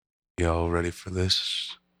Y'all ready for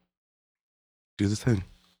this? Do the thing.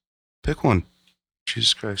 Pick one.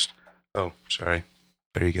 Jesus Christ. Oh, sorry.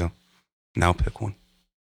 There you go. Now pick one.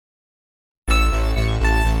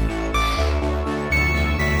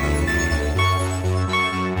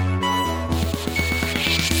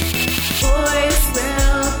 Boys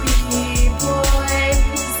will be boys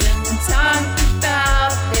and talk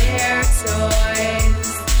about their toys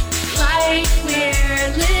like we're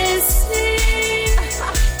listening.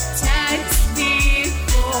 Text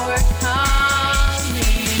before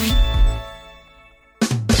calling.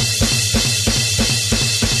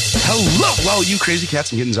 Hello, all you crazy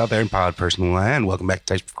cats and kittens out there in pod personal land. Welcome back to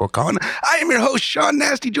Text Before Calling. I am your host, Sean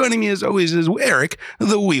Nasty. Joining me as always is Eric,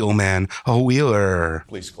 the Wheelman, a Wheeler.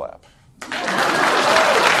 Please clap.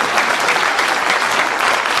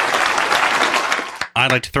 I'd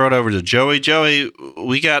like to throw it over to Joey. Joey,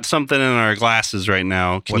 we got something in our glasses right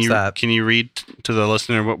now. What's that? Can you read to the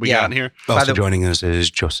listener what we got here? Also joining us is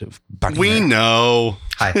Joseph Bunny. We know.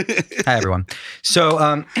 Hi. Hi, everyone.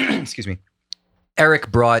 So, excuse me.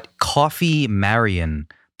 Eric brought Coffee Marion,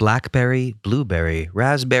 blackberry, blueberry,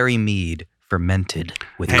 raspberry mead, fermented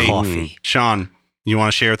with coffee. Sean, you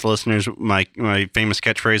want to share with the listeners my famous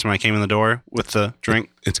catchphrase when I came in the door with the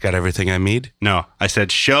drink? It's got everything I need. No, I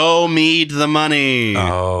said, show me the money.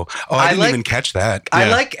 Oh, I didn't even catch that. I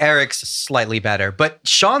like Eric's slightly better, but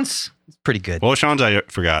Sean's pretty good. Well, Sean's I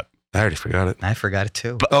forgot. I already forgot it. I forgot it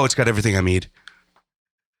too. Oh, it's got everything I need.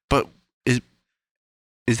 But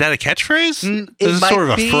is that a catchphrase? It This is might sort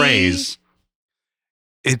of a be. phrase.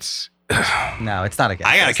 It's... No, it's not a catchphrase.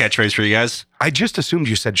 I got a catchphrase for you guys. I just assumed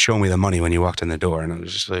you said show me the money when you walked in the door, and I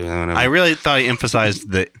was just like, I really thought I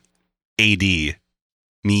emphasized the AD.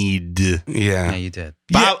 Mead. Yeah, you did.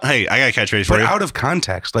 Hey, I got a catchphrase for But you. out of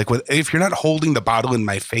context, like if you're not holding the bottle in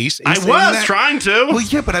my face, and I saying was that- trying to. Well,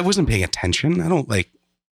 yeah, but I wasn't paying attention. I don't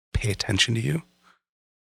pay attention to you.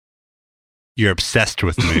 You're obsessed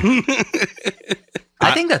with me.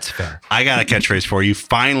 I think that's fair. I got a catchphrase for you.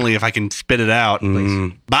 Finally, if I can spit it out.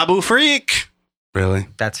 Babu Freak. Really?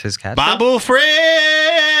 That's his catchphrase? Babu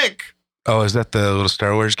Freak. Oh, is that the little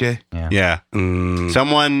Star Wars guy? Yeah.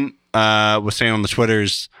 Someone was saying on the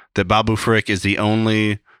Twitters that Babu Frick is the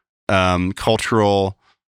only cultural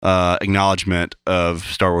acknowledgement of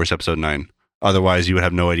Star Wars Episode 9. Otherwise, you would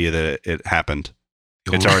have no idea that it happened.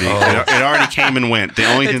 It's already it already came and went. The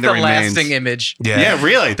only thing It's that the remains, lasting image. yeah,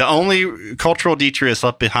 really, the only cultural detritus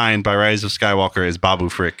left behind by Rise of Skywalker is Babu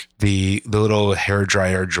Frick. The little hair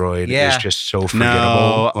dryer droid is just so No,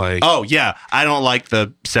 forgettable. oh yeah, I don't like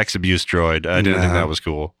the sex abuse droid. I didn't think that was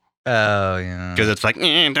cool Oh, yeah. because it's like,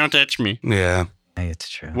 don't touch me. Yeah. Hey, it's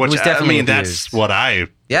true. Which, it was definitely that's abused. what I.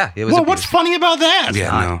 Yeah, it was Well, abused. what's funny about that?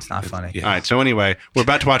 Yeah, no. It's not funny. Yeah. All right. So anyway, we're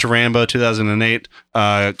about to watch Rambo 2008.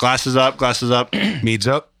 Glasses up, glasses up, Meads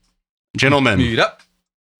up. gentlemen. Meet up.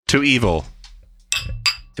 To evil.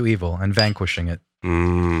 To evil and vanquishing it.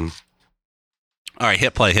 Mm. All right,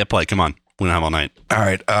 hit play. Come on, we don't have all night. All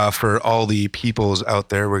right. For all the peoples out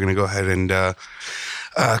there, we're going to go ahead and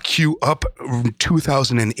cue up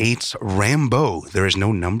 2008's Rambo. There is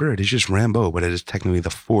no number. It is just Rambo, but it is technically the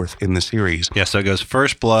fourth in the series. Yeah. So it goes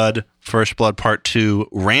First Blood Part 2,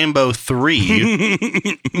 Rambo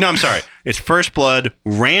 3. No, I'm sorry. It's First Blood,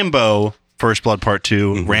 Rambo, First Blood Part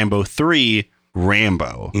 2, Rambo 3,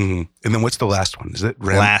 Rambo. Mm-hmm. And then what's the last one? Is it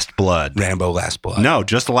Last Blood. Rambo Last Blood? No,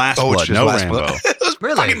 just Last Oh, it's Blood. just No Last Rambo. Blood. It was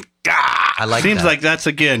Really? fucking- I like Seems that. like that's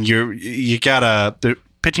again. You gotta. They're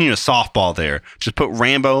pitching you a softball there. Just put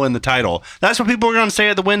Rambo in the title. That's what people are gonna say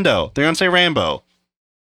at the window. They're gonna say Rambo.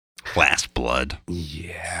 Last Blood.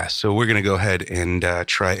 Yeah, so we're going to go ahead and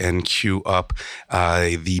try and cue up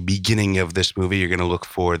the beginning of this movie. You're going to look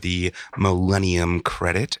for the Millennium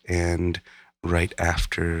credit, and right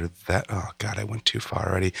after that, oh God, I went too far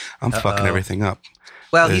already. I'm fucking everything up.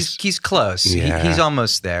 Well, This- he's close. Yeah. He's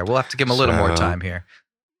almost there. We'll have to give him a little more So- time here.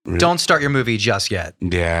 Don't start your movie just yet.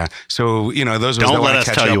 Yeah, so those of us Don't that let want us to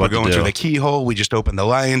catch tell up, you we're what to going do. through the keyhole. We just opened the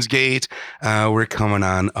Lion's Gate. We're coming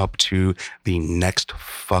on up to the next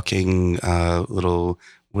fucking little.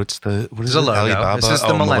 What is The it? logo. Alibaba? This is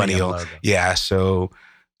the Millennium logo. Yeah, so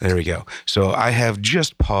there we go. So I have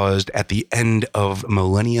just paused at the end of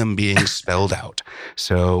Millennium being spelled out.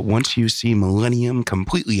 So once you see Millennium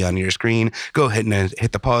completely on your screen, go ahead and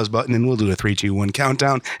hit the pause button, and we'll do a 3, 2, 1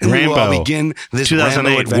 countdown, and we'll all Rambo. begin this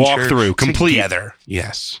 2008 Rambo adventure walkthrough, complete. together.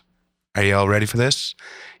 Yes. Are y'all ready for this?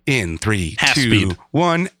 In 3, Half 2, speed.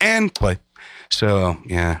 1, and play. So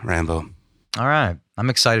yeah, Rambo. All right. I'm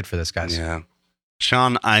excited for this, guys. Yeah.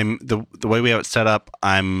 Sean, I'm the way we have it set up.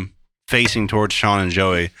 I'm facing towards Sean and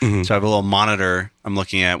Joey. Mhm. So I have a little monitor I'm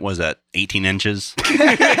looking at. What is that, 18 inches?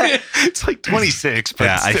 It's like 26, but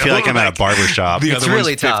Yeah, I still, feel like I'm at a barber shop. The It's other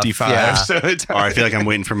really one's tough, 55. yeah. So it's Or I feel like I'm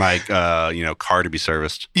waiting for my car to be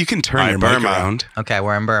serviced. you can turn All right, your mic Burma. around. Okay,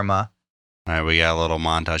 we're in Burma. All right, we got a little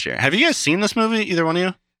montage here. Have you guys seen this movie, either one of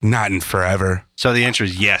you? Not in forever. So the answer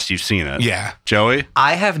is yes, you've seen it. Yeah. Joey?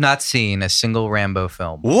 I have not seen a single Rambo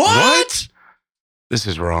film. What? This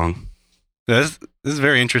is wrong. This is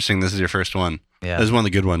very interesting. This is your first one. Yeah. This is one of the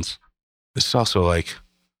good ones. This is also like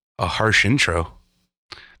a harsh intro.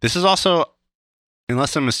 This is also,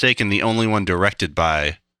 unless I'm mistaken, the only one directed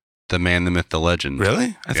by the man, the myth, the legend.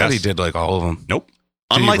 Really? I thought he Yes. did like all of them. Nope.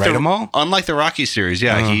 Did he write them all? Unlike the Rocky series,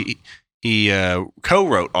 yeah, Oh. he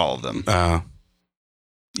co-wrote all of them.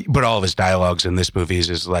 But all of his dialogues in this movie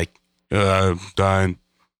is like, dying,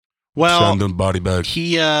 Well, send the body back.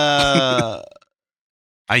 he,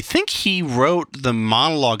 I think he wrote the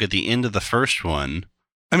monologue at the end of the first one.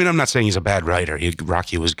 I mean, I'm not saying he's a bad writer.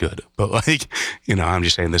 Rocky was good. But like, I'm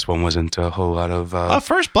just saying this one wasn't a whole lot of...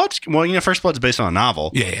 First Blood's based on a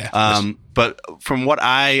novel. yeah. But from what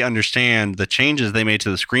I understand, the changes they made to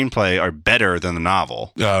the screenplay are better than the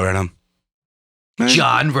novel. Oh, right on.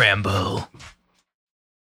 John Rambo.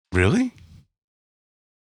 Really?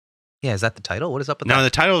 Yeah, is that the title? What is up with No, that? the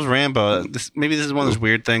title is Rambo. Maybe this is one of those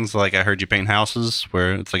weird things like I Heard You Paint Houses,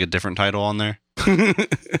 where it's like a different title on there.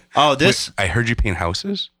 Oh, this, Wait, I heard you paint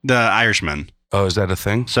houses? The Irishman. Oh, is that a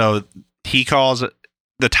thing? So he calls it,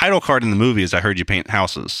 the title card in the movie is I Heard You Paint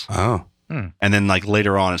Houses. Oh, And then like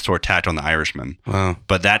later on, it's sort of tacked on the Irishman. wow.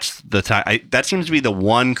 But that's that seems to be the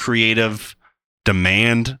one creative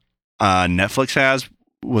demand Netflix has,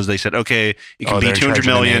 was they said, okay, it can Oh, be they're in 200 charge of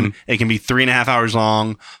the million. name. It can be 3.5 hours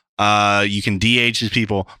long. You can de-age these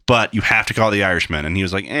people, but you have to call it the Irishman. And he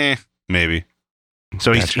was like, maybe.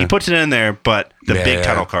 So he Gotcha. puts it in there, but the Yeah, big yeah.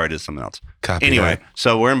 title card is something else. Copy Anyway, that.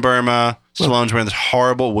 so we're in Burma. Stallone's wearing this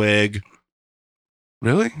horrible wig.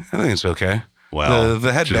 Really? I think it's okay. Well,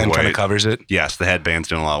 the headband kind wait. of covers it. yes, the headband's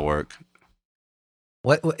doing a lot of work.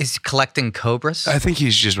 What is he collecting cobras? I think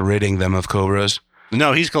he's just ridding them of cobras.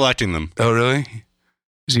 No, he's collecting them. Oh, really?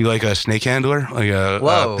 Is he like a snake handler? Like a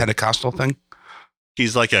Whoa. Pentecostal thing?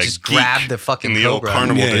 He's like a Just geek grab the fucking in the old cobra.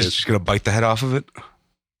 carnival Yeah, he's days. just going to bite the head off of it.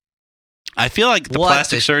 I feel like the What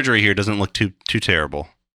plastic the- surgery here doesn't look too terrible.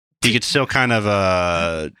 He could still kind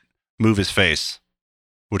of move his face,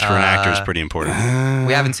 which for an actor is pretty important.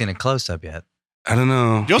 We haven't seen a close up yet. I don't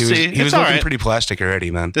know. You'll he see. Was, he It's was all looking right. pretty plastic already,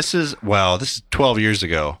 man. This is 12 years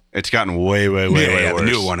ago. It's gotten way yeah, worse. the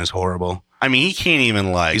new one is horrible. I mean, he can't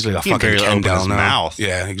even like. He's like a he can fucking barely Ken open doll his now. mouth.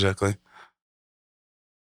 Yeah, exactly.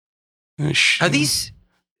 Are these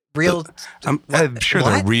real? I'm sure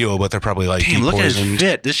they're What? real, but they're probably like Damn, look at his depoisoned.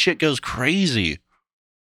 fit. This shit goes crazy.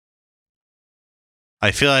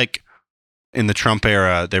 I feel like in the Trump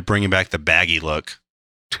era, they're bringing back the baggy look.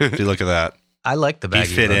 If you look at that, I like the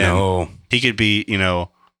baggy. fit look. in. No, he could be,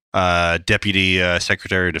 Deputy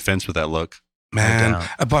Secretary of Defense with that look. man. don't.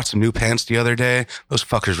 I bought some new pants the other day. Those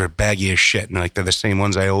fuckers were baggy as shit, and like they're the same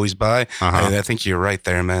ones I always buy. Uh-huh. I think you're right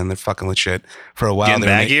there, man. They're fucking with shit. For a while, Getting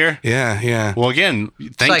they're baggier? yeah. Well, again,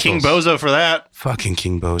 thank King Cycles. Bozo for that. Fucking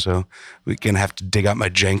King Bozo. We're gonna have to dig out my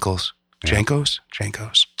Jankles. Yeah. Jankos?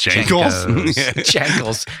 Jankles. Yeah.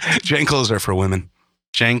 Jankles. Jankles are for women.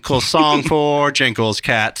 Jankles song for Jankles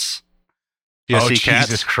cats. You oh, see Jesus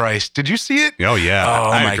cats? Christ. Did you see it? Oh, yeah. Oh,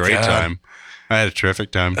 I had my a great God. time. I had a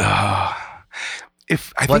terrific time. I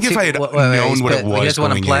What's think if he- I had wait, known he's what put- it was You guys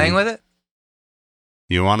want him going playing in, with it?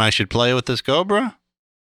 You want I should play with this cobra?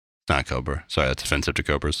 It's not a cobra. Sorry, that's offensive to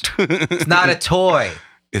cobras. It's not a toy.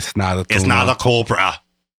 It's not a It's tumor. not a cobra.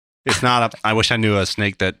 It's not a. I wish I knew a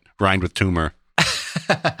snake that rhymed with tumor.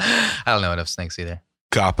 I don't know enough snakes either.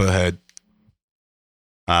 Copperhead.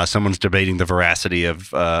 Someone's debating the veracity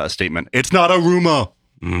of a statement. It's not a rumor.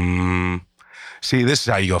 See, this is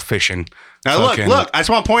how you go fishing. Now Fucking- look. I just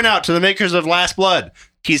want to point out to the makers of Last Blood,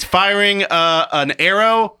 he's firing an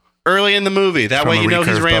arrow early in the movie. That From way a you know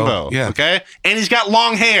he's recurve Rambo. bow. Yeah. Okay. And he's got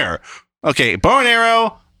long hair. Okay. Bow and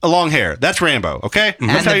arrow, a long hair. That's Rambo. Okay. And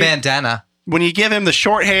That's how the you- bandana. when you give him the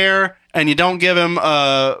short hair and you don't give him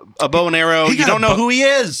a bow and arrow, He you got don't a know bow- who he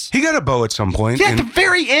is. He got a bow at some point. Yeah, at and- the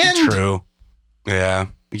very end. True. Yeah,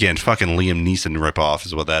 Again, fucking Liam Neeson ripoff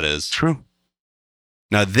is what that is. true.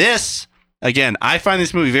 Now this, again, I find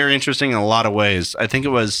this movie very interesting in a lot of ways. I think it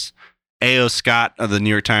was A.O. Scott of the New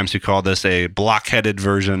York Times who called this a blockheaded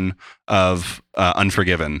version of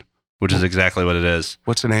Unforgiven, which is exactly what it is.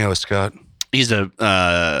 What's an A.O. Scott? He's a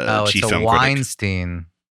It's chief a film Weinstein.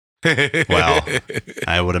 Well. critic.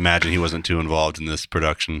 I would imagine he wasn't too involved in this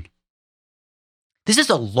production. This is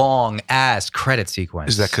a long ass credit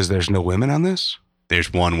sequence. Is that because there's no women on this?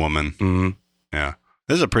 There's one woman. Mm-hmm. Yeah.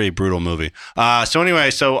 This is a pretty brutal movie. So anyway,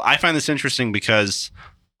 I find this interesting because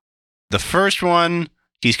the first one,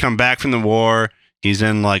 he's come back from the war. He's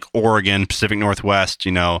in like Oregon, Pacific Northwest,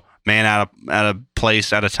 man out of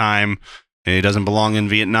place at a time. And he doesn't belong in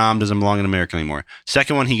Vietnam, doesn't belong in America anymore.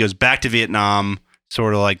 Second one, he goes back to Vietnam,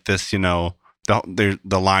 sort of like this, the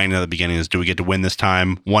line at the beginning is, do we get to win this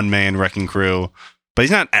time? One man wrecking crew. But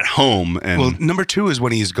he's not at home. And Well, number 2 is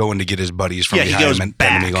when he's going to get his buddies from he behind goes enemy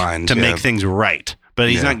back lines. to make things right. But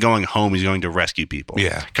he's Yeah. not going home. He's going to rescue people.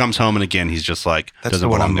 Yeah. Comes home, and again, he's just like, That's doesn't the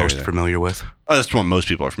one I'm belong most there. familiar with. Oh, that's the one most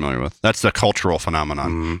people are familiar with. That's the cultural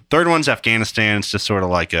phenomenon. Mhm. Third one's Afghanistan. It's just sort of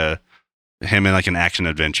like him in like an action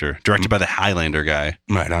adventure directed by the Highlander guy.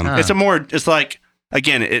 Right on. Huh. It's like,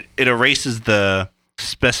 again, it erases the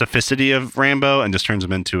specificity of Rambo and just turns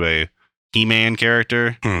him into a He-Man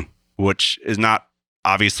character, which is not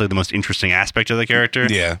obviously the most interesting aspect of the character.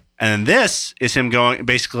 Yeah. And this is him going,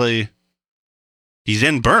 basically, he's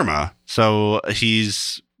in Burma. So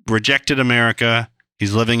he's rejected America.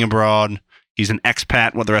 He's living abroad. He's an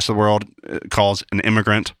expat, what the rest of the world calls an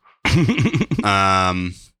immigrant.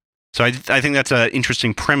 So I think that's an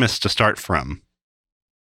interesting premise to start from.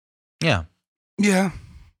 Yeah. Yeah.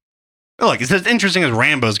 Look, it's as interesting as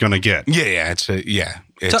Rambo's going to get. Yeah.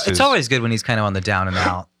 It's always good when he's kind of on the down and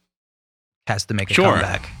out. Has to make a Sure.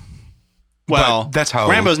 comeback. Well, But that's how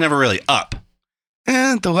Rambo's never really up.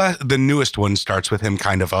 And the newest one starts with him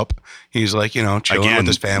kind of up. He's like, chilling Again, with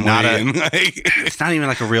his family. not a- and It's not even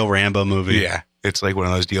like a real Rambo movie. yeah. It's like one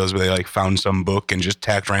of those deals where they like found some book and just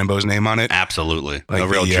tacked Rambo's name on it. Absolutely. Like a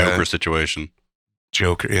real the, Joker situation.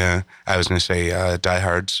 Joker. Yeah. I was going to say Die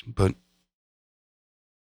Hards, but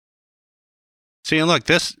See, and look,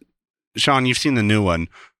 Sean, you've seen the new one.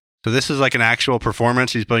 So this is like an actual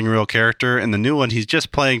performance. He's playing a real character. And the new one, he's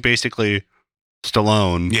just playing basically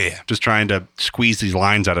Stallone. yeah. Just trying to squeeze these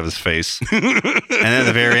lines out of his face. And then at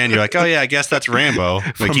the very end, you're like, oh, yeah, I guess that's Rambo.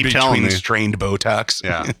 They From keep telling between me. strained Botox.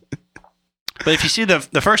 Yeah. But if you see the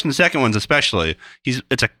first and the second ones especially, it's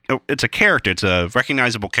a character. It's a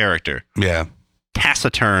recognizable character. Yeah.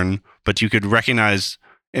 Taciturn, but you could recognize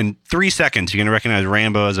in 3 seconds, you can recognize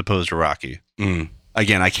Rambo as opposed to Rocky. Mm.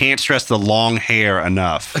 Again, I can't stress the long hair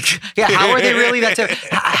enough. Yeah, how are they really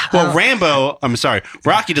that? Well,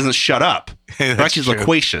 Rocky doesn't shut up. That's Rocky's true.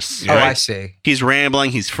 loquacious. Oh, right? I see. He's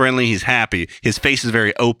rambling, he's friendly, he's happy. His face is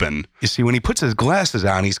very open. You see, when he puts his glasses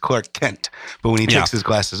on, he's Clark Kent. But when he Yeah. takes his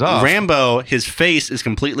glasses off, Rambo, his face is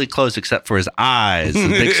completely closed except for his eyes, the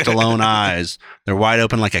big Stallone eyes. They're wide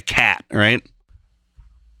open like a cat, right?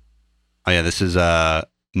 Oh yeah, this is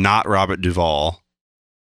not Robert Duvall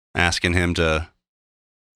asking him to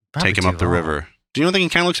take him up the river. Do you not think he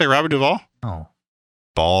kind of looks like Robert Duvall? Oh,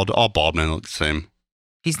 Bald. All bald men look the same.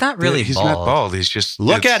 he's not really he's bald. not bald. He's just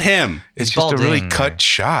Look at him. It's He's just a really balding. cut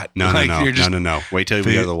shot. No. you're just- No. Wait till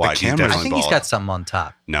we go to the wide. He's camera's- I definitely think bald. he's got something on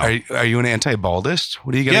top. No. Are you an anti-baldist?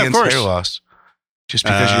 What do you got Yeah, of against course. hair loss? Just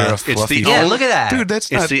because you're a it's the fluffy. Yeah, only- look at that. Dude,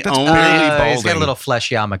 that's It's not. the That's only- barely balding. He's got a little flesh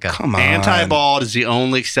yarmulke. Come on. Anti-bald is the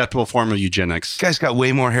only acceptable form of eugenics. This guy's got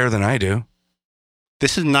way more hair than I do.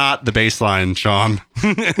 This is not the baseline, Sean.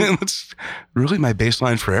 That's really my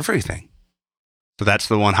baseline for everything. So that's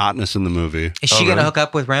the one hotness in the movie. Is she Oh, gonna really? hook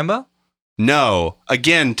up with Rambo? No.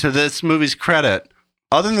 Again, to this movie's credit,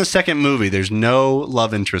 other than the second movie, there's no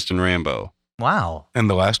love interest in Rambo. Wow. And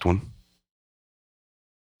the last one.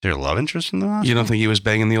 Is there a love interest in the last You don't one? think he was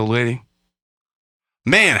banging the old lady?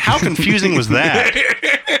 Man, how confusing was that?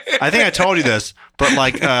 I think I told you this, but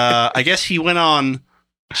I guess he went on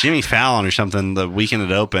Jimmy Fallon or something the weekend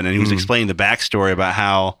it opened, and he was Mhm. explaining the backstory about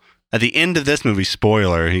how at the end of this movie,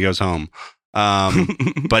 spoiler, he goes home.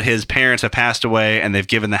 But his parents have passed away, and they've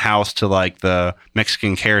given the house to the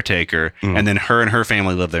Mexican caretaker, Mm. and then her and her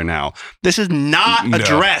family live there now. This is not No.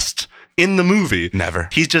 addressed in the movie. Never.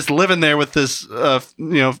 He's just living there with this,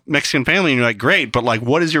 Mexican family, and you're like, great, but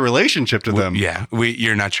what is your relationship to them? Yeah,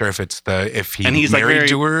 you're not sure if he And he's married very,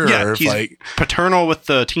 to her yeah, or if he's paternal with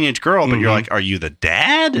the teenage girl, but you're Mhm. like, are you the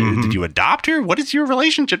dad? Mhm. Did you adopt her? What is your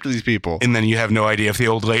relationship to these people? and then you have no idea if the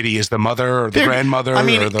old lady is the mother or the They're- grandmother. I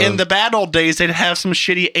mean, or the, in the bad old days, they'd have some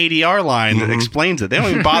shitty ADR line that Mhm. explains it. They don't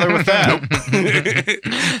even bother with that.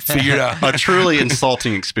 figured out. A truly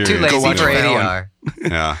insulting experience. Too lazy watch for Fallon. ADR.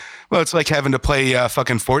 Yeah. Well, it's like having to play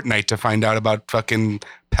fucking Fortnite to find out about fucking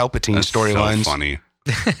Palpatine That's storylines. so funny.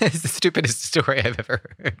 It's the stupidest story I've ever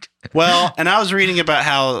heard. Well, and I was reading about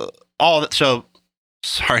how all that. So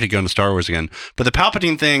sorry to go into Star Wars again, but the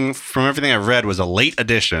Palpatine thing, from everything I've read, was a late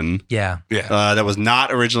addition Yeah. Yeah. that was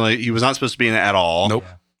not originally. He was not supposed to be in it at all. Nope.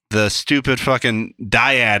 the stupid fucking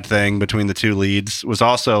dyad thing between the two leads was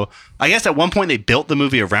also, I guess at one point they built the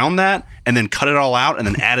movie around that and then cut it all out and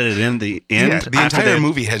then added it in the end. Yeah, the entire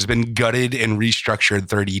movie has been gutted and restructured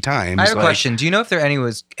 30 times. I have a question. Do you know if there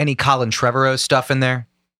was any Colin Trevorrow stuff in there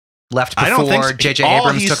left before I don't think so. J.J. All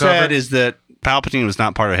Abrams he took said over? is that Palpatine was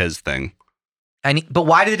not part of his thing But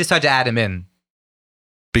why did they decide to add him in?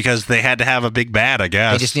 because they had to have a big bad, I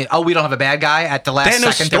guess. They just need. Oh, we don't have a bad guy at the They last had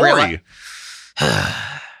no second. to realize- story.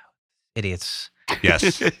 Idiots.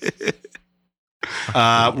 Yes.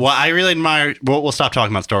 Well, I really admire. We'll stop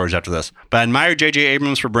talking about Star Wars after this, but I admire J.J.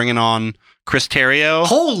 Abrams for bringing on Chris Terrio.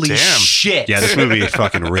 Holy Damn. shit! Yeah, this movie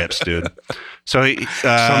fucking rips, dude. So he,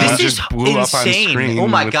 Someone This just is blew up on insane. screen Oh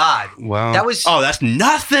my with- god, Wow. that was. oh, that's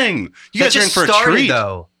nothing. You that guys are in just for a started, treat.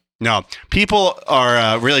 though. No, people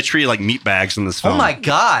are really treated like meatbags in this film. Oh my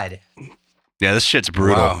god! Yeah, this shit's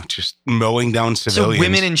brutal. Wow, just mowing down So civilians.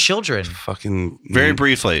 women and children. Fucking Very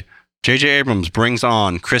briefly, J.J. Abrams brings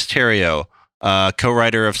on Chris Terrio,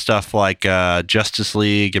 co-writer of stuff like Justice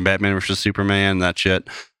League and Batman vs. Superman, that shit.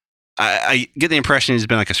 I get the impression he's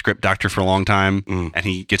been like a script doctor for a long time, and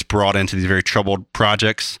he gets brought into these very troubled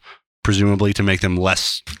projects, presumably to make them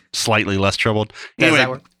slightly less troubled. Does that Anyway,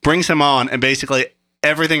 work? brings him on, and basically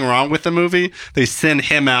everything wrong with the movie, they send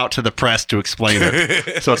him out to the press to explain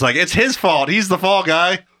it. So it's like, it's his fault. He's the fall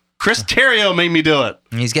guy. Chris Terrio made me do it.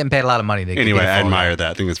 He's getting paid a lot of money. To Anyway, get a I phone. admire that.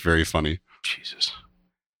 I think it's very funny. Jesus.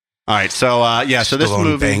 All right, so so this Stallone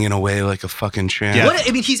movie, banging away like a fucking champ. Yeah. What,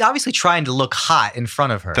 I mean, he's obviously trying to look hot in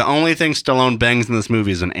front of her. the only thing Stallone bangs in this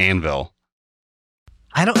movie is an anvil.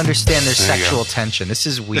 I don't understand their There you sexual tension. This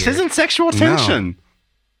is weird. This isn't sexual No. tension.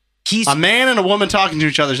 He's A man and a woman talking to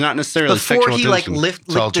each other is not necessarily before sexual he tension. like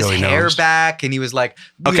It's all licked his Joey hair knows. back, and he was like,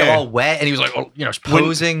 you Okay. know, all wet, and he was like,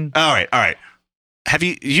 posing. All right. Have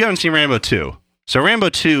you haven't seen Rambo 2? So Rambo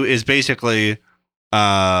 2 is basically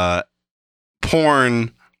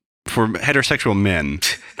porn for heterosexual men,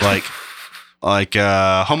 like Isn't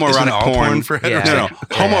homoerotic all porn for Yeah. No, heterosexual?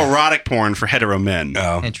 homoerotic porn for hetero men.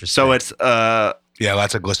 Oh, Interesting. So it's yeah,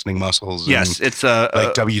 lots of glistening muscles. yes, and, it's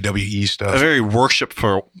like WWE a stuff. very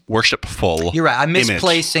worshipful. You're right. I'm image.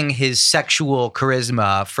 misplacing his sexual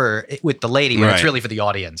charisma with the lady, when it's Right. really for the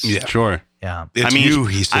audience. Yeah. Sure. Yeah. It's I mean, you.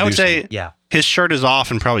 He's I would say Yeah. his shirt is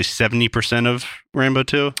off in probably 70% of Rambo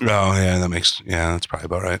 2. Oh yeah, that's probably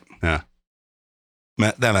about right. Yeah.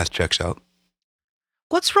 That math checks out.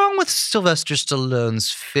 What's wrong with Sylvester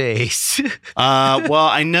Stallone's face? Well,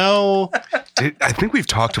 I know. I think we've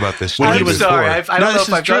talked about this. When story he was- before. I don't No, know this if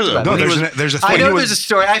is I've true, talked though. about No, it. there's a I thing. know He was- there's a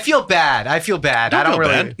story. I feel bad. I don't feel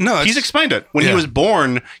really. bad. No, it's- He's explained it. When he Yeah. was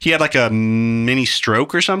born, he had like a mini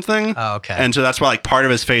stroke or something. Oh, okay. And so that's why like part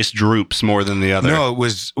of his face droops more than the other. No, it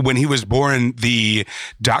was when he was born. The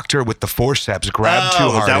doctor with the forceps grabbed Oh, too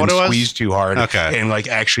is hard that what and it was? squeezed too hard, Okay. and like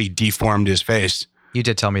actually deformed his face. You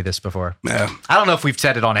did tell me this before. Yeah. I don't know if we've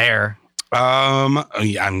said it on air.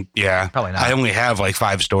 Yeah. Probably not. I only have like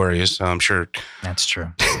 5 stories, so I'm sure. That's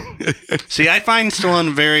true. See, I find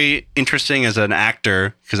Stallone very interesting as an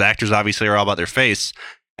actor because actors obviously are all about their face.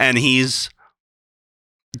 And he's,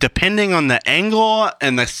 depending on the angle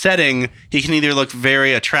and the setting, he can either look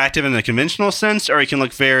very attractive in the conventional sense or he can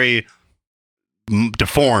look very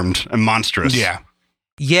deformed and monstrous. Yeah.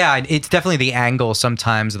 Yeah, it's definitely the angle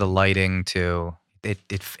sometimes, the lighting too. It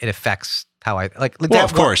affects how I like. Well, that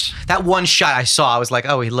of course. That one shot I saw, I was like,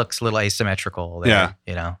 oh, he looks a little asymmetrical. There, Yeah.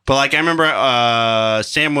 you know. But like I remember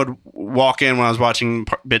Sam would walk in when I was watching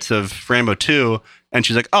bits of Rambo 2 and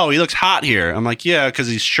she's like, oh, he looks hot here. I'm like, yeah, because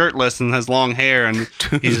he's shirtless and has long hair and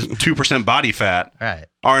he's 2% body fat. Right.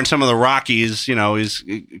 Or in some of the Rockies, you know, he's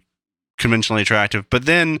conventionally attractive. But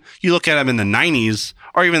then you look at him in the 90s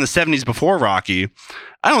or even the 70s before Rocky,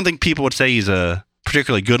 I don't think people would say he's a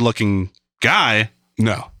particularly good looking guy,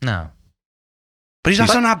 No. No. but he's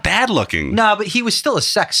also not bad looking. No, but he was still a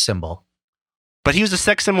sex symbol. But he was a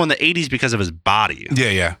sex symbol in the 80s because of his body.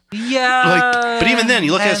 Yeah. Yeah. But even then,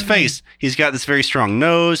 you look at his face. He's got this very strong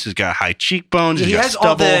nose. He's got high cheekbones. He he's got has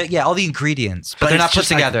stubble. all the ingredients, but they're it's not put just,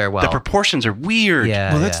 like, together well. The proportions are weird.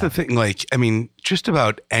 Yeah. Well, that's yeah. the thing. Like, I mean, just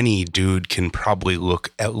about any dude can probably look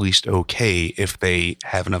at least okay if they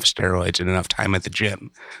have enough steroids and enough time at the gym.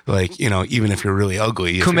 Like, you know, even if you're really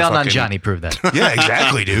ugly. if Kumail you're fucking- Nanjiani proved that. Yeah,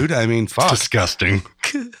 exactly, dude. I mean, fuck. Disgusting.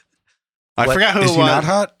 I What- forgot who Is it he was. not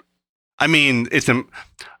hot? I mean, I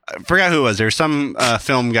forgot who it was. There's some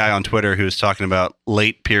film guy on Twitter who was talking about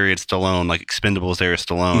late period Stallone, like Expendables era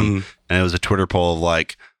Stallone. Mhm. And it was a Twitter poll of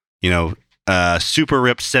like, you know, super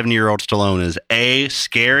ripped 70-year-old Stallone is A,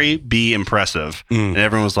 scary, B, impressive. Mm. And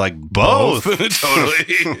everyone was like, both.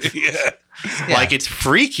 Totally. Yeah. Yeah. Like, it's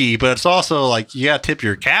freaky, but it's also like, you gotta tip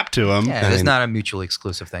your cap to him. Yeah, there's not a mutually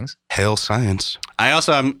exclusive things. Hail science. I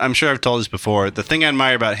also, I'm sure I've told this before, the thing I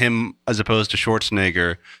admire about him as opposed to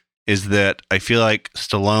Schwarzenegger is that I feel like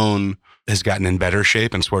Stallone Has gotten in better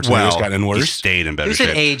shape and Schwarzenegger's gotten in he worse. stayed in better There's shape.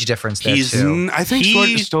 an age difference there, He's- too. I think He-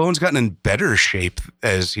 Stallone's gotten in better shape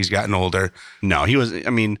as he's gotten older. No, he was,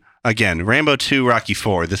 I mean, again, Rambo 2, Rocky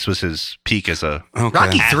 4, this was his peak as a... Okay.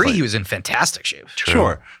 Rocky 3, athlete. he was in fantastic shape. True.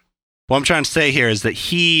 Sure. What I'm trying to say here is that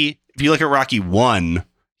if you look at Rocky 1,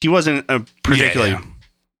 he wasn't a particularly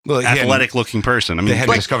Well, he hadn't- athletic-looking person. I They mean,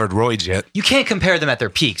 hadn't discovered roids yet. You can't compare them at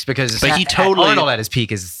their peaks because But he totally- Arnold at his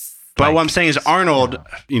peak is. but like, what I'm saying is Arnold,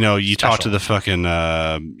 you talk Special. to the fucking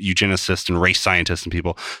eugenicists and race scientists and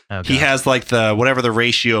people. oh, He God. has like whatever the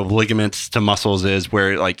ratio of ligaments to muscles is,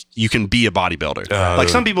 where like you can be a bodybuilder. Like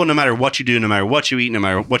some people, no matter what you do, no matter what you eat, no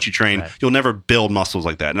matter what you train, Right. you'll never build muscles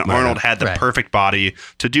like that. And Right. Arnold had the Right. perfect body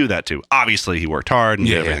to do that too. Obviously, he worked hard and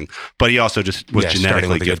Yeah, did everything, but he also just was starting genetically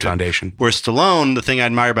with a good gifted. foundation. Whereas Stallone, the thing I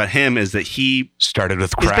admire about him is that he Started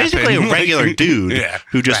with is crap. basically a and- regular dude Yeah.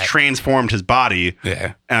 who just Right. transformed his body,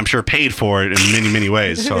 Yeah. and I'm sure paid for it in many, many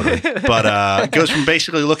ways. But goes from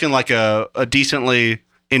basically looking like a decently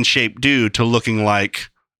in shape dude to looking like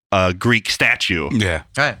a Greek statue. Yeah.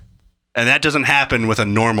 Right. And that doesn't happen with a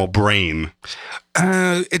normal brain.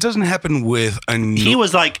 It doesn't happen with a He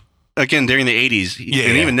was like, again, during the 80s, and Yeah.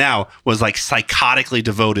 even now, was like psychotically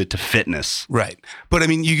devoted to fitness. right. But I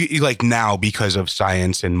mean, you like now because of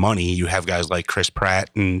science and money, you have guys like Chris Pratt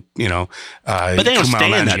and But they don't Kumail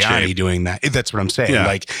stay in that Nanjiani shape. doing that. That's what I'm saying. Yeah.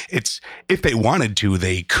 Like it's if they wanted to,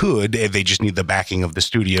 they could. They just need the backing of the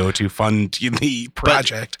studio to fund the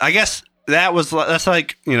project. I guess that's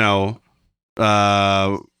like,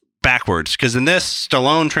 backwards. Because in this,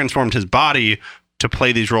 Stallone transformed his body to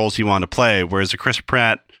play these roles he wanted to play, whereas the Chris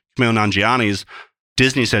Pratt, Kumail Nanjiani's,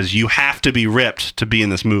 Disney says you have to be ripped to be in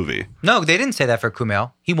this movie. No, they didn't say that for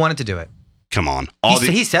Kumail. He wanted to do it. Come on.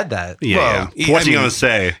 He said that. Yeah. Well, What's I he mean, going to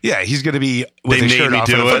say? Yeah, he's going to be with They his made shirt me off.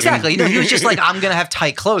 do and a it. fucking- Exactly. No, he was just like, I'm going to have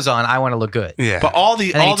tight clothes on. I want to look good. Yeah. But all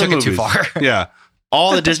the And then he all the took it movies, too far. yeah,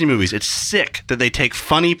 all the Disney movies, it's sick that they take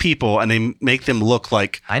funny people and they make them look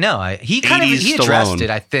like I know. He kind of 80s he addressed Stallone. it.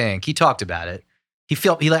 I think he talked about it.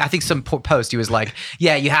 I think some post he was like,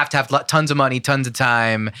 yeah, you have to have tons of money, tons of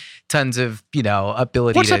time, tons of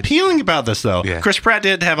ability. What's to appealing about this though? Yeah. Chris Pratt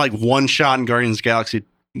did have like one shot in Guardians of the Galaxy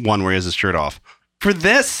 1 where he has his shirt off. For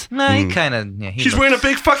this, No, he kind of. Yeah, he's wearing a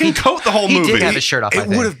big fucking coat the whole He movie. did have his shirt off. I It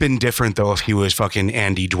think. would have been different though if he was fucking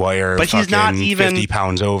Andy Dwyer, But he's not fucking even- 50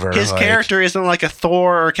 pounds over. His like- character isn't like a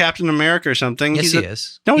Thor or Captain America or something. Yes, He's he a-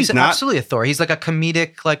 is. No, he's not. Absolutely a Thor. He's like a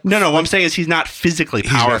comedic, like. No, what I'm saying is he's not physically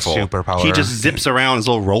He's not powerful. superpower. He just zips around his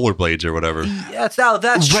little rollerblades or whatever. Yeah, that's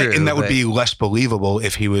right, true. and that would but- be less believable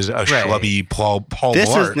if he was a schlubby Paul This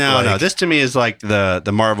Blart. is no. like, This to me is like the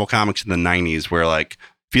Marvel comics in the 90s where like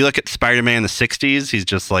if you look at Spider-Man in the 60s, he's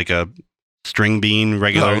just like a string bean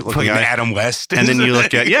regular looking fucking guy. Adam West. And then you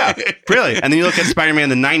look at really, and then you look at Spider-Man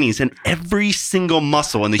in the 90s, and every single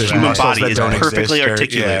muscle in the There's human muscles body that is don't perfectly exist or-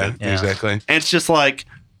 articulated. Yeah, Yeah. exactly. And it's just like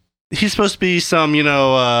he's supposed to be some,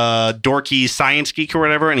 dorky science geek or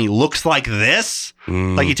whatever, and he looks like this.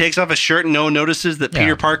 Mm. Like he takes off his shirt and no one notices that Yeah.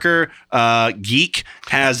 Peter Parker, geek,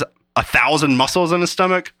 has 1,000 muscles in his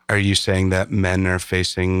stomach. Are you saying that men are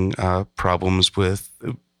facing problems with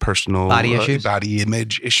personal Body issues? body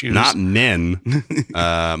image issues? Not men,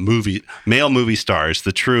 male movie stars,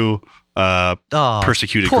 the true Oh,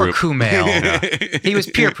 persecuted poor group. Kumail. He was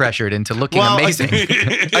peer pressured into looking amazing.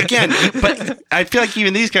 Again, but I feel like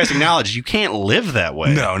even these guys acknowledge you can't live that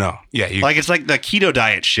way. No. Yeah, you, Like it's like the keto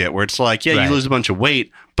diet shit where it's like, yeah, Right. you lose a bunch of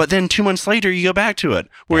weight, but then 2 months later you go back to it.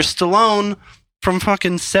 Whereas Stallone from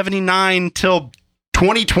fucking 79 till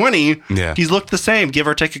 2020, Yeah. he's looked the same, give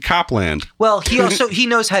or take a Copland. Well, he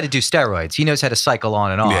knows how to do steroids. He knows how to cycle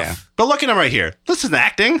on and off. Yeah. But look at him right here. This is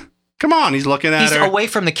acting. Come on, he's looking at He's her. away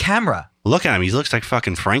from the camera. Look at him. He looks like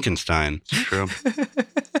fucking Frankenstein. true.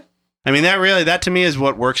 I mean, that to me is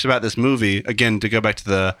what works about this movie. Again, to go back to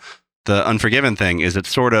the Unforgiven thing, is it's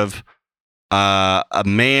sort of a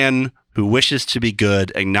man who wishes to be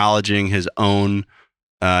good, acknowledging his own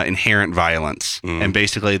inherent violence, Mm. and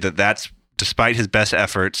basically that's despite his best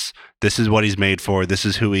efforts, this is what he's made for. This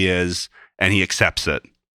is who he is, and he accepts it.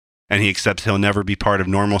 And he accepts he'll never be part of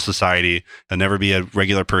normal society. He'll never be a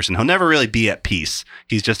regular person. He'll never really be at peace.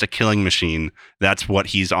 He's just a killing machine. That's what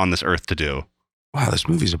he's on this earth to do. Wow, this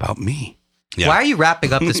movie's about me. Yeah. Why are you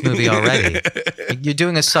wrapping up this movie already? You're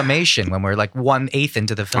doing a summation when we're like 1/8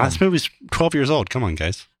 into the film. This movie's 12 years old. Come on,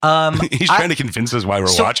 guys. He's trying to convince us why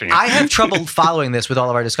we're watching it. I have trouble following this with all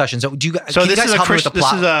of our discussions. So, So this is help me with the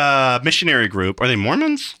plot? This is a missionary group. Are they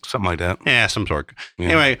Mormons? Something like that. Yeah, some sort. Yeah.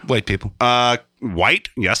 Anyway, white people. white.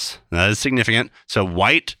 Yes, that is significant. So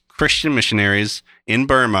white Christian missionaries in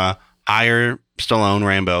Burma hire Stallone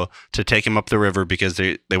Rambo to take him up the river because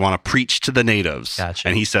they want to preach to the natives. Gotcha.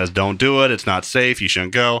 And he says, "Don't do it. It's not safe. You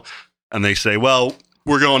shouldn't go." And they say, "Well,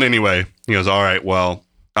 we're going anyway." He goes, "All right. Well,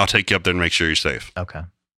 I'll take you up there and make sure you're safe." Okay.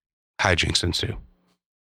 Hijinks ensue.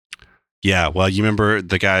 Yeah. Well, you remember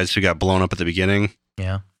the guys who got blown up at the beginning?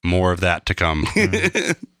 Yeah. More of that to come.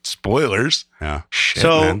 Spoilers. Yeah. Shit,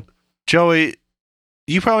 So, man. Joey,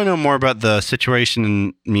 you probably know more about the situation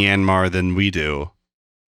in Myanmar than we do.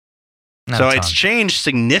 Not So a it's ton. changed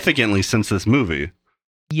significantly since this movie.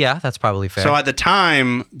 Yeah, that's probably fair. So at the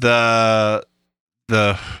time, I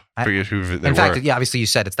forget who they in were. fact, yeah, obviously you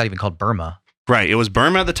said it's not even called Burma. Right. It was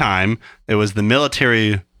Burma at the time. It was the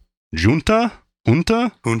military junta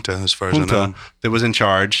Junta, as far as I know. that was in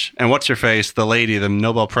charge. And what's her face? The lady, the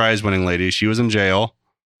Nobel Prize winning lady, she was in jail.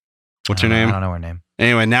 What's her I name? don't know her name.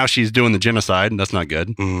 Anyway, now she's doing the genocide, and that's not good.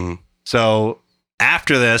 Mm. So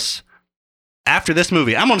after this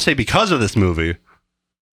movie, I'm going to say because of this movie,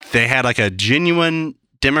 they had like a genuine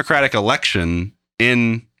democratic election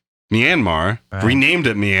in Myanmar, Right. renamed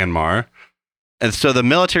it Myanmar. And so the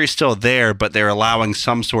military's still there, but they're allowing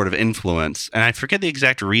some sort of influence. And I forget the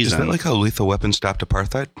exact Is reason. that like how Lethal Weapon stopped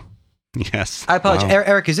apartheid? Yes. I apologize. Wow.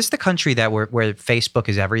 Eric, is this the country that where Facebook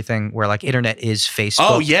is everything, where like internet is Facebook?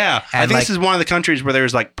 Oh, yeah. I And, think like- this is one of the countries where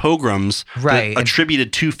there's like pogroms Right. that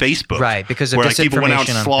attributed to Facebook. Right, because of Where like people went out disinformation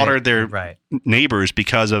and on slaughtered their Right. neighbors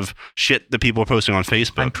because of shit that people were posting on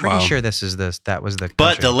Facebook. I'm pretty Wow. sure that was the country.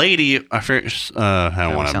 But the lady, I don't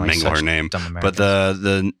want to sound like mingle her such name, dumb but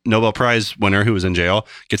the Nobel Prize winner who was in jail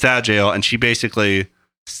gets out of jail, and she basically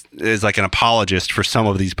is like an apologist for some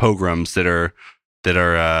of these pogroms that are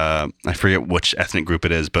I forget which ethnic group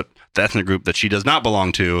it is, but the ethnic group that she does not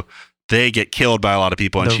belong to, they get killed by a lot of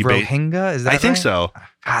people, and the she Rohingya, is that I think right? so.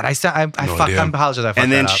 God, I No idea. apologize. I fucked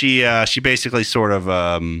And then that up. she basically sort of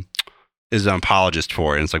is an apologist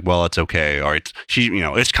for it, and it's like, well, it's okay, or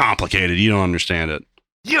it's complicated, you don't understand it.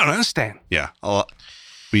 You don't understand. Yeah, a lot.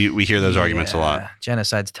 We hear those arguments a lot. Yeah,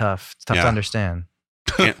 genocide's tough. It's tough Yeah. to understand.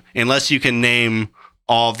 Unless you can name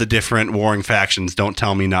all of the different warring factions, don't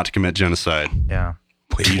tell me not to commit genocide. Yeah.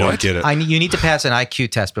 Wait, You don't get it. You need to pass an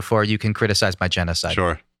IQ test before you can criticize my genocide.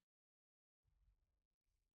 Sure.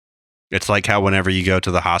 It's like how whenever you go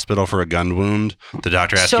to the hospital for a gun wound, the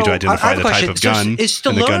doctor asks you So, to I identify have a the type question. of So, gun is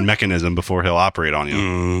and the gun Stallone- mechanism before he'll operate on you.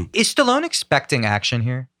 Mm. Is Stallone expecting action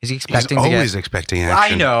here? Is he He's expecting to always get... expecting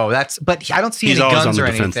action. I know, but I don't see He's any always guns on or the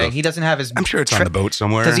anything. defensive. He doesn't have his... I'm sure it's on the boat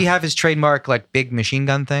somewhere. Does he have his trademark like big machine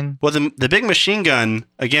gun thing? Well, the big machine gun,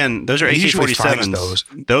 again, those are He usually finds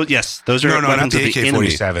AK-47s. those. Yes, those are No, not weapons the of the enemy.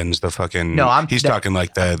 AK-47s. The fucking. No, He's talking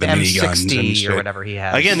like the miniguns and M60 shit. or whatever he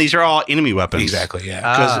has. Again, these are all enemy weapons. Exactly.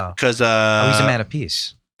 Yeah. Because Oh, he's a man of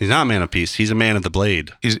peace. he's not a man of peace. He's a man of the blade.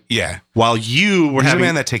 He's While you were He's having a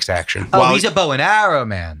man that takes action. Oh, While- he's a bow and arrow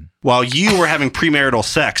man. while you were having premarital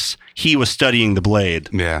sex, he was studying the blade.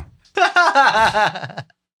 Yeah.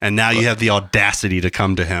 And now you have the audacity to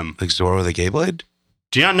come to him. Like Zorro the Gay Blade?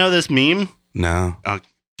 Do you not know this meme? No.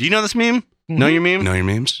 Do you know this meme? Know your meme? Know your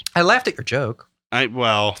memes? I laughed at your joke.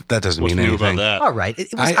 Well, That doesn't what's mean new anything. about that? All right. It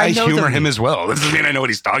was, I know humor the him meme. as well. That doesn't mean I know what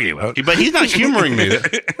he's talking about. But he's not humoring me.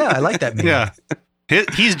 No, I like that meme. Yeah.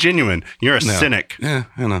 He's genuine. You're a No. cynic. Yeah,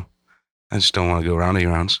 I know. I just don't want to go roundy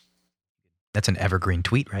rounds. That's an evergreen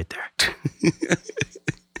tweet right there.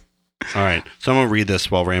 All right. So I'm going to read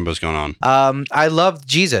this while Rambo's going on. I love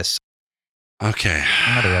Jesus. Okay.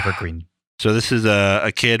 Another evergreen. So this is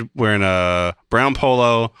a kid wearing a brown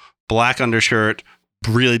polo, black undershirt,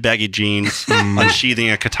 really baggy jeans, unsheathing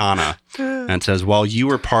a katana. And it says, while you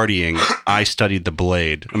were partying, I studied the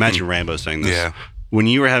blade. Imagine Rambo saying this. Yeah. When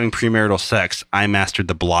you were having premarital sex, I mastered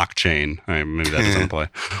the blockchain. All right, maybe that doesn't apply.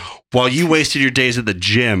 While you wasted your days at the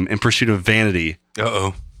gym in pursuit of vanity,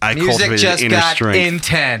 Uh-oh. I Music cultivated just inner got strength.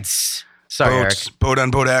 intense. Sorry, Eric. Boats, boat on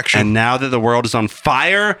boat action. And now that the world is on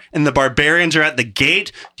fire and the barbarians are at the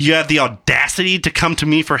gate, you have the audacity to come to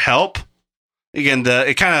me for help. Again,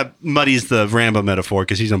 it kind of muddies the Rambo metaphor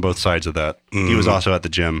because he's on both sides of that. He was also at the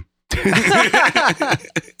gym.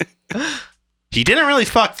 He didn't really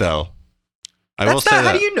fuck, though. I will say How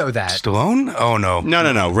that. do you know that? Stallone? Oh no.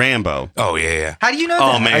 No, Rambo. Oh yeah. How do you know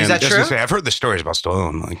Oh, that? man. Is that Just true? to say, I've heard the stories about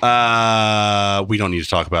Stallone. Like, We don't need to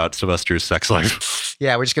talk about Sylvester's sex life.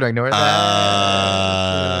 Yeah, we're just gonna ignore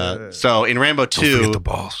that. So in Rambo don't forget 2, the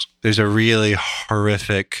balls. there's a really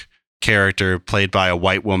horrific character played by a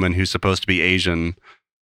white woman who's supposed to be Asian,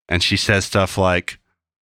 and she says stuff like,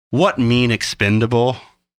 "What mean expendable?"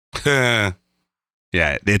 Yeah,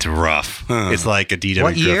 it's rough. Huh. It's like a D.W.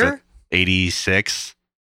 What year? Griffith. 86.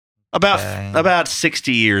 About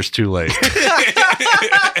 60 years too late.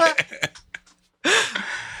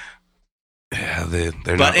 Yeah, they're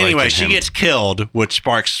But not anyway, liking she him. gets killed, which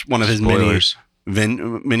sparks one of his Spoilers.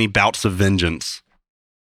 many bouts of vengeance.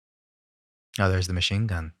 Oh, there's the machine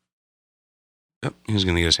gun. Yep, he's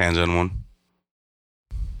gonna get his hands on one.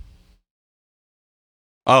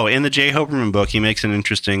 Oh, in the J. Hoberman book, he makes an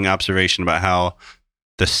interesting observation about how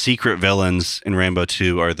the secret villains in Rambo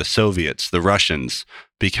 2 are the Soviets, the Russians,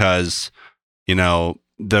 because, you know,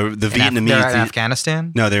 the Vietnamese... They're in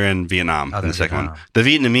Afghanistan? No, they're in Vietnam Oh, in they're the second Vietnam. one. The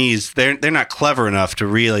Vietnamese, they're not clever enough to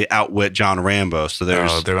really outwit John Rambo, so there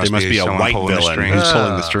must be a someone white pulling the villain strings. who's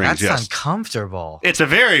pulling the strings. That's Yes. uncomfortable. It's a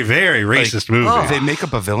very, very racist movie. oh. Did they make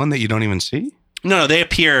up a villain that you don't even see? No, they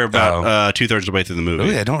appear about 2/3 of the way through the movie.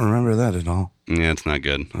 Really, I don't remember that at all. Yeah, it's not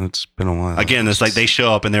good. It's been a while. Again, it's like they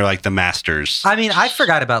show up and they're like the masters. I mean, I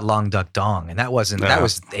forgot about Long Duck Dong, and that wasn't, that No.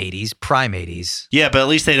 was 80s, prime 80s. Yeah, but at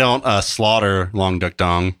least they don't slaughter Long Duck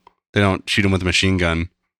Dong. They don't shoot him with a machine gun.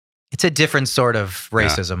 It's a different sort of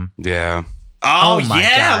racism. Yeah. Oh, Oh my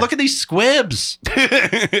yeah, God. look at these squibs.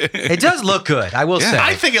 It does look good, I will Yeah. say.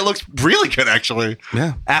 I think it looks really good, actually.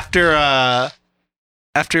 Yeah.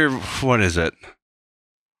 After what is it?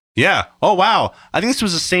 Yeah. Oh, wow. I think this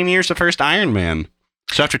was the same year as the first Iron Man.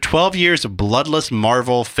 So after 12 years of bloodless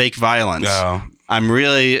Marvel fake violence, Oh,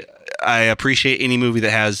 I appreciate any movie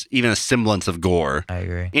that has even a semblance of gore. I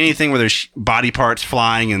agree. Anything where there's body parts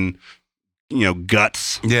flying and, you know,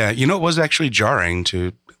 guts. yeah. You know, it was actually jarring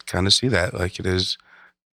to kind of see that. Like it's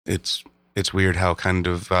weird how kind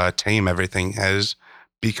of tame everything has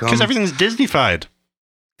become. Because everything's Disney-fied.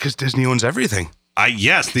 Because Disney owns everything.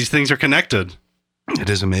 Yes, these things are connected. It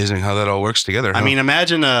is amazing how that all works together. I huh? mean,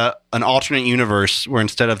 imagine an alternate universe where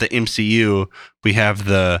instead of the MCU, we have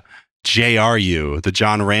the JRU, the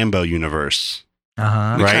John Rambo universe,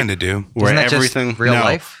 Uh-huh. we right? kind of do. where that just everything real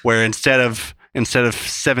life? where instead of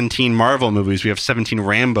 17 Marvel movies, we have 17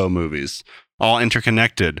 Rambo movies, all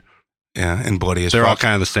interconnected. Yeah, and bloody as They're all fuck.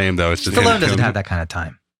 kind of the same, though. It's just Stallone doesn't have that kind of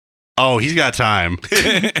time. Oh, he's got time.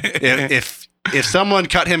 if someone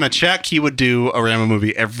cut him a check, he would do a Rambo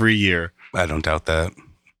movie every year. I don't doubt that.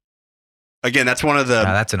 Again, that's one of the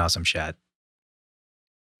No, that's an awesome shot.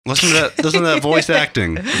 listen to that voice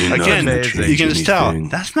acting. Again, amazing. you can just tell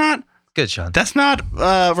that's not Good, Sean.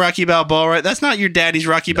 Rocky Balboa, right? That's not your daddy's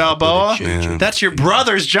Rocky Balboa. Yeah. That's your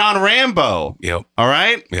brother's John Rambo. Yep. All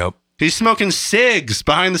right? Yep. He's smoking cigs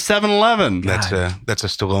behind the 7-Eleven. That's a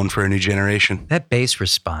Stallone for a new generation. That bass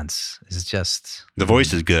response is just... The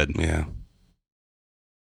voice is good. Yeah.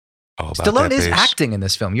 All about Stallone that is bass. acting in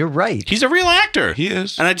this film. You're right. He's a real actor. He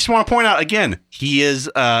is. And I just want to point out again, he is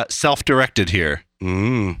self-directed here.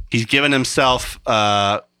 He's given himself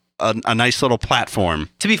a nice little platform.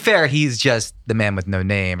 To be fair, he's just the man with no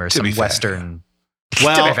name or To some be fair, Western... To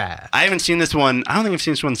Well, be fair. I haven't seen this one. I don't think I've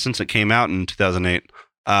seen this one since it came out in 2008.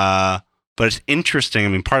 But it's interesting. I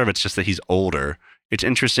mean, part of it's just that he's older. It's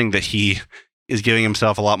interesting that he is giving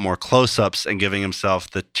himself a lot more close-ups and giving himself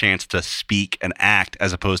the chance to speak and act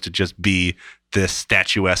as opposed to just be this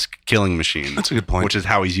statuesque killing machine. That's a good point. Which is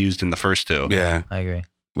how he's used in the first two. Yeah. I agree.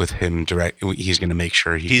 With him direct, he's going to make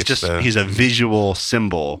sure He's gets just he's a visual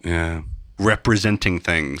symbol yeah. representing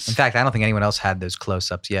things. In fact, I don't think anyone else had those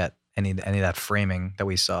close-ups yet. Any of that framing that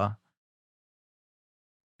we saw.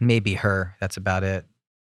 Maybe her. That's about it.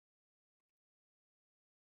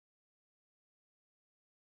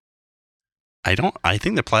 I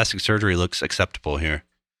think the plastic surgery looks acceptable here.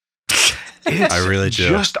 It's I really do.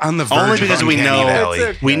 Just on the verge Only of because we Uncanny know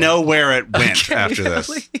Valley. we know where it went Okay, after this.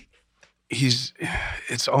 really?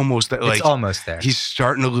 It's almost that like It's almost there. he's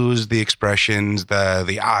starting to lose the expressions.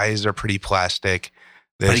 The eyes are pretty plastic.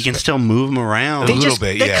 But he can still move them around. A little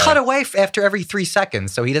bit, They yeah. cut away after every 3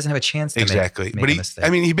 seconds, so he doesn't have a chance to Exactly. make But a he, mistake. I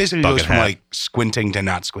mean, he basically Bucket goes from hat. like squinting to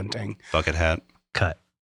not squinting. Bucket hat. cut.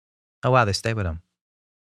 Oh, wow, they stay with him.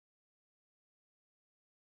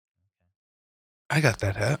 I got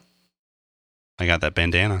that hat. I got that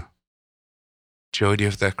bandana. Joey, do you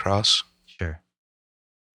have that cross? Sure.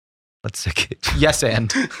 Let's see. Yes,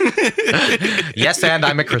 and. Yes, and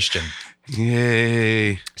I'm a Christian.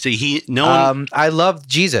 Yay. See, no one. I love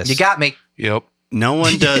Jesus. You got me. Yep. No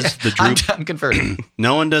one does the droop. I'm converted.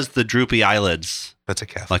 No one does the droopy eyelids That's a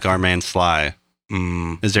Catholic. like our man Sly.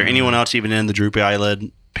 Is there anyone else even in the droopy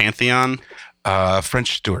eyelid pantheon?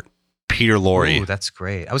 French Stewart. Peter Lorre. Ooh, that's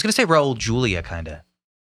great. I was gonna say Raul Julia, kind of.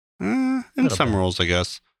 In Little some bit. roles, I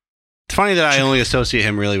guess. It's funny that I only associate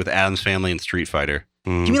him really with Addams Family and Street Fighter.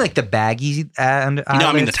 Do you mean like the baggy? And No,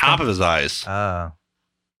 I mean the top of his eyes. Oh,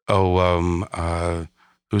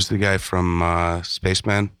 Who's the guy from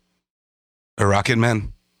Spaceman? Or Rocket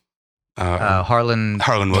Man? Harlan.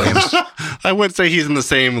 Harlan Williams. I would say he's in the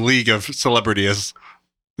same league of celebrity as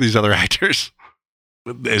these other actors.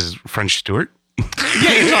 Is French Stewart? Yeah,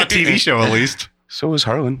 he's on a TV show at least. So was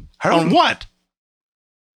Harlan. On what?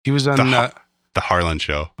 He was on... The Harlan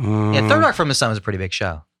Show. Yeah, Third Rock from the Sun was a pretty big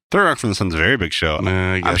show. Third Rock from the Sun's a very big show. I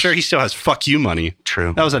I'm guess. sure he still has fuck you money.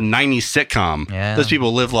 True. That was a 90s sitcom. Yeah. Those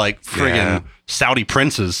people live like friggin' Yeah. Saudi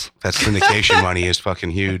princes. That syndication money is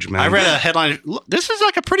fucking huge, man. I read a headline. Look, this is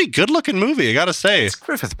like a pretty good looking movie, I gotta say. It's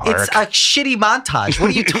Griffith Park. It's a shitty montage. What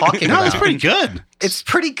are you talking No, about? it's pretty good. It's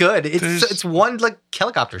pretty good. There's- It's one like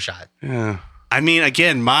helicopter shot. Yeah. I mean,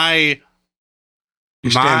 again, my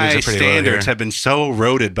Your standards my are pretty low standards here. have been so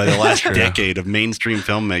eroded by the last True. decade of mainstream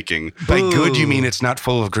filmmaking. By good, you Boo. mean it's not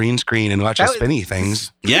full of green screen and lots of That was- spinny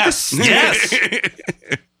things. Yes, yes.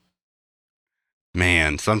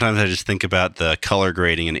 Man, sometimes I just think about the color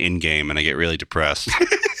grading in In-Game and I get really depressed.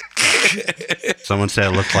 Someone said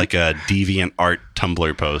it looked like a Deviant Art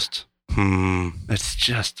Tumblr post. It's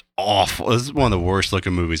just awful. This is one of the worst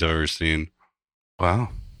looking movies I've ever seen. Wow.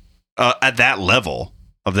 At that level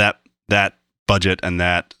of that budget and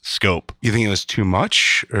that scope. You think it was too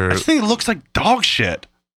much? I Or just think it looks like dog shit.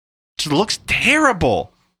 It just looks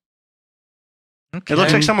terrible. Okay. It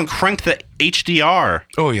looks like someone cranked the HDR,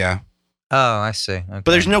 Oh, yeah. Oh, I see. Okay. but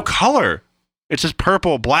there's no color. It's just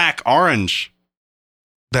purple, black, orange.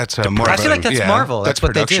 That's Depressing. more I of feel a- like that's yeah, Marvel. That's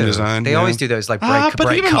what they production do. design. They yeah. always do those like bright, But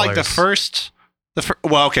bright even colors. like the first,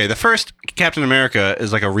 the first Captain America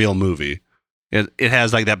is like a real movie. It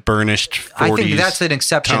has like that burnished 40s. I think that's an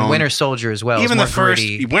exception. tone. Winter Soldier as well. is Even more the first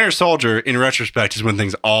gritty. Winter Soldier, in retrospect, is when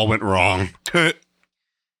things all went wrong.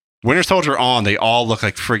 Winter Soldier on, they all look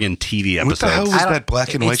like friggin' TV What the hell episodes. was I don't- that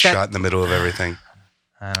black and it's white that- shot in the middle of everything?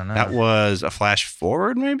 I don't know. That was a flash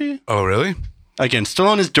forward, maybe? Oh, really? Again,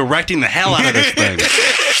 Stallone is directing the hell out of this thing.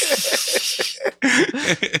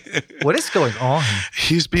 What is going on?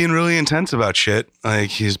 He's being really intense about shit. Like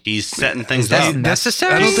he's He's setting Is things that up.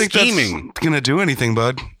 necessary? I don't think scheming. that's gonna do anything,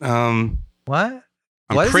 bud. What?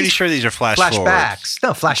 I'm What is pretty this? sure these are flash forwards. Flashbacks.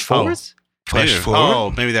 No, flash forwards. Flash Maybe. forward.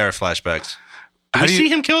 Oh, maybe they are flashbacks. Did How we do you- see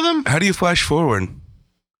him kill them? How do you flash forward?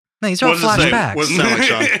 No, these are all What does it say? flashbacks. What does it sound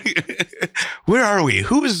like, Sean? Where are we?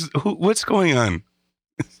 Who? What's going on?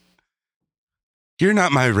 You're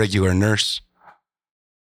not my regular nurse.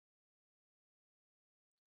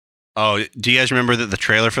 Oh, do you guys remember that the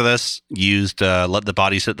trailer for this used Let the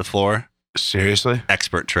Bodies Hit the Floor? Seriously?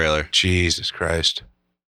 Expert trailer. Jesus Christ.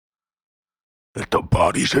 Let the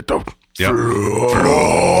bodies hit the Yep.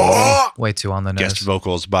 floor. Way too on the nose. Guest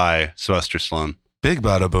vocals by Sylvester Stallone. Big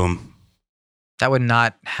bada boom. That would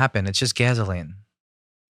not happen. It's just gasoline.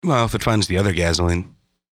 Well, if it finds the other gasoline,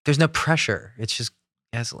 There's no pressure. It's just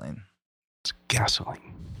gasoline. it's gasoline.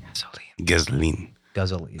 Gasoline. Gasoline.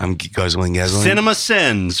 Gasoline. I'm guzzling gasoline. Cinema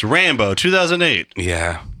Sins, Rambo, 2008.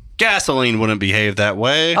 Yeah. Gasoline wouldn't behave that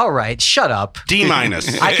way. All right, shut up. D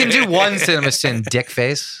minus. I can do one Cinema Sin dick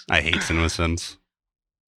face. I hate Cinema Sins.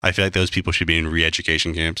 I feel like those people should be in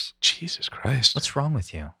re-education camps. Jesus Christ. What's wrong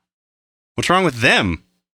with you? What's wrong with them?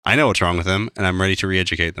 I know what's wrong with them, and I'm ready to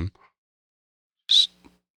re-educate them.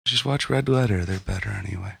 Just watch Red Letter. They're better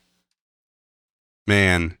anyway.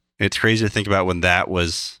 Man, it's crazy to think about when that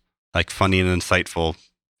was like funny and insightful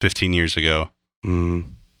 15 years ago.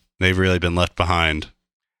 Mm. They've really been left behind.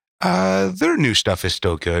 Their new stuff is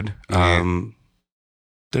still good. Yeah.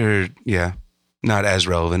 They're not as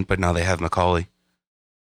relevant, but now they have Macaulay.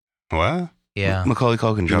 What? Yeah. Macaulay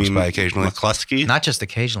Culkin drops by occasionally. McCluskey? Not just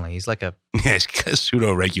occasionally. He's like a Yeah, he's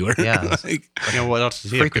pseudo regular. Yeah, it's- Like, You know, what else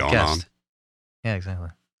does he have frequent going guest. Yeah, exactly.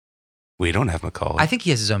 we don't have Macaulay. I think he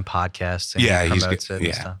has his own podcast. And Yeah, he he's promotes good- it and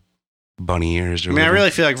yeah. stuff. Bunny ears. Or on? I mean, I whatever.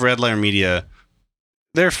 really feel like Red Letter Media,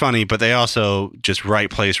 they're funny, but they also just right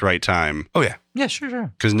place, right time. Oh yeah. Yeah,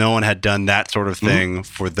 sure. Because no one had done that sort of Mm-hmm. thing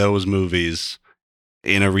for those movies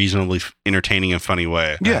in a reasonably entertaining and funny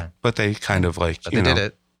way. Yeah, Right. but they kind of like But you they know did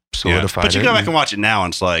it. solidified But you it. go back and watch it now,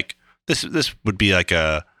 and it's like this would be like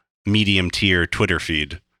a medium tier Twitter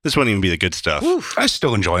feed. This wouldn't even be the good stuff. I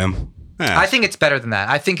still enjoy them. Yeah. I think it's better than that.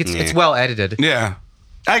 I think it's Yeah. well edited. Yeah.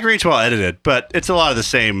 I agree it's well edited, but it's a lot of the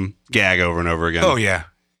same gag over and over again. Oh yeah,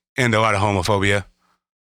 and a lot of homophobia.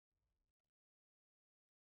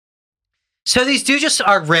 So these dudes just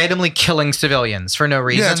are randomly killing civilians for no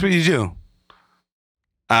reason. Yeah, that's what you do.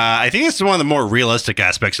 I think this is one of the more realistic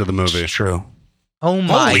aspects of the movie. It's true. Oh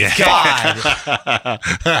my Holy god!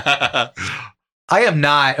 I am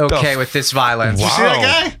not okay with this violence. Did you see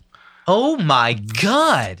that guy? Oh my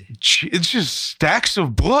god! It's just stacks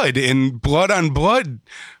of blood and blood on blood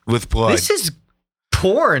with blood. This is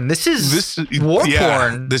porn. This is war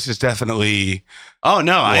porn. This is definitely. Oh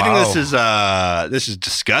no, I Wow. think this is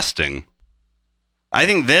disgusting. I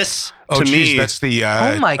think this Oh, to me, that's the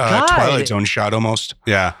Oh my God. Twilight Zone shot almost.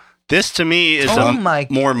 yeah. This to me is Oh a my-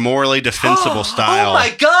 more morally defensible style. Oh my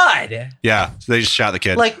god! Yeah, so they just shot the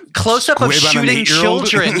kid. Like close up of Squib on an shooting 8-year-old?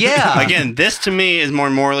 children. Yeah. Again, this to me is more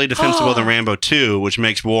morally defensible than Rambo 2, which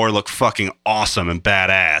makes war look fucking awesome and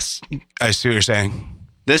badass. I see what you're saying.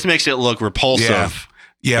 This makes it look repulsive.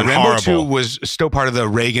 Yeah, and Rambo horrible. 2 was still part of the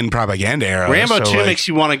Reagan propaganda era. Rambo so, 2 like, makes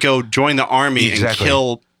you want to go join the army Exactly. and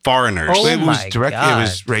kill foreigners. Oh it was my direct. God. It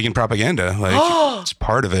was Reagan propaganda. Like it's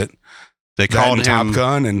part of it. They That called and him Top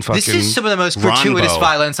Gun and fucking. This is some of the most gratuitous Rambo.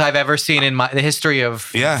 violence I've ever seen in the history of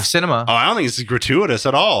Yeah. cinema. Oh, I don't think this is gratuitous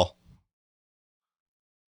at all.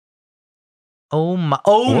 Oh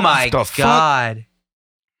my the fuck? god!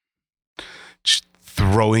 just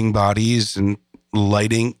throwing bodies and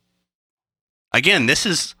lighting. Again, this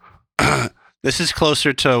is this is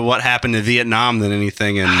closer to what happened in Vietnam than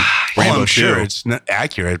anything in Rambo I'm 2. sure it's not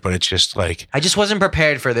accurate, but it's just like I just wasn't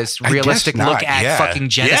prepared for this I guess realistic look not, at yeah. fucking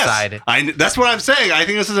genocide. Yes, that's what I'm saying. I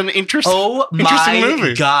think this is an interesting Oh interesting my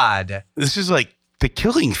movie. god! this is like the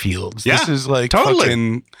killing fields. Yeah, This is like totally.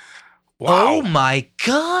 fucking. Wow. Oh my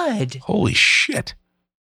god! Holy shit.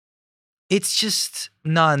 It's just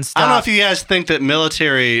nonstop. I don't know if you guys think that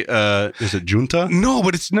military is it junta? No,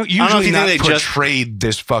 but it's no know if usually you not think they just- portrayed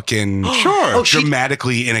this fucking Sure. Oh, she-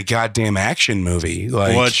 dramatically in a goddamn action movie.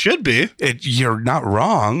 Like Well, it should be. you're not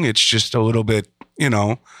wrong. It's just a little bit,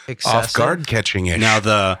 off Excessive. guard catching it. Now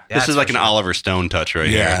this That's is like for an sure. Oliver Stone touch right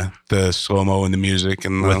yeah, here. the slow mo and the music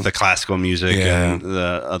and With the classical music Yeah. and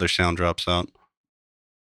the other sound drops out.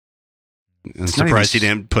 I'm It's not surprised he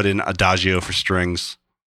even- didn't put in Adagio for strings.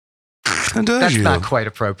 That's not quite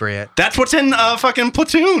appropriate. That's what's in fucking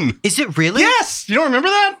Platoon. Is it really? Yes, you don't remember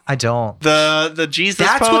that? I don't. The Jesus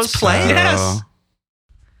That's pose? what's playing? Yes.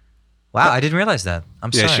 Wow, I didn't realize that. I'm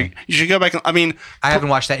Yeah, sorry. you should go back. I mean, I haven't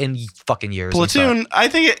watched that in fucking years. I'm sorry. Platoon, I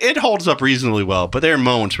think it holds up reasonably well, but there are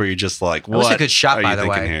moments where you're just like, That what was a good shot, are by you the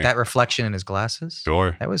thinking way. here? That reflection in his glasses.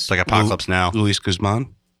 Sure. That was It's like Apocalypse Now. Luis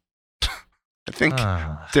Guzman. I think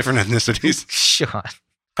Ah. different ethnicities. Sean.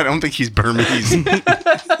 I don't think he's Burmese.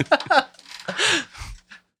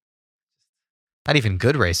 Not even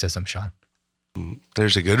good racism, Sean.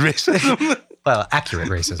 There's a good racism. Well, accurate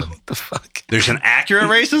racism. What the fuck? There's an accurate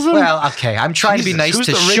racism? Well, okay. I'm trying to be Jesus, nice who's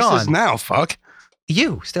to the racist Sean. now? Fuck.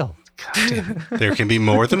 You still. There can be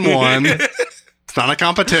more than one. It's not a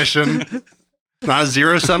competition. It's not a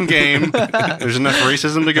zero-sum game. There's enough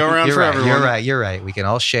racism to go around You're for right. everyone. You're right. You're right. We can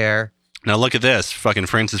all share. Now look at this. Fucking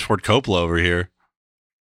Francis Ford Coppola over here.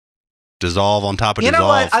 Dissolve on top of You know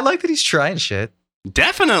Dissolve. what? I like that he's trying shit.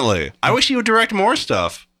 Definitely. I wish he would direct more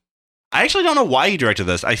stuff. I actually don't know why he directed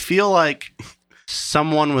this. I feel like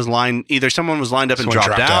someone was lined up and Someone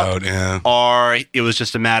dropped out, yeah. or it was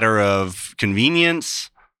just a matter of convenience.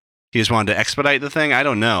 He just wanted to expedite the thing. I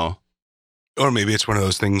don't know. Or maybe it's one of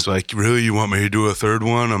those things like, really, you want me to do a third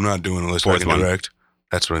one? I'm not doing it unless I Fourth can one. direct.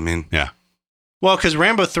 That's what I mean. Well, because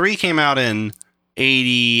Rambo 3 came out in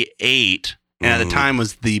 88, and at the Mhm. time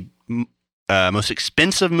was the most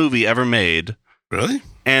expensive movie ever made. Really?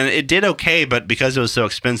 And it did okay, but because it was so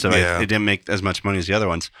expensive, Yeah. it didn't make as much money as the other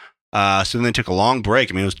ones. So then they took a long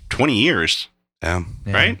break. I mean, it was 20 years, Yeah.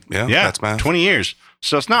 Yeah. right? Yeah. Yeah, That's math. 20 years.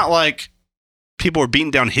 So it's not like people were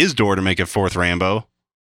beating down his door to make a fourth Rambo.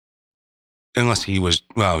 Unless he was,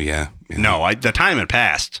 well, yeah. No, the time had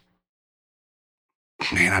passed.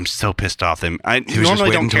 Man, I'm so pissed off. I He was just normally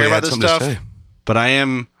waiting don't until care he about had this something to stuff, say. but I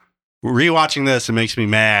am rewatching this. It makes me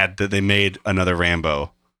mad that they made another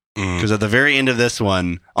Rambo. Mm. Because at the very end of this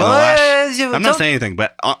one, on the last, I'm not saying anything,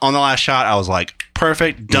 but on the last shot, I was like,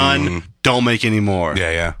 perfect, done, Mm. don't make any more.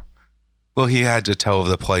 Yeah, yeah. Well, he had to tell of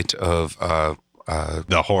the plight of,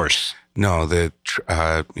 The horse. no,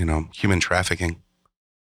 human trafficking.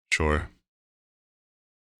 Sure.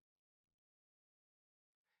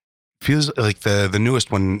 Feels like the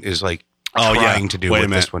newest one is like Oh, trying yeah. to do Wait a what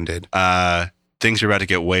minute. this one did. Things are about to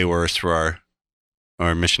get way worse for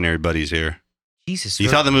our missionary buddies here. Jesus. You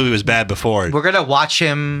thought the movie was bad before. we're gonna watch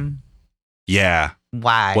him. Yeah.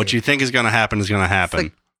 Why? What you think is going to happen is going to happen.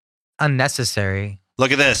 like- unnecessary.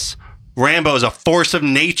 Look at this. Rambo is a force of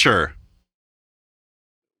nature.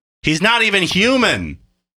 He's not even human.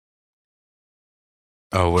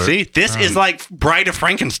 Oh, See, this is like Bride of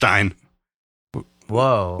Frankenstein.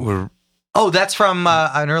 Whoa. Oh, that's from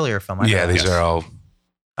an earlier film. I know that. These are all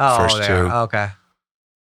first there. two. Okay.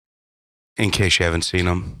 In case you haven't seen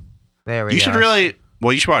them. There we go. You should really,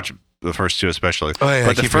 well, you should watch the first two especially. Oh, yeah,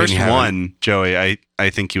 but the first one, Joey, I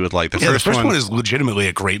think you would like. The first one is legitimately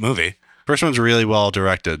a great movie. First one's really well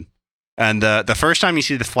directed. And the first time you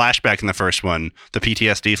see the flashback in the first one, the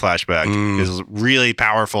PTSD flashback, is really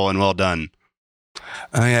powerful and well done.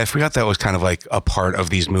 Oh, yeah, I forgot that was kind of like a part of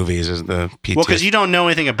these movies, is the PTSD. Well, because you don't know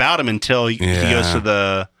anything about him until he goes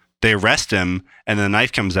to they arrest him, and the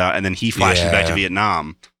knife comes out, and then he flashes back to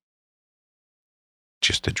Vietnam.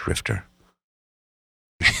 Just a drifter.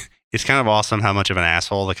 It's kind of awesome how much of an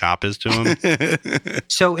asshole the cop is to him.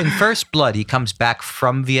 So in First Blood, he comes back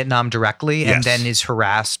from Vietnam directly and then is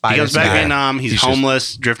harassed by He goes this back to guy. Vietnam. He's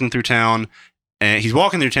homeless, drifting through town. And he's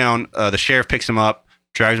walking through town. The sheriff picks him up,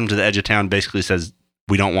 drives him to the edge of town, basically says,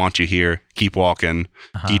 "We don't want you here. Keep walking."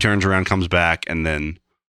 He turns around, comes back, and then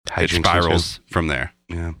it spirals from there.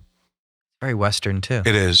 Yeah. Very Western, too.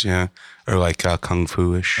 It is, yeah. Or like Kung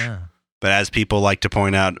Fu-ish. Yeah. But as people like to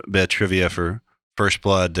point out, a bit of trivia for First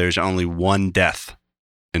Blood, there's only one death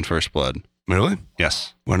in First Blood. Really?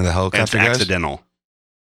 Yes. One of the helicopter It's guys? accidental.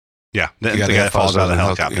 Yeah. The guy falls out of the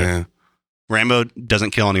helicopter. Yeah. Rambo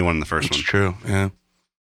doesn't kill anyone in the first It's one. true, yeah.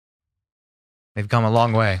 They've come a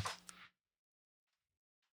long way.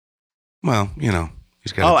 Well,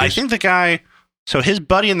 he's got I think the guy... So his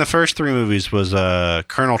buddy in the first three movies was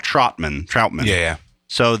Colonel Troutman. Yeah.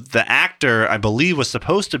 So the actor, I believe, was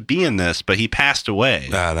supposed to be in this, but he passed away.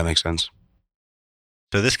 That makes sense.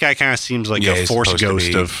 So this guy kind of seems like a he's force supposed to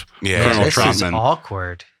ghost be- of Yeah. Colonel This is Troutman.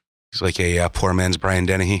 awkward. He's like a poor man's Brian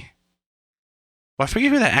Dennehy. Well, I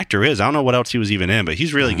forget who that actor is. I don't know what else he was even in, but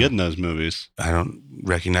he's really good in those movies. I don't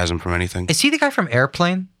recognize him from anything. Is he the guy from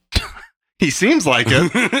Airplane? He seems like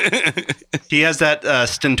it. He has that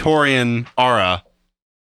stentorian aura.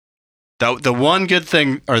 The one good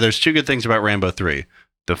thing, or there's two good things about Rambo 3.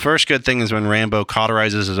 The first good thing is when Rambo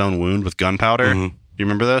cauterizes his own wound with gunpowder. Mhm. Do you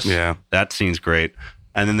remember this? Yeah. That scene's great.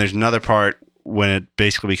 And then there's another part when it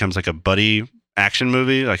basically becomes like a buddy action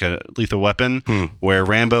movie, like a Lethal Weapon, where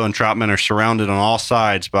Rambo and Troutman are surrounded on all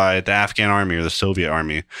sides by the Afghan army or the Soviet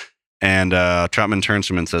army. And Troutman turns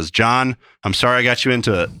to him and says, "John, I'm sorry I got you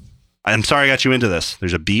into it. I'm sorry I got you into this."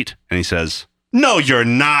 There's a beat, and he says, "No, you're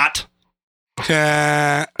not."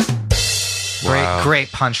 Wow. Great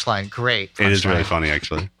punchline. Great punchline. It is really funny,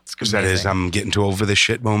 actually. Because that is, I'm getting too over this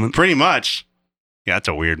shit moment. Pretty much. Yeah, it's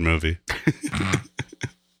a weird movie.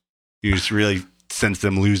 You just really sense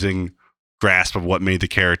them losing grasp of what made the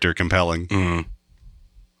character compelling. Mm.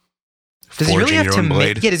 Does he really Forging have your to own make?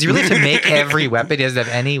 blade. Yeah, does he really have to make every weapon? He doesn't have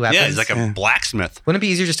any weapons. Yeah, he's like a blacksmith. Wouldn't it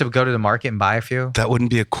be easier just to go to the market and buy a few? That wouldn't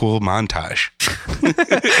be a cool montage.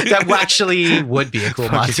 That actually would be a cool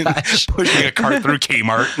Fucking montage. Pushing a cart through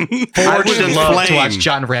Kmart. I would Forged in love to flame. watch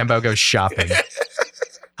John Rambo go shopping.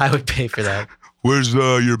 I would pay for that. Where's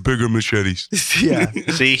your bigger machetes? Yeah.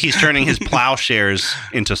 See, he's turning his plowshares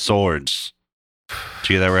into swords. Do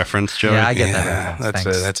you hear that reference, Joey? Yeah, I get that. That's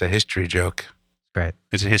Thanks. a history joke. Great.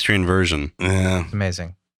 It's a history inversion. Yeah. It's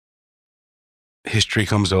amazing. History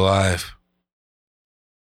comes alive.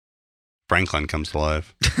 Franklin comes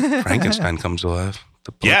alive. Frankenstein comes alive.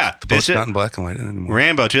 The book, Yeah, the book's that's it. not in black and white anymore.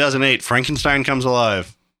 Rambo, 2008. Frankenstein comes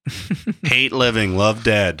alive. Hate living, love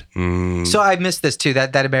dead. Mm. So I missed this too.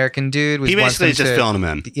 That American dude was He basically wants is just him filling him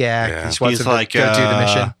in. to, yeah, Yeah. he just wants He's him like to go do the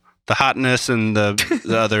mission. the hotness and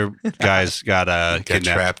the other guys got Get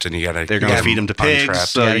kidnapped. trapped and you gotta. They're going to feed him to pigs, untrapped.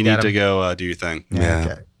 so Yeah, you got need to him. go do your thing. Yeah.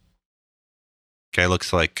 Okay. Guy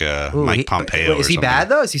looks like Ooh, Mike Pompeo. Is he or bad something.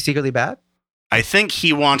 though? Is he secretly bad? I think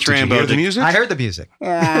he wants Did you Rambo hear the to. music? I heard the music.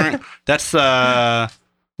 That's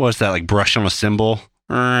what's that, like brush on a cymbal?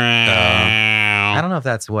 I don't know if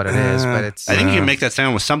that's what it is, but it's I think you can make that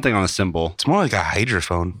sound with something on a cymbal. It's more like a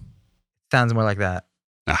hydrophone. sounds more like that.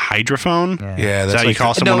 A hydrophone? Yeah. Yeah, Is that's that you like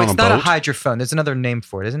call someone No, on it's a not a boat? hydrophone. There's another name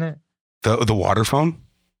for it, isn't it? the water phone.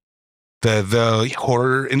 The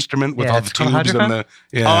horror instrument with Yeah, all it's the called a tubes and the hydrophone?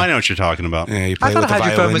 yeah. Oh, I know what you're talking about. Yeah, you play I thought a with the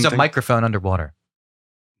hydrophone violin was a thing. microphone underwater.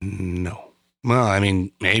 No. Well, I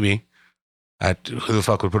mean, maybe. Who the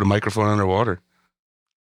fuck would put a microphone underwater?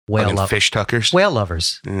 Fucking fish tuckers. Whale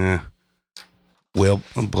lovers. Yeah. Whale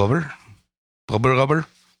blubber? Blubber rubber?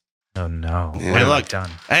 Oh no. Yeah. What have I Look. done?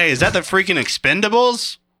 Hey, is that the freaking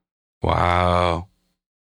Expendables? Wow.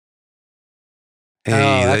 Hey,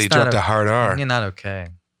 that's you not dropped a- a hard R. You're not okay.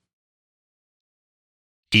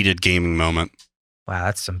 Heated gaming moment. Wow,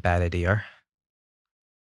 that's some bad ADR.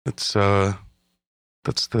 That's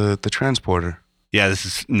the transporter. Yeah, this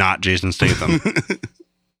is not Jason Statham.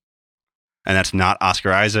 and that's not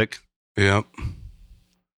Oscar Isaac. Yep.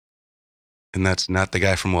 And that's not the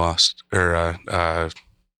guy from Lost or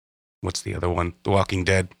what's the other one? The Walking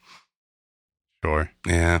Dead. Sure.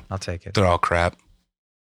 Yeah, I'll take it. they're all crap.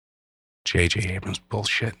 J.J. Abrams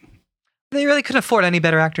bullshit. They really couldn't afford any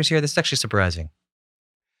better actors here. This is actually surprising.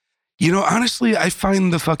 You know, honestly, I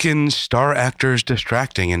find the fucking star actors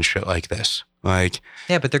distracting and shit like this. Like,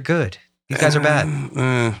 Yeah, but they're good. These guys are bad.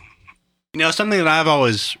 You know, something that I've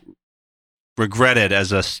always regretted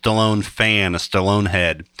as a Stallone fan, a Stallone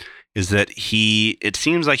head, is that it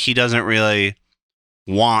seems like he doesn't really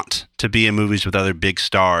want to be in movies with other big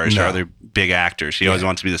stars or No. other big actors. He always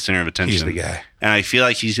wants to be the center of attention. He's the guy. And I feel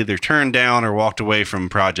like he's either turned down or walked away from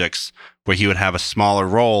projects where he would have a smaller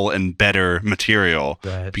role and better material.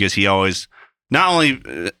 Right. Because he always, not only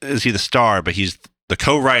is he the star, but he's the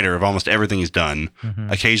co-writer of almost everything he's done.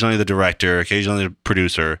 Mhm. Occasionally the director, occasionally the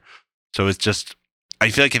producer. So it's just, I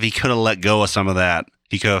feel like if he could have let go of some of that,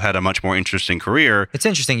 he could have had a much more interesting career. It's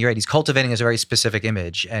interesting. You're right. He's cultivating a very specific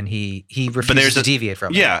image, and he refuses there's to a- deviate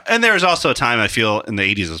from it. Yeah. And there was also a time, I feel, in the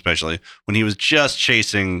 80s especially, when he was just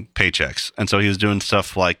chasing paychecks. And so he was doing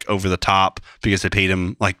stuff like over the top because they paid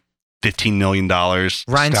him like $15 million.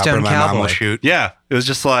 Rhinestone Stop or my mom will Cowboy. shoot. Yeah. It was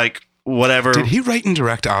just like, whatever. Did he write and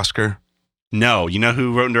direct Oscar? No. You know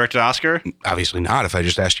who wrote and directed Oscar? Obviously not. If I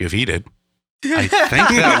just asked you if he did. I think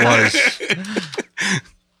that was.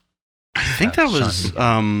 I think that was.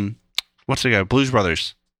 What's the guy? Blues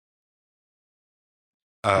Brothers.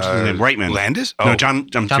 What's his name? Reitman. Landis? No, John.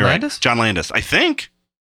 John you're right. Landis? John Landis. I think.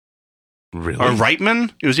 Really? Or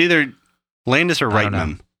Reitman. It was either Landis or I don't know.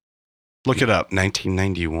 Reitman. Look it up.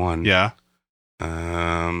 1991. Yeah.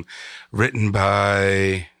 Written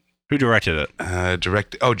by, Who directed it?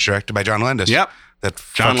 directed by John Landis. Yep. That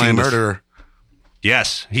John fucking Landis. murderer.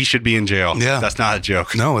 Yes, he should be in jail. Yeah. That's not a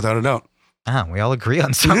joke. No, without a doubt. We all agree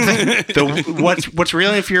on something. What's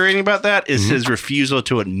really infuriating about that is his refusal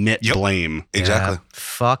to admit Yep. blame. Exactly. Yeah,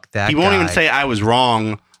 fuck that. He won't even guy. say I was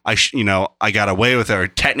wrong. I got away with it. Or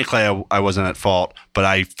technically, I wasn't at fault, but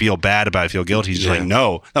I feel bad about it. I feel guilty. He's just Yeah. like,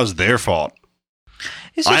 no, that was their fault.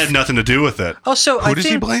 Is I it- had nothing to do with it. Also, Who I does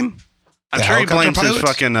he think blame? I'm The sure he blames helicopter his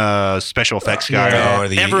pilots? fucking special effects guy. Yeah. Or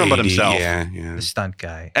the Everyone but AD, himself. Yeah. the stunt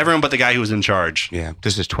guy. Everyone but the guy who was in charge. Yeah.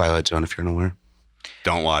 This is Twilight Zone, if you're unaware.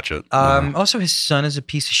 Don't watch it. Also, his son is a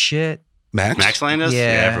piece of shit. Max? Landis? Yeah.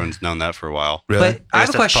 everyone's known that for a while. Really? But I have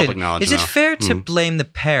guess a that's public question. knowledge Is it now. fair to blame the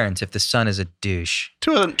parents if the son is a douche?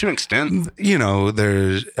 To an extent. You know,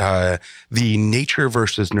 there's the nature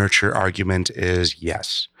versus nurture argument is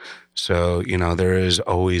yes. So, you know, there is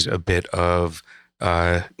always a bit of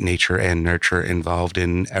nature and nurture involved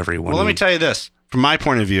in everyone. Well, let me tell you this. From my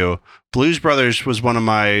point of view, Blues Brothers was one of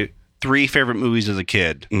my 3 favorite movies as a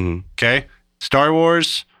kid. Mhm. Okay? Star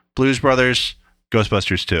Wars, Blues Brothers,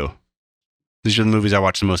 Ghostbusters 2. These are the movies I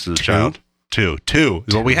watched the most as a child. 2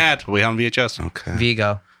 is what we had. We had on VHS. Okay.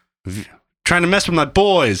 Vigo. Trying to mess with my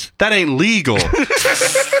boys. That ain't legal.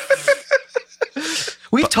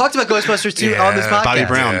 We've talked about Ghostbusters 2 on this Yeah, podcast. Bobby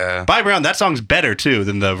Brown. Yeah. Bobby Brown, that song's better too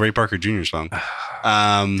than the Ray Parker Jr. song.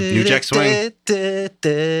 New Jack Swing.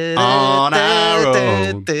 On our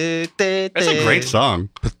own. That's a great song.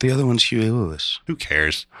 But the other one's Huey Lewis. Who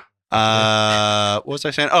cares? What was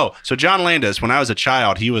I saying? Oh, so John Landis, when I was a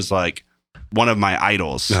child, he was like one of my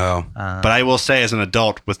idols. No. But I will say, as an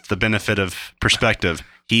adult, with the benefit of perspective,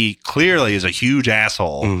 he clearly is a huge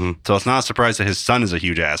asshole. Mhm. So it's not a surprise that his son is a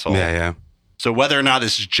huge asshole. Yeah. So whether or not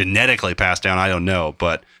this is genetically passed down, I don't know.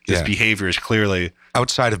 But this Yeah. behavior is clearly,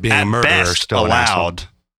 Outside of being at a murderer, best, still an asshole. allowed,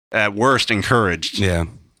 at worst, encouraged. Yeah.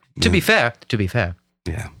 To be fair,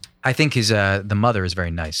 Yeah. I think his the mother is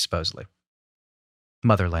very nice, supposedly.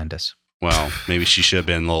 Mother Landis. Well, maybe she should have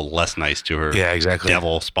been a little less nice to her Yeah, exactly.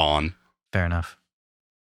 devil spawn. Fair enough.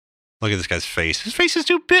 Look at this guy's face. His face is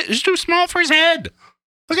too big. It's too small for his head.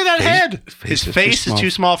 Look at that Face- head. face His is too face is small. too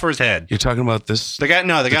small for his head. You're talking about this? The guy,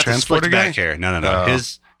 no, they The got the transporter slicked back guy? hair. No. Oh.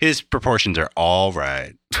 His proportions are all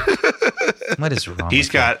right. What is wrong?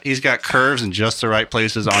 He's with got curves in just the right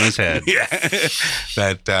places on his head. Yeah.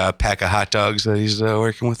 That pack of hot dogs that he's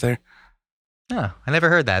working with there. that? Oh, I never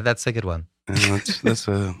heard that. That's a good one. That's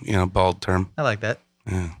a bald term. I like that.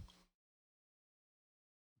 Yeah.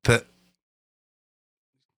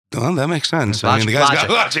 Well, that makes sense. I mean, the guy's got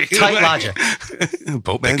logic. Tight logic.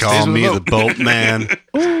 Boatman They stays call with me the the boat man.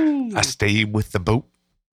 I stay with the boat,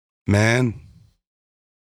 man.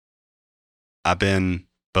 I've been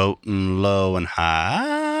boating low and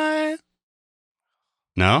high.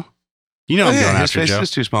 No? You know I'm going his after face Joe.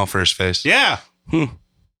 is too small for his face. Yeah. Hmm.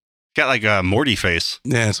 Got like a Morty face.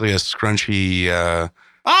 Yeah, it's like a scrunchy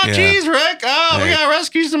Oh, Yeah. geez, Rick. Oh, we Hey. got to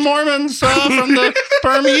rescue some Mormons from the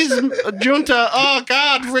Burmese junta. Oh,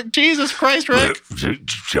 God. Rick, Jesus Christ, Rick.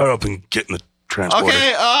 Shut up and get in the transporter.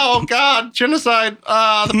 Okay. Oh, God. Genocide.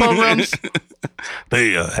 The pogroms.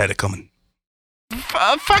 They had it coming.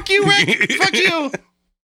 Fuck you, Rick. Fuck you.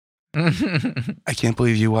 I can't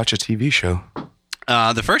believe you watch a TV show.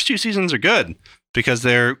 The first 2 seasons are good because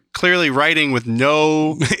they're clearly writing with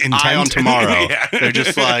no eye on tomorrow. Yeah. They're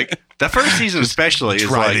just like, the first season especially is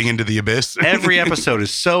Driving like, into the abyss. every episode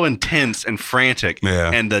is so intense and frantic.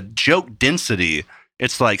 Yeah. And the joke density,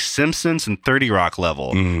 it's like Simpsons and 30 Rock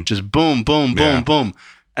level. Mm. Just boom, boom, boom, Yeah. boom.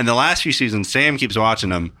 And the last few seasons, Sam keeps watching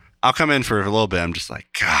them. I'll come in for a little bit. I'm just like,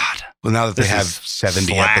 God. Well, now that they This have is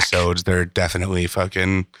 70 slack. episodes, they're definitely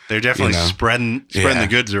fucking. They're definitely You know. spreading Yeah. the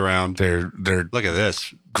goods around. They're Look at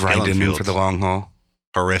this. grinding Killing for the fields. long haul,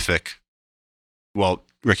 Horrific. Well,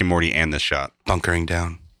 Rick and Morty and this shot. bunkering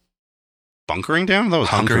down, Bunkering down? That was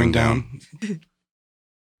hunkering hunkering down. down.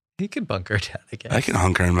 He could bunker down again. I can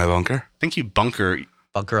hunker in my bunker. I think you bunker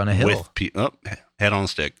Bunker on a hill. with head on a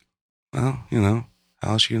stick. Well, how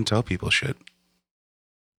else you can tell people shit?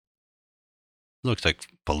 Looks like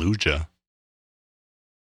Fallujah.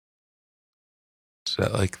 Is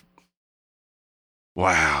that like?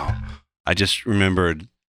 Wow. I just remembered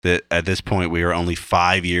that at this point we were only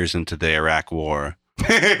 5 years into the Iraq War.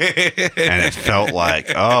 And it felt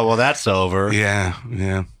like, oh, well, that's over. Yeah.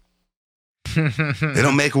 They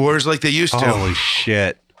don't make wars like they used to. Holy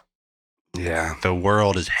shit. Yeah. The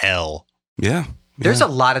world is hell. Yeah. There's a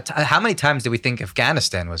lot of how many times did we think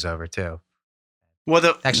Afghanistan was over too?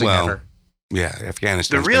 Well, Actually, Well, never. Yeah.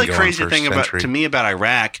 Afghanistan. the really crazy thing to me about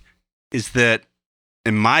Iraq is that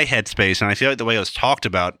in my headspace, and I feel like the way it was talked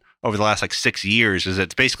about over the last 6 years, is that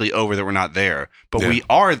it's basically over that we're not there. But Yeah. we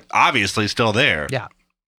are obviously still there. Yeah.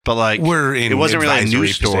 But we're in it wasn't really a advisory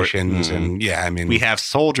news story. positions, and yeah, I mean, we have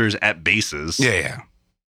soldiers at bases yeah. that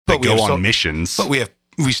But we go have on missions. But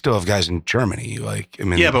we still have guys in Germany.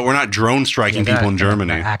 Yeah, but we're not drone striking Yeah, people in they're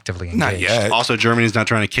Germany. actively engaged. not yet. Also, Germany's not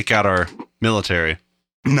trying to kick out our military.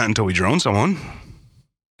 Not until we drone someone.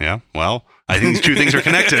 Yeah, well, I think these two things are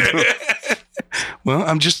connected. Well,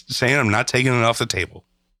 I'm just saying, I'm not taking it off the table.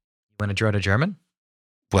 Want to drone a German?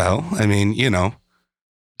 Well, I mean,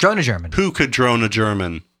 Drone a German. Who could drone a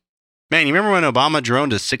German? Man, you remember when Obama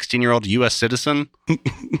droned a 16-year-old U.S. citizen?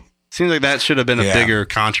 Seems like that should have been a Yeah. bigger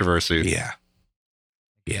controversy.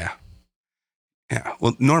 Yeah.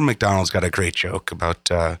 Well, Norm Macdonald's got a great joke about,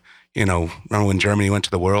 remember when Germany went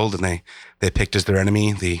to the world and they picked as their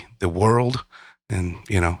enemy the world, and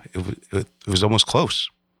it was almost close.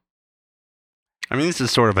 I mean, this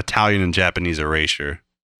is sort of Italian and Japanese erasure.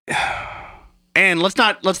 And let's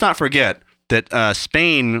not forget that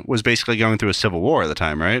Spain was basically going through a civil war at the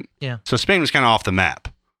time, right? Yeah. So Spain was kind of off the map.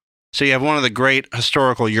 So you have one of the great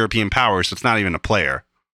historical European powers that's not even a player.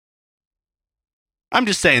 I'm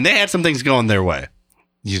just saying, they had some things going their way.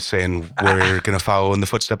 You saying we're going to follow in the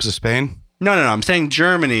footsteps of Spain? No. I'm saying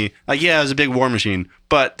Germany, it was a big war machine,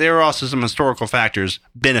 but there were also some historical factors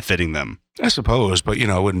benefiting them. I suppose, but it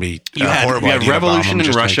wouldn't be You had horrible idea to bomb revolution them in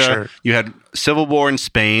just to make Russia. sure. You had civil war in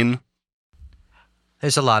Spain.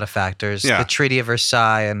 There's a lot of factors. Yeah. The Treaty of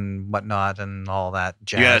Versailles and whatnot and all that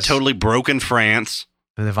jazz. You had a totally broken France.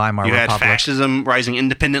 The Weimar You had Republic. fascism rising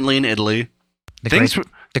independently in Italy. the, Things Great,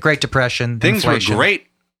 the Great Depression. Things were inflation. great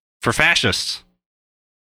for fascists.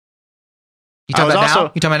 You talking I about was now?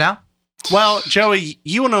 also- You talking about now? Well, Joey,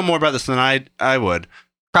 you will know more about this than I would.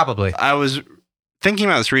 Probably. I was thinking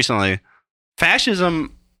about this recently.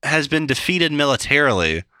 Fascism has been defeated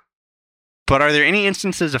militarily, but are there any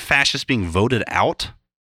instances of fascists being voted out?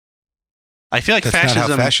 I feel like That's not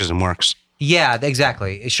fascism. how fascism works. Yeah,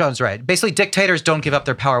 exactly. Sean's right. Basically, dictators don't give up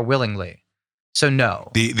their power willingly. So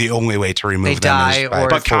no. The only way to remove They them die is by or-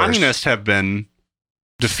 but force. communists have been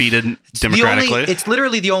defeated democratically. It's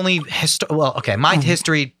literally the only my Hmm.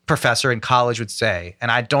 history professor in college would say,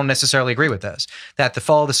 and I don't necessarily agree with this, that the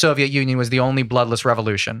fall of the Soviet Union was the only bloodless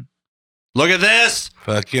revolution. Look at this.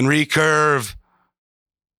 Fucking recurve.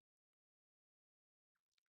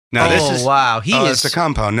 Now this oh is wow, he It's a is.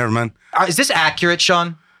 compound. Never mind. Is this accurate,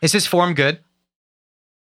 Sean? Is his form good?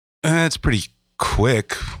 It's pretty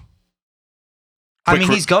quick. I mean,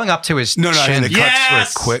 Quick- he's going up to his No, I chin. mean the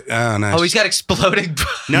Yes! cuts were quick. Oh, nice. Oh, he's got exploding.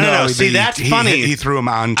 no. See, that's funny. He threw him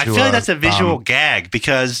onto. I feel like that's a visual gag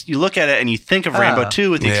because you look at it and you think of Rainbow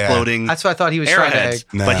 2 with the Yeah. exploding That's what I thought he was trying arrowheads,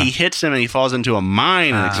 to. Nah. but he hits him and he falls into a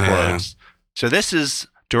mine and Ah. explodes. So this is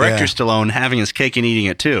director Yeah. Stallone having his cake and eating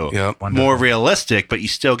it too. Yep. Wonderful. More realistic, but you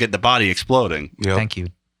still get the body exploding. Yep. Thank you.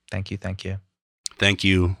 Thank you,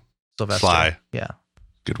 Sylvester. Sly. Yeah.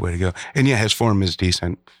 Good way to go. And yeah, his form is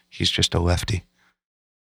decent. He's just a lefty.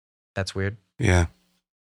 That's weird. Yeah.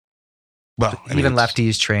 Well, I mean, Even it's-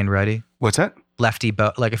 lefties train righty. What's that? Lefty,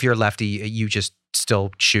 but like if you're a lefty, you just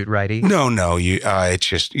still shoot righty. No. It's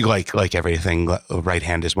just like everything. Right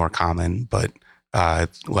hand is more common, but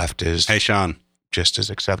left is Hey, Sean. just as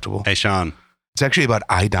acceptable. Hey, Sean. It's actually about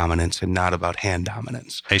eye dominance and not about hand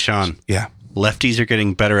dominance. Hey, Sean. Yeah. Lefties are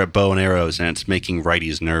getting better at bow and arrows, and it's making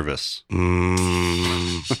righties nervous. We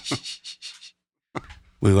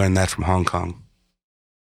learned that from Hong Kong.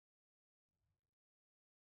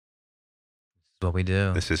 That's what we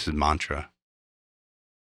do. This is his mantra.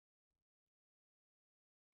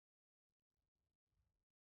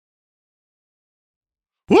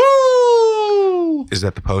 Woo! Is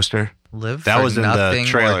that the poster? Live That for was in the nothing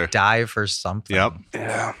trailer. or die for something. Yep.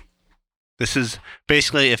 Yeah. This is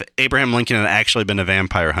basically if Abraham Lincoln had actually been a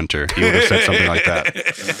vampire hunter, he would have said something like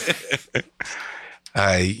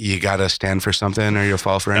that. You got to stand for something or you'll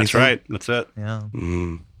fall for That's anything. right. That's it. Yeah.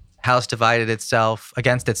 Mm. House divided itself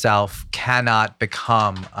against itself cannot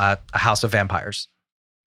become a house of vampires.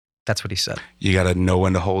 That's what he said. You got to know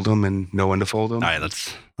when to hold them and know when to fold them. All right,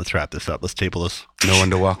 let's wrap this up. Let's table this. Know when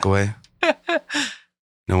to walk away.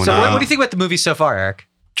 Know when So, to what do you think about the movie so far, Eric?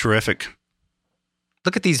 Terrific.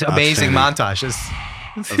 Look at these amazing montages.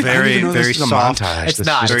 A I don't very, even know very this is a soft. montage. It's This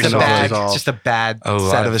not. is very It's a just soft. bad. all. It's just a bad. a set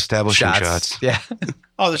lot of establishing shots. Yeah.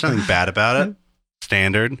 Oh, there's nothing bad about it.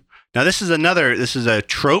 Standard. Now, this is a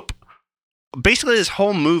trope. Basically, this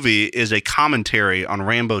whole movie is a commentary on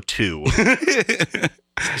Rambo 2.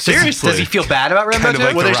 Seriously. Does he feel bad about Rambo Kind of 2?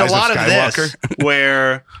 like Well, the there's a Rise of lot of this Skywalker.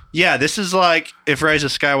 where, yeah, this is like if Rise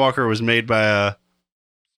of Skywalker was made by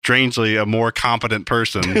strangely, a more competent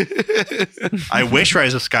person. I wish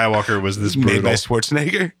Rise of Skywalker was this brutal. Made by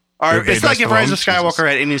Schwarzenegger. Or Or made it's by like if Rise of Stallone? Skywalker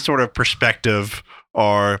had any sort of perspective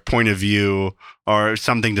or point of view or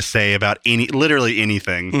something to say about literally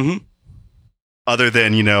anything. Mm-hmm. Other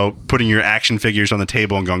than, putting your action figures on the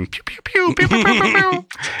table and going pew, pew, pew, pew, pew, pew, pew, pew.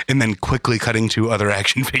 And then quickly cutting to other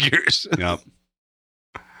action figures. Yep.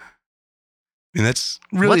 And that's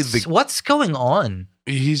really What's going on?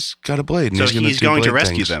 he's got a blade. And So gonna he's do going to blade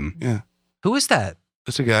rescue things. them. Yeah. Who is that?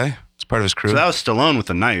 That's a guy. It's part of his crew. So that was Stallone with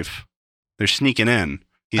the knife. They're sneaking in.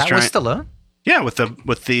 He's That trying. was Stallone? Yeah, with the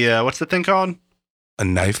what's the thing called? a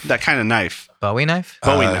knife. That kind of knife. Bowie knife?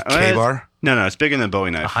 Bowie knife. K-bar. No, it's bigger than a Bowie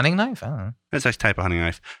A knife. hunting knife? I don't know. It's a type of hunting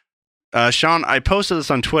knife. Sean, I posted this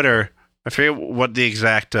on Twitter. I forget what the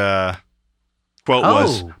exact quote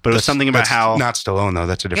was, but it was something about That's how. not Stallone though.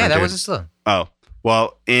 That's a different. Yeah, that dude. was a Stallone. Oh,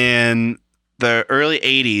 well, in the early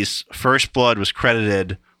 80s, First Blood was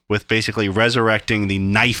credited with basically resurrecting the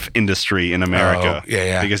knife industry in America. Oh,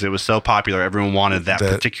 yeah. Because it was so popular, everyone wanted that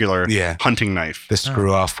particular yeah. hunting knife. The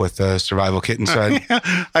screw off with the survival kit inside.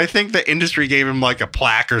 I think the industry gave him like a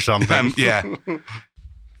plaque or something. Yeah.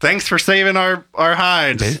 Thanks for saving our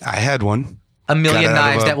hides. I had one. A million Got out of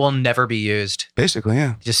knives a- that will never be used. Basically,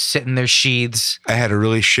 yeah. Just sit in their sheaths. I had a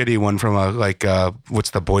really shitty one from what's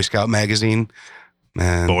the Boy Scout magazine?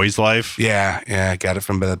 Man. Boy's Life. Yeah. I got it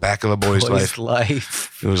from the back of a Boy's Life.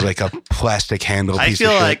 life. It was like a plastic handle I piece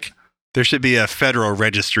feel of shit. like there should be a federal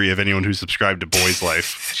registry of anyone who subscribed to Boy's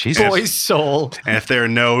Life. Jesus. Boy's soul. And if there are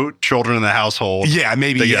no children in the household, Yeah, They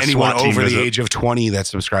maybe get a anyone SWAT team over the visit. age of 20 that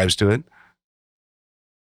subscribes to it.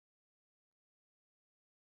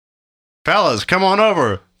 fellas, come on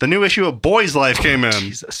over. The new issue of Boy's Life came in.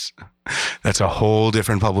 Jesus. That's a whole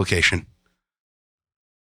different publication.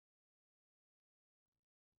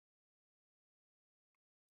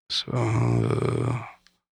 So,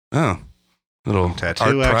 little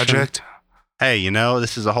Tattoo art action. project. Hey,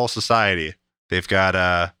 this is a whole society. They've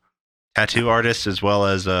got tattoo artists as well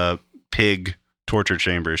as pig torture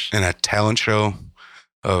chambers. And a talent show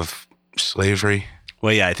of slavery.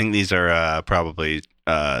 Well, yeah, I think these are probably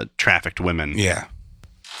trafficked women. Yeah.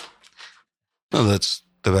 Well, that's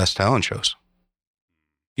the best talent shows.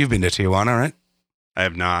 You've been to Tijuana, right? I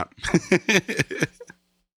have not.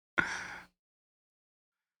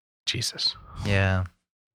 Jesus. Yeah.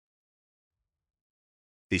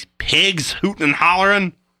 These pigs hooting and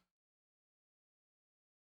hollering.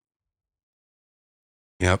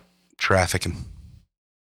 Yep. Trafficking.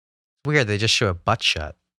 Weird. They just show a butt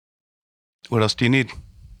shot. What else do you need?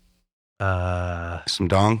 Or Some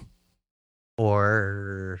dong?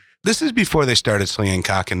 This is before they started slinging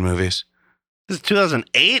cock in movies. This is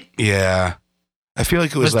 2008? Yeah. I feel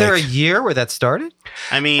like it was was there a like... year where that started?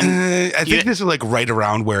 I mean, I think this is like right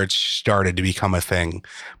around where it started to become a thing.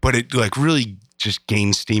 But it like really just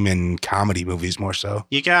gained steam in comedy movies more so.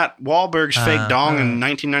 you got Wahlberg's fake dong in uh.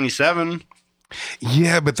 1997.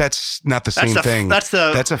 Yeah, but that's not the same thing. That's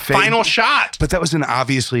a fake, final shot. But that was an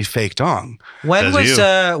obviously fake dong. When was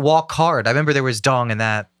Walk Hard? I remember there was dong in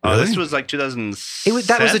that. Oh, really? This was like 2007?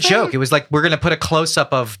 That was a joke. It was like, we're going to put a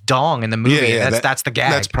close-up of dong in the movie. Yeah, that's the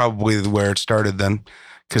gag. That's probably where it started then,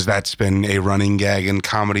 because that's been a running gag in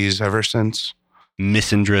comedies ever since.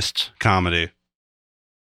 Misandrist comedy.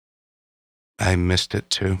 I missed it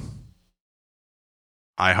too.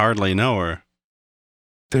 I hardly know her.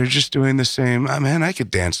 They're just doing the same. Oh, man, I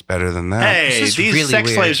could dance better than that. Hey, these really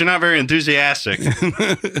sex slaves are not very enthusiastic.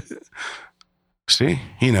 See,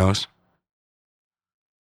 he knows.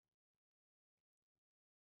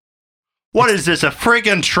 What is this, a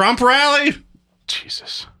friggin' Trump rally?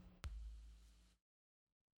 Jesus.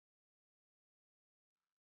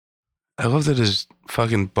 I love that his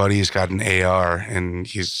fucking buddy's got an AR and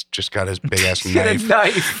he's just got his big ass knife.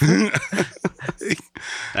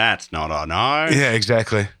 That's not a knife. Yeah,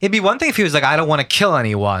 exactly. It'd be one thing if he was like, I don't want to kill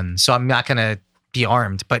anyone, so I'm not going to be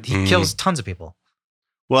armed. But he kills tons of people.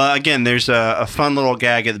 Well, again, there's a fun little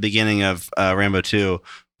gag at the beginning of Rambo 2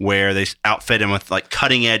 where they outfit him with like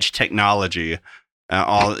cutting edge technology.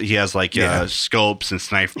 He has like scopes and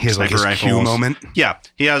sniper he has like his rifles. Q moment. Yeah,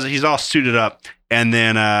 he's all suited up. And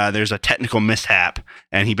then there's a technical mishap,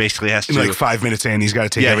 and he basically has to like 5 minutes in, he's got to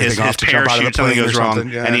take everything off to jump out of the plane goes or wrong,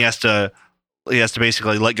 something. Yeah. And he has to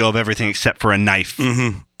basically let go of everything except for a knife.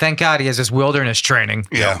 Mm-hmm. Thank God he has this wilderness training.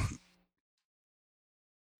 Yeah,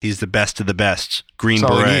 he's the best of the best. Green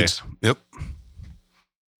That's all Beret. he needs. Yep,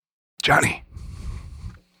 Johnny.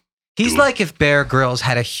 He's like if Bear Grylls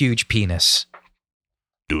had a huge penis.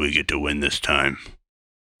 Do we get to win this time?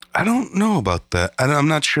 I don't know about that. I'm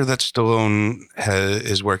not sure that Stallone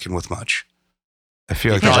is working with much. I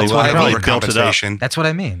feel like there's a lot of overcompensation. That's what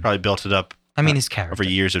I mean. Probably built it up. I mean, his character. Over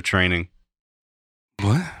years of training.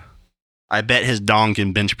 What? I bet his dong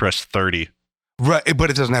can bench press 30. Right, but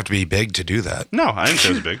it doesn't have to be big to do that. No, I didn't say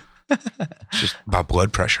it was big. It's just about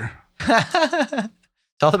blood pressure. It's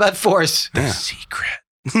all about force. The secret.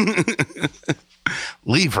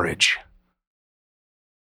 Leverage.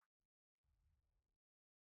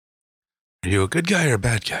 Are you a good guy or a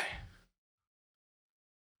bad guy?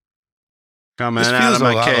 Coming out of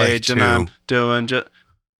my cage and I'm doing just...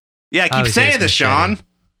 Yeah, I keep saying this, Sean.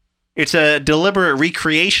 It's a deliberate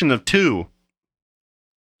recreation of 2.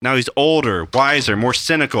 Now he's older, wiser, more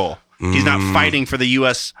cynical. He's not fighting for the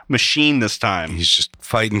U.S. machine this time. He's just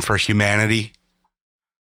fighting for humanity.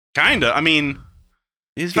 Kinda. I mean,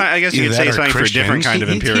 I guess you could say he's fighting for a different kind of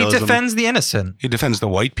imperialism. He defends the innocent. He defends the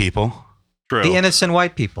white people. True. The innocent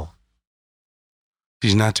white people.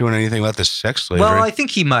 He's not doing anything about the sex slavery. Well, I think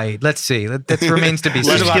he might. Let's see. That remains to be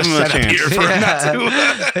seen. Let's give him a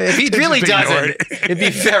chance. If he really doesn't, it'd be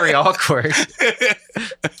very awkward.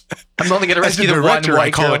 I'm only going to rescue the one white I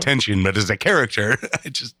call girl. attention, but as a character, I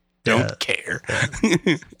just don't care.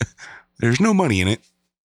 There's no money in it.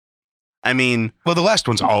 I mean... Well, the last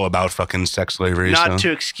one's all about fucking sex slavery. Not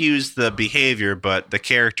to excuse the behavior, but the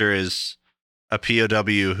character is a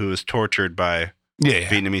POW who is tortured by...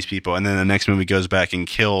 Vietnamese people, and then the next movie goes back and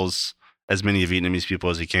kills as many Vietnamese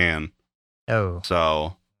people as he can. Oh.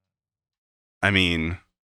 So, I mean,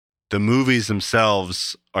 the movies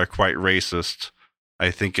themselves are quite racist.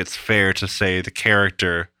 I think it's fair to say the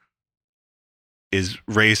character is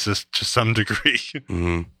racist to some degree.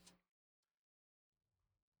 Mm-hmm.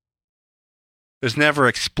 There's never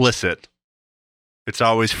explicit. It's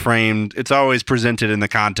always framed, it's always presented in the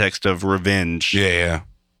context of revenge. Yeah.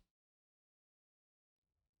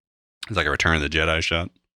 It's like a Return of the Jedi shot.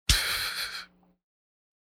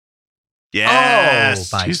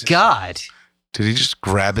 Yes. Oh, my God. Did he just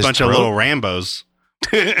grab his bunch of little Rambos?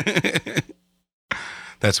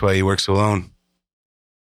 That's why he works alone.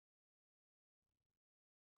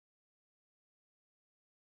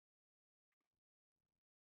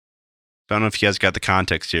 I don't know if you guys got the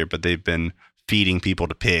context here, but they've been feeding people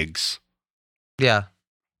to pigs. Yeah.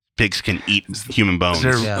 Pigs can eat human bones.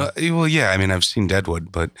 Well, yeah. I mean, I've seen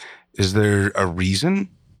Deadwood, but is there a reason?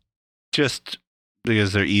 Just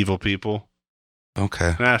because they're evil people.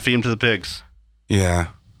 Okay. Feed them to the pigs. Yeah.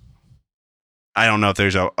 I don't know if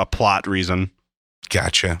there's a plot reason.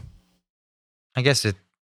 Gotcha. I guess it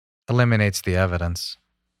eliminates the evidence.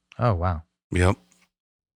 Oh, wow. Yep.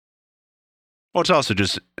 Well, it's also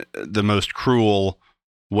just the most cruel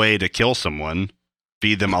way to kill someone.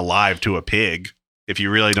 Feed them alive to a pig. If you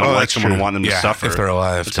really don't like someone and want them to suffer. If they're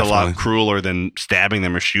alive. It's definitely a lot crueler than stabbing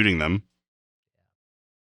them or shooting them.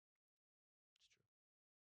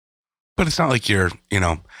 But it's not like you're,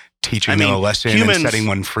 teaching them a lesson and setting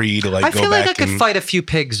one free to go back. I feel like I could fight a few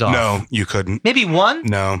pigs off. No, you couldn't. Maybe one?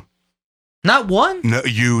 No. Not one? No,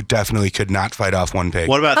 you definitely could not fight off one pig.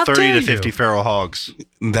 What about How 30 dare to 50 you? feral hogs?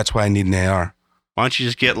 That's why I need an AR. Why don't you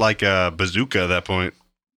just get like a bazooka at that point?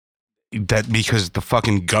 That because the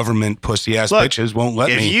fucking government pussy ass Look, bitches won't let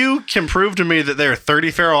If me. you can prove to me that there are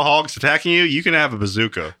 30 feral hogs attacking you, you can have a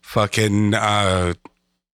bazooka. Fucking one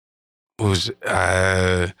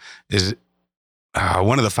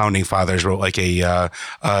of the founding fathers wrote like a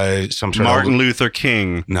some sort Martin of Luther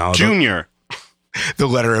King no Jr. the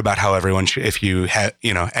letter about how everyone should, if you have,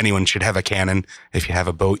 anyone should have a cannon. If you have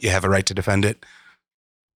a boat, you have a right to defend it.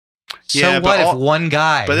 So Yeah, but what if all- one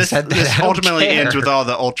guy But this said that? this I don't ultimately care. ends with all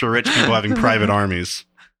the ultra rich people having private armies.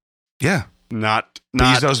 Yeah, Not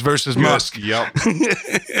Bezos versus Musk. Yep.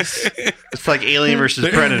 It's like Alien versus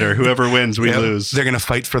Predator. Whoever wins, we Yep. lose. They're gonna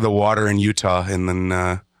fight for the water in Utah, and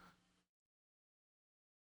then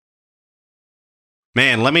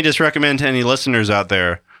Man, let me just recommend to any listeners out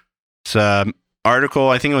there. It's an article,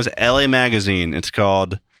 I think it was LA Magazine. It's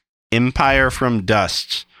called Empire from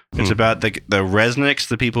Dust. It's about the Resnicks,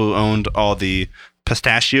 the people who owned all the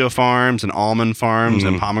pistachio farms and almond farms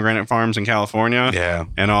and pomegranate farms in California. yeah,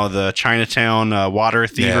 And all the Chinatown water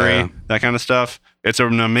thievery, Yeah. that kind of stuff. It's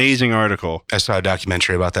an amazing article. I saw a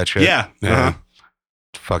documentary about that shit. Yeah. Uh-huh.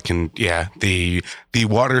 Fucking yeah. The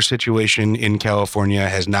water situation in California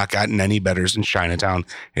has not gotten any better since Chinatown.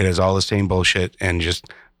 It is all the same bullshit and just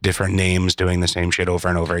different names doing the same shit over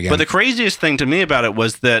and over again. But the craziest thing to me about it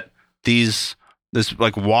was that this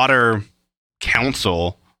like water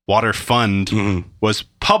council, water fund Mhm. was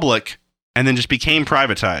public and then just became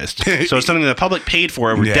privatized. So it's something the public paid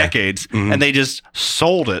for over Yeah. decades, Mhm. and they just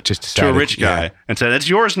sold it Just to a decided, rich guy yeah. and said, "It's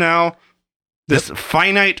yours now." This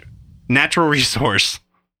finite natural resource.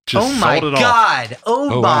 Just Oh my sold it off. god!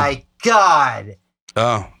 Oh, wow. My god!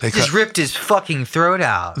 Oh, they Just cut, ripped his fucking throat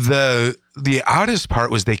out. the oddest part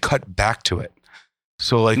was they cut back to it.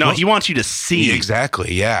 So like No, he wants you to see.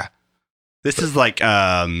 exactly, yeah. This is like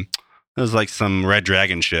it was like some Red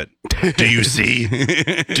Dragon shit. Do you see?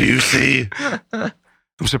 Do you see?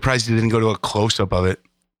 I'm surprised he didn't go to a close up of it.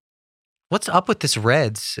 What's up with this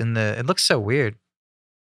Reds in the? It looks so weird.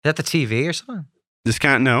 Is that the TV or something? This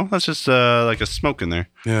kind no, that's just like a smoke in there.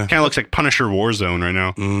 Yeah. Kind of looks like Punisher Warzone right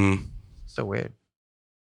now. So weird.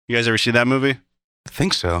 You guys ever see that movie? I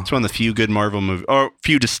think so. It's one of the few good Marvel movies, or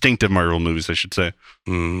few distinctive Marvel movies, I should say.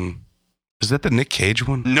 Is that the Nick Cage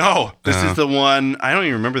one? No, this is the one. I don't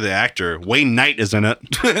even remember the actor. Wayne Knight is in it.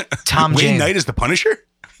 Tom Wayne James. Knight is the Punisher?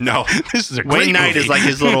 No, This is a great Wayne Knight movie. is like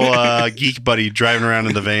his little geek buddy driving around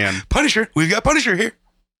in the van. Punisher. We've got Punisher here.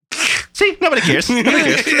 See, nobody cares. Nobody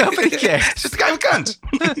cares. Nobody cares. It's just the guy with guns.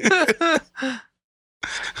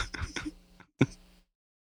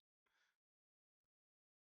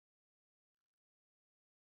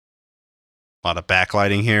 A lot of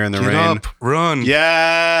backlighting here in the Get rain. up, run.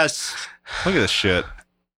 Yes. Look at this shit.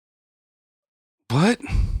 What?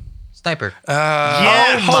 Sniper.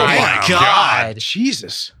 Yes. Oh Oh my my god.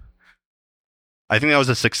 Jesus. I think that was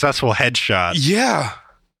a successful headshot. Yeah.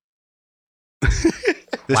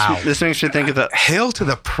 This, Wow. This makes me think of the Hail to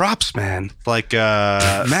the props, man. like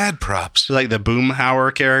Mad props. like the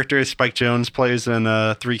Boomhauer character Spike Jonze plays in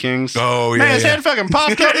Three Kings. Oh, yeah. Man, his yeah. head fucking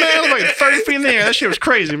popped up, man. It was like 30 feet in the air. That shit was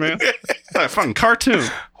crazy, man. Like a fucking cartoon.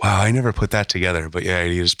 Wow, I never put that together, but yeah,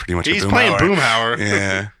 he is pretty much He's a playing Boomhauer. Boomhauer.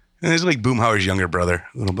 Yeah. And he's like Boomhauer's younger brother,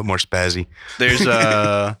 a little bit more spazzy. There's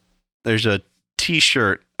a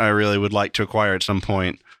T-shirt I really would like to acquire at some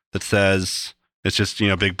point that says it's just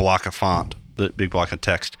a big block of font, the big block of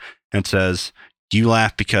text, and it says, "You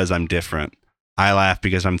laugh because I'm different. I laugh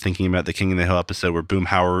because I'm thinking about the King of the Hill episode where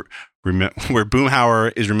Boomhauer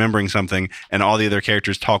is remembering something and all the other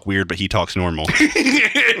characters talk weird, but he talks normal."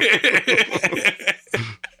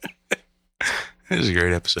 It was a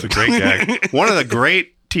great episode. It's a great gag. One of the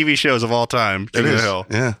great TV shows of all time, King of the Hill.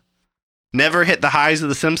 Yeah. Never hit the highs of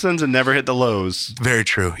The Simpsons and never hit the lows. Very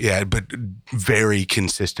true. Yeah, but very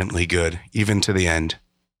consistently good, even to the end.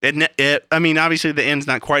 I mean, obviously the end's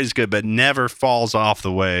not quite as good, but never falls off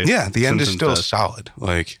the way. Yeah, the end is Simpsons still does. solid.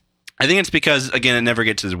 Like, I think it's because, again, it never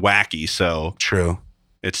gets as wacky, so true.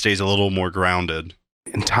 it stays a little more grounded.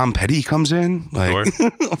 And Tom Petty comes in. Like,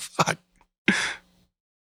 oh, fuck.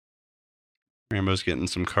 Rambo's getting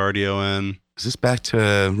some cardio in. Is this back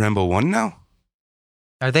to Rambo 1 now?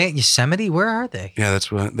 Are they at Yosemite? Where are they? Yeah, that's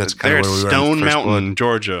kind They're of at where we were. in Stone First Mountain, Blood.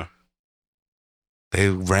 Georgia. They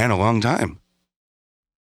ran a long time.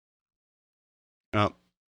 Oh.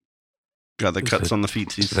 Got the Is cuts it- on the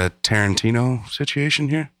feet. Is that a Tarantino situation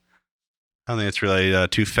here? I don't think it's really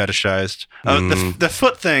too fetishized. Mm. The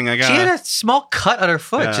foot thing, I She had got. a small cut on her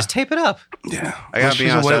foot. Yeah. Just tape it up. Yeah. I gotta be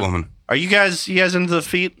she's honest, a white that- woman. Are you guys into the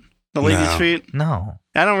feet? The lady's No. feet? No.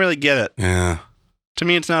 I don't really get it. Yeah. To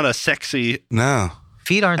me, it's not a sexy. No.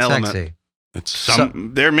 Feet aren't Element. sexy. It's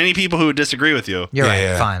There are many people who would disagree with you. You're Yeah, right.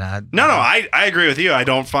 yeah. Fine. No, I agree with you. I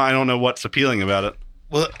don't know what's appealing about it.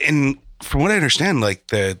 well, and from what I understand, like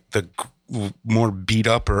the more beat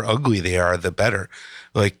up or ugly they are, the better.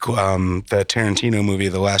 Like the Tarantino movie,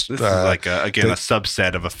 the last This is like a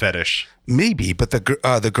subset of a fetish. maybe, but the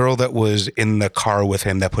girl that was in the car with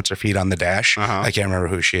him that puts her feet on the dash, Uh-huh. I can't remember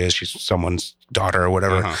who she is. She's someone's daughter or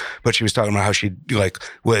whatever. Uh-huh. But she was talking about how she like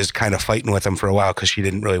was kind of fighting with him for a while because she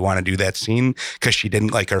didn't really want to do that scene because she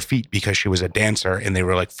didn't like her feet because she was a dancer and they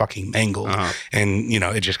were like fucking mangled, Uh-huh. and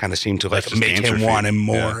it just kind of seemed to That's like just make dancer him want feet. him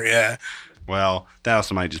more. Yeah. Well, that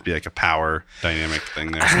also might just be like a power dynamic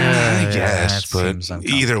thing there. I Yeah, guess, that but seems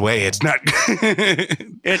uncomfortable. either way, it's not.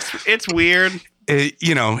 It's weird.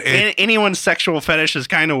 Anyone's sexual fetish is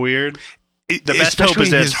kind of weird. The best hope is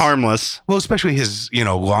that it's harmless. Well, especially his,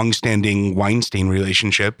 long-standing Weinstein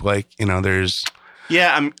relationship. Like, there's.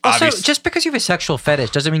 Yeah, I'm Also, obvious. just because you have a sexual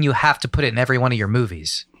fetish doesn't mean you have to put it in every one of your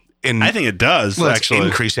movies. In, I think it does, well, it's actually.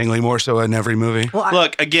 increasingly more so in every movie. Well,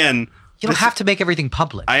 Look, again, you don't have to make everything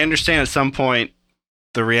public. I understand at some point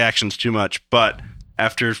the reaction's too much, but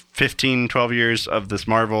after 15, 12 years of this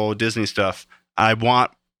Marvel Disney stuff, I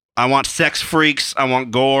want sex freaks, I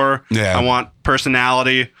want gore, Yeah. I want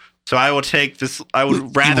personality. So I will take this. I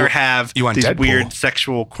would rather have you want these Deadpool. weird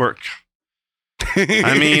sexual quirk.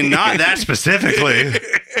 I mean, not that specifically,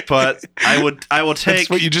 but I will take That's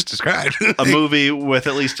what you just described. a movie with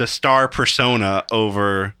at least a star persona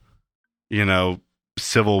over,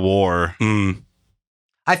 Civil War. Mm.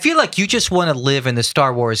 I feel like you just want to live in the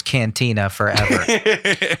Star Wars cantina forever.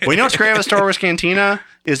 Well, you know what's great about the Star Wars Cantina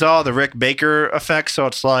is all the Rick Baker effects. So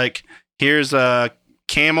it's like, here's a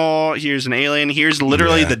camel, here's an alien, here's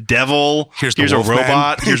literally Yeah. the devil, Here's here's the a Wolfman.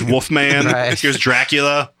 robot, here's Wolfman, Right. here's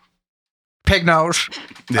Dracula. Pig nose.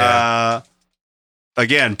 Yeah.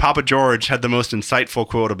 Again, Papa George had the most insightful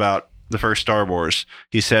quote about the first Star Wars.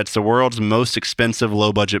 He said, it's the world's most expensive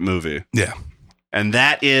low-budget movie. Yeah. And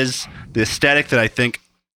that is the aesthetic that I think,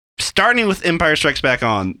 starting with Empire Strikes Back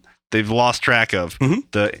on, they've lost track of.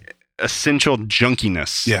 Mhm. The essential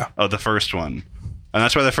junkiness Yeah. of the first one. And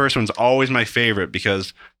that's why the first one's always my favorite,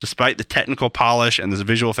 because despite the technical polish and the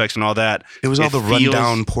visual effects and all that, It was all it the feels-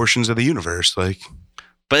 rundown portions of the universe. Like,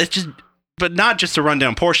 but not just the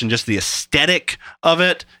rundown portion, just the aesthetic of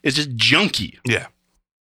it is just junky, yeah.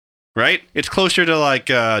 right? It's closer to like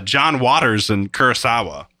John Waters and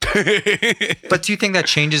Kurosawa. But do you think that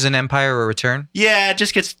changes in Empire or Return? Yeah, it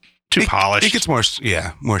just gets too polished. It gets more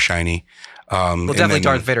shiny. Well, and definitely then-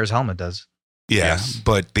 Darth Vader's helmet does. Yeah, Yes.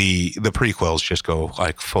 but the prequels just go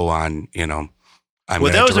like full on. I'm well,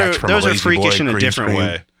 gonna those direct are from a those are lazy freakish boy in a green different screen.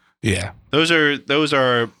 way. Yeah, Those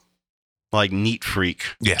are like neat freak,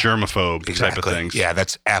 Yeah. germaphobe exactly. type of things. Yeah,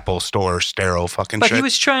 that's Apple Store sterile fucking But shit. he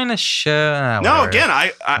was trying to show. No, whatever. again, I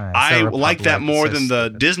It's a like that Republic, more it's than so the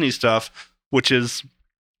stupid. Disney stuff, which is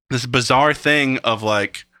this bizarre thing of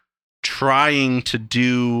like trying to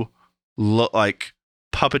do like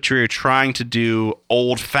puppetry or trying to do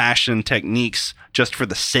old-fashioned techniques just for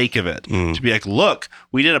the sake of it. Mm. To be like, look,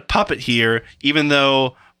 we did a puppet here, even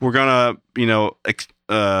though we're gonna,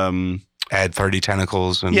 Add 30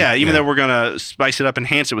 tentacles. And, even though we're gonna spice it up,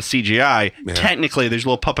 enhance it with CGI. Yeah. Technically, there's a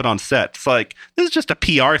little puppet on set. It's like, this is just a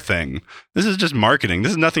PR thing. This is just marketing.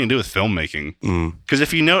 This has nothing to do with filmmaking. Mm. Because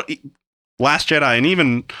if you know, Last Jedi and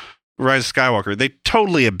even Rise of Skywalker, they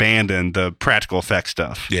totally abandoned the practical effects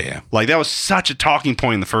stuff. Yeah, Like that was such a talking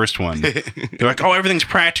point in the first one. yeah. They're like, oh, everything's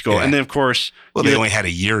practical, Yeah. and then of course, Well, you they look- only had a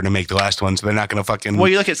year to make the last one, so they're not going to fucking. well,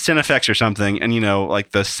 you look at Cinefex or something, and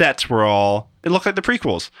like the sets were all. It looked like the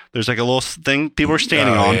prequels. There's like a little thing people are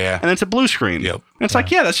standing Oh, on, yeah. and it's a blue screen. Yep. And it's like,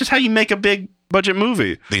 yeah, that's just how you make a big budget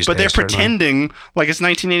movie. These But they're days, certainly. pretending like it's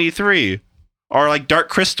 1983 or like Dark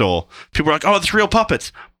Crystal. People are like, oh, it's real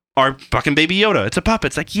puppets. Or fucking Baby Yoda. It's a puppet.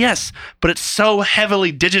 It's like, yes, but it's so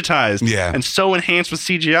heavily digitized Yeah. and so enhanced with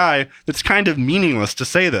CGI that's kind of meaningless to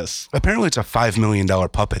say this. Apparently, it's a $5 million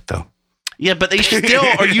puppet, though. Yeah, but they still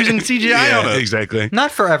are using CGI on it. Exactly.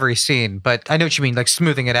 Not for every scene, but I know what you mean, like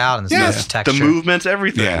smoothing it out and Yes, stuff. the Texture. movements,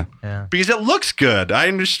 everything. Yeah. Yeah. Because it looks good. I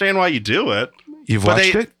understand why you do it. You've But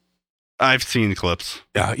watched they- it? I've seen clips.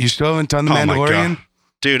 Yeah. You still haven't done The Oh my Mandalorian? God.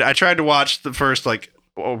 Dude, I tried to watch the first,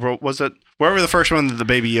 was it? Wherever the first one that the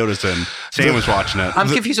Baby Yoda's in. Sam was watching it. I'm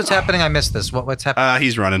confused what's happening. I missed this. What's happening?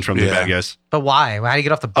 He's running from the Yeah. bad guys. But why? How do you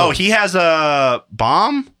get off the boat? Oh, he has a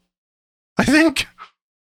bomb? I think.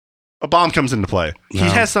 A bomb comes into play. He No.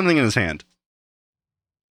 has something in his hand.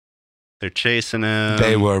 They're chasing him.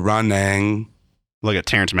 They were running. Look at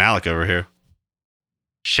Terrence Malick over here.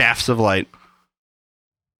 Shafts of light.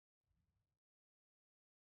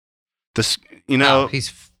 This, you know,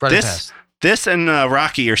 he's running this past. this and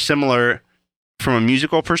Rocky are similar from a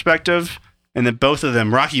musical perspective, and then both of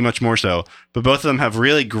them, Rocky much more so, but both of them have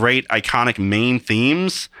really great iconic main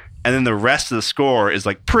themes, and then the rest of the score is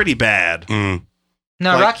like pretty bad. Mm.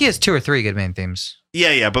 No, like- Rocky has 2 or 3 good main themes.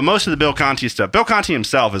 Yeah, but most of the Bill Conti stuff, Bill Conti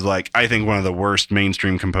himself is like, I think, one of the worst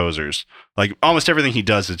mainstream composers. Like almost everything he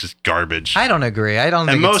does is just garbage. I don't agree. I don't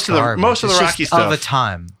And think most it's of the- garbage. most of the It's Rocky just of stuff- a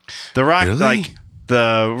time. The rock, Really? like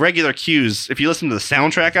the regular cues, if you listen to the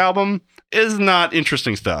soundtrack album, is not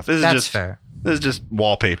interesting stuff. This is That's just fair. This is just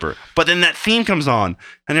wallpaper. But then that theme comes on,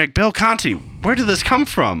 and you're like, Bill Conti, where did this come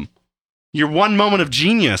from? Your one moment of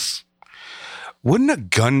genius. Wouldn't a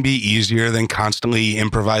gun be easier than constantly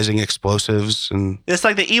improvising explosives? And It's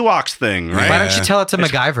like the Ewoks thing, right? Why don't you tell it to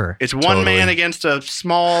It's- MacGyver? It's one Totally. man against a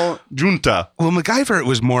small junta. well, MacGyver, it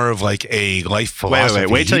was more of like a life philosophy.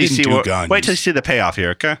 Wait till He you didn't see do what. guns. Wait till you see the payoff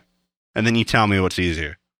here, okay? And then you tell me what's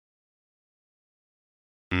easier.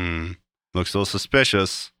 Looks a little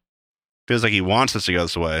suspicious. Feels like he wants us to go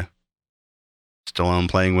this way. Stallone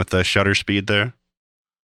playing with the shutter speed there.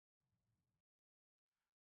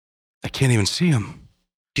 I can't even see him.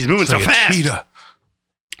 He's moving It's so like a fast. cheetah.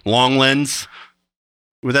 Long lens.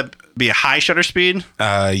 Would that be a high shutter speed?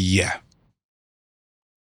 Yeah.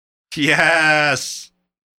 Yes.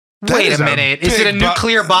 That Wait is a a minute. Is it a big bu-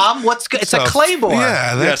 nuclear bomb? It's a Claymore.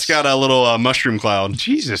 Yeah, That's got a little mushroom cloud.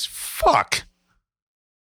 Jesus fuck.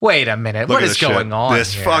 Wait a minute. Look What at is this going shit. on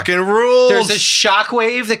This here? fucking rules. There's a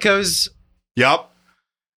shockwave that goes. Yup.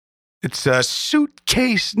 It's a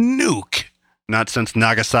suitcase nuke. Not since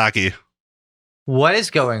Nagasaki. What is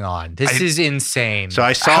going on? This is insane. So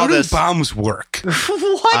I saw How this. do bombs work?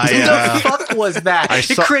 what I, the fuck was that? I It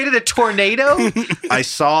saw- created a tornado? I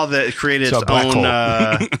saw that it created It's its a black own,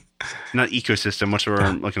 hole. not ecosystem, what's the word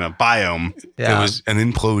I'm looking at? Biome. It was an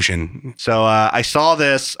implosion. So I saw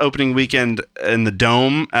this opening weekend in the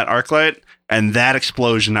Dome at ArcLight, and that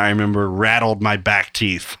explosion, I remember, rattled my back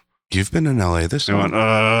teeth. You've been in LA this I went,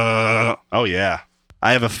 summer. oh yeah.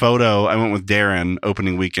 I have a photo. I went with Darren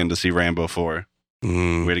opening weekend to see Rambo 4.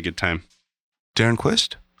 We had a good time. Darren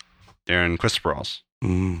Quist? Darren Quisperals.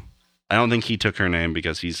 Mm. I don't think he took her name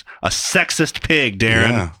because he's a sexist pig, Darren.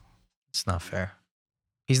 Yeah. It's not fair.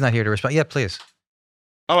 He's not here to respond. Yeah, please.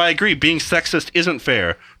 Oh, I agree. Being sexist isn't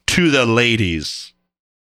fair to the ladies.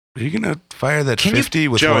 Are you going to fire that Can you- 50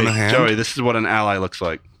 with Joey, one hand? Joey, this is what an ally looks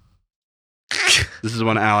like. This is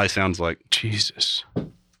what an ally sounds like. Jesus.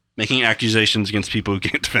 Making accusations against people who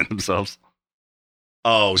can't defend themselves.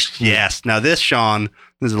 Oh, yes. Now this, Sean,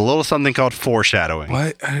 there's a little something called foreshadowing.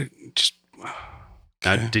 What? I just.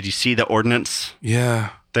 Now, Okay. did you see the ordnance Yeah.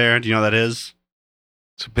 there? Do you know what that is?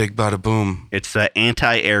 It's a big bada boom. It's an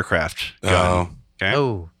anti-aircraft gun. Oh. Okay.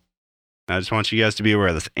 Oh, I just want you guys to be aware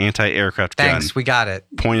of this anti-aircraft thanks. gun We got it.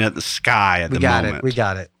 pointed at the sky at We the got moment. it. We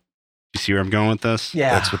got it. You see where I'm going with this? Yeah.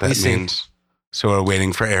 That's what we that see. means. So we're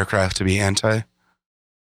waiting for aircraft to be anti?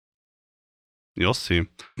 You'll see.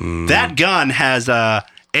 Mm. That gun has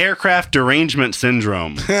aircraft derangement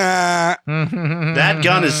syndrome. That. That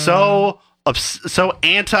gun is so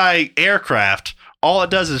anti-aircraft. All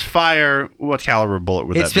it does is fire. What caliber bullet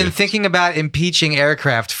would It's that been be? thinking about impeaching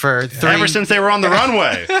aircraft for Ever since they were on the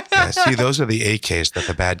runway. Yeah, see, those are the AKs that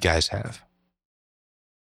the bad guys have.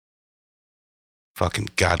 Fucking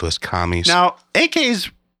godless commies. Now,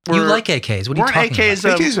 AKs were, You like AKs? What are you weren't talking AKs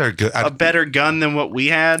about? AKs are good. a better gun than what we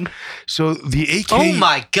had? So the AK. Oh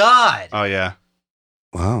my god! Oh, yeah.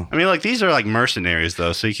 Wow. I mean, like, these are like mercenaries,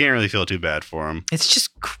 though, so you can't really feel too bad for them. It's just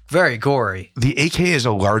very gory. The AK is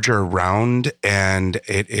a larger round and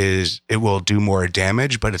it will do more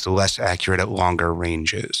damage, but it's less accurate at longer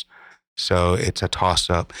ranges. So it's a toss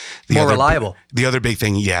up. More reliable. The other big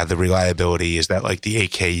thing, yeah, the reliability is that like the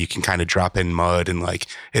AK, you can kind of drop in mud and like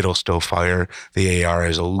it'll still fire. The AR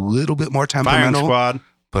is a little bit more Firing temperamental, squad.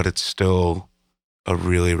 but it's still a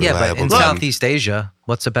really Yeah, reliable but in gun. Southeast Asia,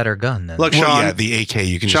 what's a better gun than? Look, Well, Sean, yeah, the AK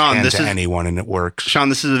you can just Sean, hand this to is- anyone and it works. Sean,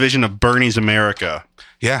 this is a vision of Bernie's America.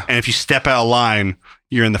 Yeah, And if you step out of line,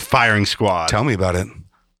 you're in the firing squad. tell me about it.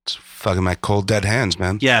 It's fucking my cold dead hands,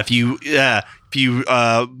 man. Yeah, if you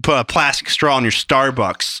put a plastic straw in your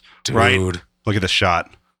Starbucks, right? Dude. Look at this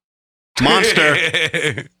shot. Monster.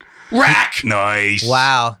 Rack. Nice.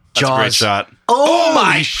 Wow, That's a great Jaws. shot. Oh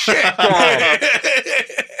my Holy shit.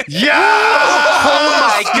 Yeah.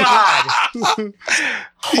 Oh my god!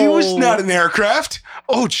 He was not an aircraft.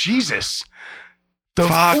 Oh, Jesus. The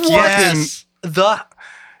Fuck fucking, yes. The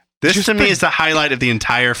This Just to me the- is the highlight of the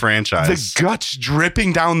entire the franchise. guts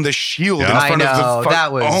dripping down the shield Yeah. in I front of know, the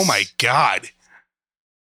that was- Oh my God.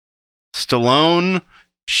 Stallone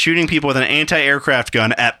shooting people with an anti-aircraft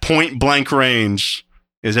gun at point blank range.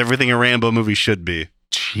 is everything a Rambo movie should be.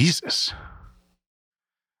 Jesus.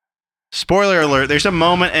 Spoiler alert, there's a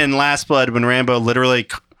moment in Last Blood when Rambo literally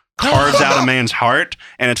carves out a man's heart,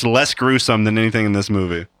 and it's less gruesome than anything in this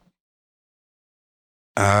movie.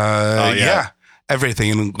 Yeah. Everything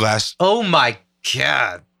in Last. Oh my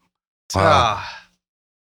God. Wow. Ah.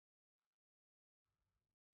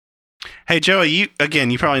 Hey, Joey, you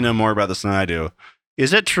probably know more about this than I do.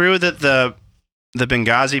 Is it true that the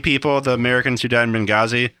Benghazi people, the Americans who died in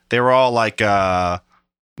Benghazi, they were all like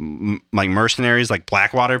mercenaries, like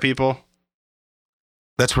Blackwater people?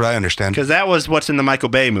 That's what I understand. Because that was what's in the Michael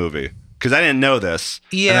Bay movie. Because I didn't know this.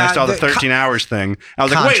 Yeah, And I saw the the 13 hours thing. I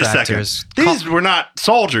was like, wait a second. Contractors. These were not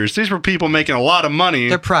soldiers. These were people making a lot of money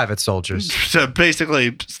They're private soldiers. to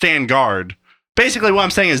basically stand guard. Basically, what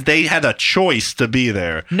I'm saying is they had a choice to be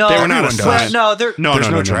there. No, they were not everyone assigned. does. No, they're No, There's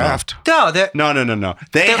no, no no, draft. no, they're No.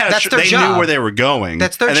 They had. that's their They job. knew where they were going.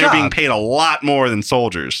 That's their and they were being job. paid a lot more than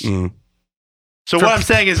soldiers. Mm. So For what I'm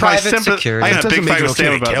saying is, my private security. I It got a doesn't big make fight it with okay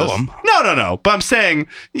Sam to about kill this. them. No. But I'm saying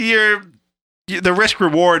the risk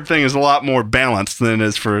reward thing is a lot more balanced than it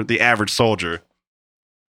is for the average soldier.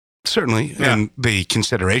 Certainly. Yeah. And the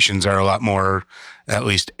considerations are a lot more, at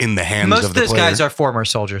least in the hands most of of the those player. guys are former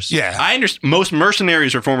soldiers. Yeah. I understand. Most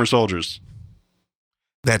mercenaries are former soldiers.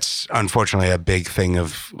 That's unfortunately a big thing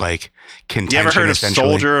of like You contention. ever heard of essentially.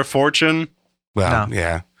 Soldier of Fortune? Well, No.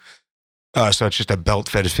 yeah. So it's just a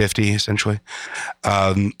belt-fed 50, essentially.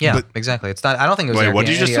 Yeah, But exactly. It's not. I don't think it was. Wait, what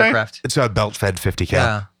did you just say? aircraft. it's a belt-fed 50 cal.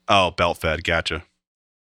 Yeah. Oh, belt fed. Gotcha.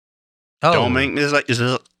 Oh, Don't make is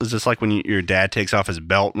this like when your dad takes off his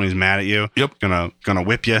belt when he's mad at you? Yep. Gonna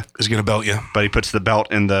whip you, Is going to belt you. but he puts the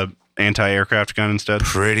belt in the anti-aircraft gun instead.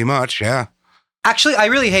 Pretty much, yeah. Actually, I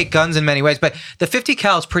really hate guns in many ways, but the 50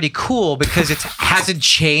 cal is pretty cool because it hasn't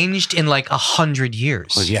changed in like 100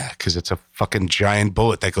 years. Well, yeah, because it's a fucking giant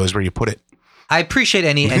bullet that goes where you put it. I appreciate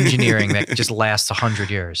any engineering that just lasts 100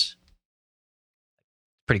 years.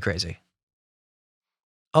 Pretty crazy.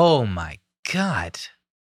 Oh my God.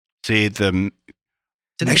 See, It's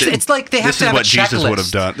like they have this to is have what a checklist. Jesus would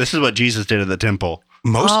have done. This is what Jesus did at the temple.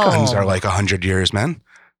 Most Oh. guns are like 100 years, man.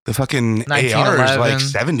 The fucking AR is 1911. like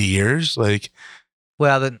 70 years. Like,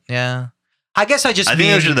 Well, yeah. I guess I just I mean,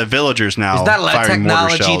 think those are the villagers now. there's not a lot of firing mortar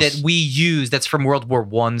technology shells. that we use that's from World War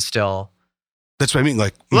I still. that's what I mean.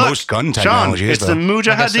 Like, Look, most gun Sean, technology is it's the though.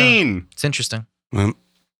 Mujahideen, It's interesting.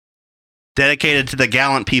 dedicated to the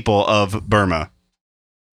gallant people of Burma.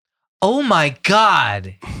 Oh my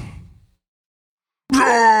God. You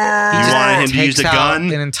just wanted him to takes use a out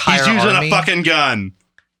gun? an entire He's using army. a fucking gun.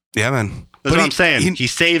 Yeah, man. That's But what I'm saying. He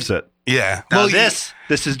saves it. Yeah. Now Well, this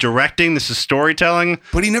is directing. This is storytelling.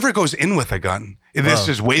 but he never goes in with a gun. This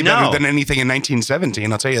Whoa. is way No. better than anything in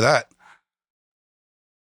 1917. I'll tell you that.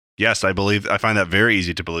 Yes, I find that very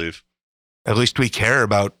easy to believe. At least we care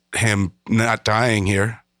about him not dying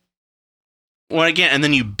here. Well, again, and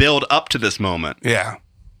then you build up to this moment, Yeah.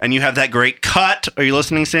 and you have that great cut. Are you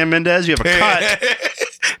listening, Sam Mendes? You have a cut.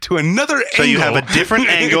 To another So you have angle. a different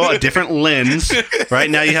angle, a different lens. Right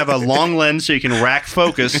now you have a long lens so you can rack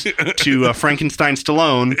focus to Frankenstein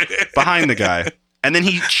Stallone behind the guy. And then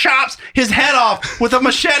he chops his head off with a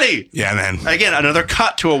machete. Yeah, man. Again, another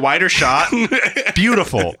cut to a wider shot.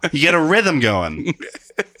 Beautiful. You get a rhythm going.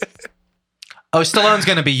 Oh, Stallone's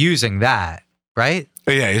going to be using that, right?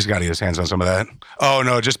 Yeah, he's got to get his hands on some of that. Oh,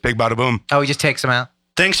 no, just big bada boom. Oh, he just takes him out.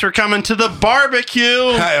 Thanks for coming to the barbecue.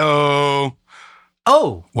 Hi-oh.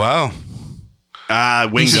 Oh, Wow.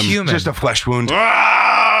 Winged he's a him. human. Just a flesh wound.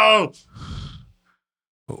 Wow!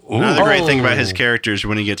 Ooh. Another great thing about Oh. his character is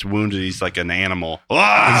when he gets wounded, he's like an animal.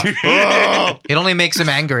 Ah! Oh! It only makes him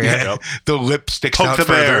angrier. Yeah. The lip sticks Poke out the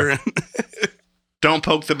bear. further. Don't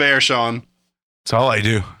poke the bear, Sean. That's all I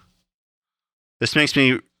do. This makes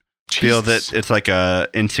me feel Jesus. that it's like a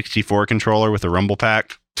N64 controller with a rumble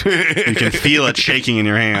pack. You can feel it shaking in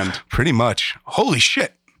your hand. Pretty much. Holy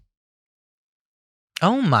shit.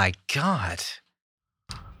 Oh my God.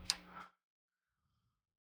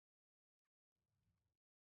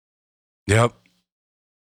 Yep.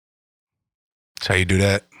 That's how you do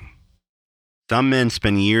that. Some men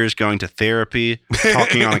spend years going to therapy,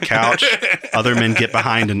 talking on a couch. Other men get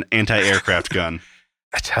behind an anti-aircraft gun.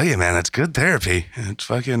 I tell you, man, that's good therapy. It's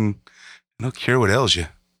fucking, it'll cure what ails you.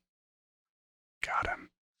 Got him.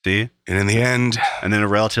 See? And in the end, And then a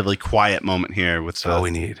relatively quiet moment here with that's all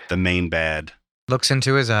we need. the main bad. Looks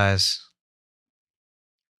into his eyes.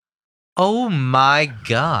 Oh my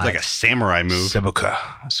God. Like a samurai move. Seppuku.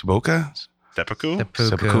 Seppuku? Seppuku? Seppuku.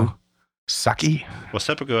 Seppuku. Sucky. Well,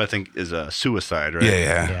 seppuku, I think, is a suicide, right?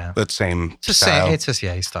 Yeah. That same It's the style. same. It's just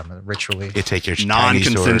he's talking about ritually. You take your tiny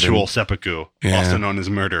sword Non-consensual seppuku, Yeah. also known as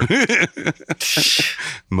murder. and-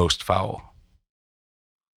 most foul.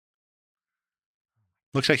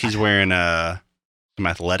 Looks like he's wearing some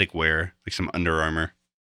athletic wear, like some Under Armour.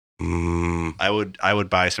 Mm, I would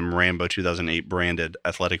buy some Rambo 2008 branded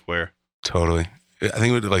athletic wear. totally. I think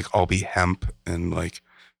it would like all be hemp and like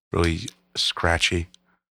really scratchy.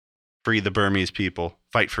 Free the Burmese people.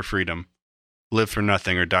 Fight for freedom. Live for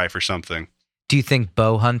nothing or die for something. Do you think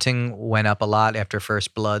bow hunting went up a lot after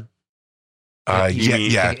First Blood? Yeah,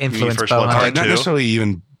 yeah. Influenced First bow Blood hunting. Part Not two? necessarily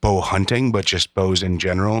even bow hunting, but just bows in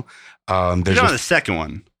general. There's There's not a, the second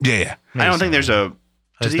one. yeah. I don't think there's a.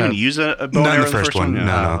 Does he even use a bow and Not in arrow the in the first one, Yeah.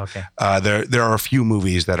 no. Oh, okay. There are a few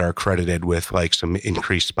movies that are credited with like some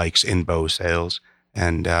increased spikes in bow sales,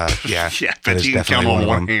 and yeah, Yeah, that but is you can count definitely on one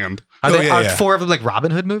one of them. hand. Are, Oh, they, yeah, are yeah. 4 of them like Robin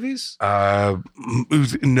Hood movies? No,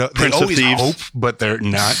 they Prince of always Thieves. hope, but they're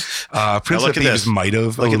not. Prince look of at Thieves this. might have a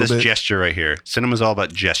Look at little this bit. gesture right here. Cinema's all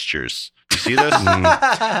about gestures. You see this?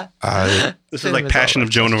 This is like Cinema's Passion all of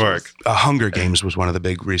about Joan of gestures. Arc. Hunger Games was one of the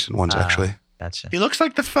big recent ones, actually. Gotcha. He looks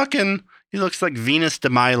like he looks like Venus de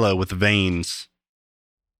Milo with veins.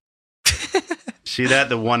 See that?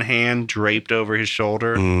 The one hand draped over his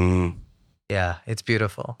shoulder. Mm, Yeah, it's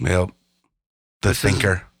beautiful. yep. The This is-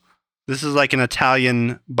 thinker. This is like an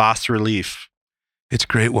Italian bas relief. It's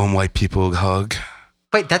great when white people hug.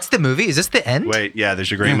 Wait, that's the movie? Is this the end? Wait, yeah,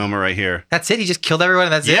 there's a great Yeah. moment right here. That's it? He just killed everyone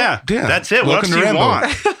and that's Yeah, Yeah. that's it. What else Welcome do to you Rambo. want?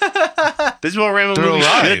 it? This is what Rambo They're movies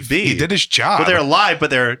alive. should be. He did his job. But they're alive, but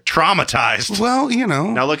they're traumatized. Well, you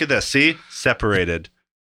know. Now look at this. See? Separated.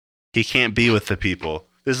 He can't be with the people.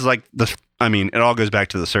 This is like it all goes back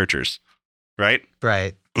to the Searchers, right?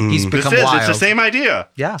 Right. Mm. He's This become is. wild. It's the same idea.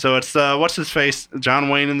 Yeah. So it's what's his face? John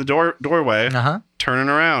Wayne in the doorway, Uh-huh. turning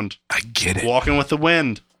around, I get it. walking with the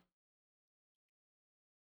wind.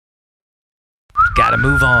 Gotta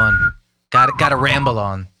move on. Gotta ramble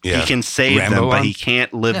on. Yeah. He can save Rambo them, but on? he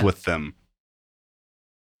can't live Yeah. with them.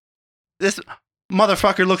 This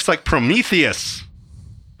motherfucker looks like Prometheus,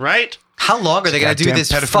 right? How long are they gonna do Goddamn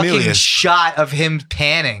this fucking pedophilia. shot of him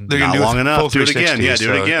panning? They're Not gonna do long it enough. full Do it again. 360, Yeah,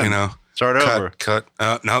 do it so, again. You know, Start over. cut.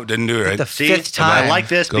 No, didn't do it right. The See, 5th time. I like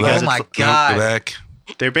this Go because Oh my No, God. go back.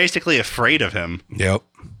 they're basically afraid of him. Yep.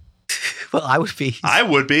 Well, I would be. I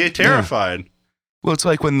would be terrified. Well, it's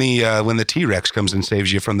like when the T-Rex comes and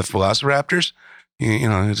saves you from the Velociraptors. You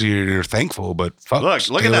know, you're thankful, but fuck. Look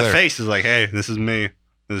stay at that there. face. It's like, hey, this is me.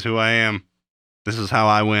 This is who I am. This is how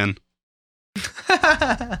I win.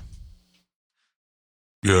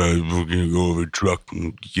 Yeah, we're gonna go over a truck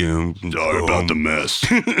and Sorry about the mess.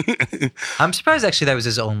 I'm surprised actually that was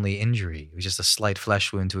his only injury. It was just a slight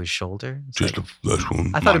flesh wound to his shoulder. It's Just like- a flesh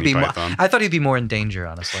wound. I thought Monty it'd be more. Python. I thought he'd be more in danger,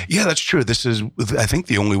 honestly. Yeah, that's true. This is, I think,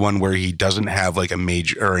 the only one where he doesn't have like a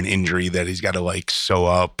major or an injury that he's got to like sew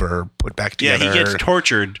up or put back Yeah, together. he gets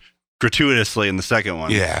tortured gratuitously in the second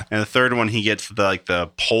one. Yeah, And the third one, he gets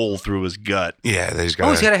the pole through his gut. yeah. That he's Oh, got.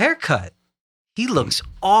 he's got a haircut. He looks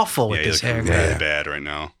awful with Yeah, this he's looking haircut. really Yeah. bad right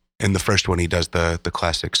now. In the first one, he does the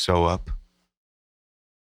classic sew up.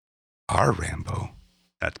 Our Rambo.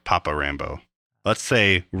 That's Papa Rambo. Let's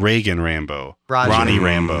say Reagan Rambo. Roger. Ronnie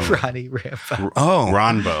Rambo. Ronnie Rambo. Oh,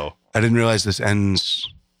 Ronbo. I didn't realize this ends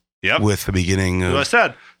Yep. with the beginning That's what I of.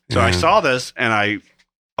 said. So I Yeah. saw this and I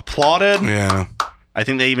applauded. Yeah. I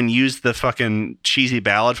think they even used the fucking cheesy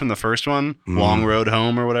ballad from the first one, Mm. Long Road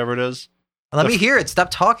Home or whatever it is. Let me hear it.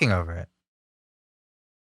 Stop talking over it.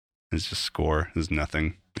 It's just score. There's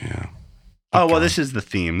nothing. Yeah. Oh, well, going. this is the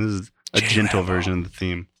theme. This is a J. gentle Rambo. version of the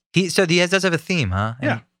theme. He does have a theme, huh?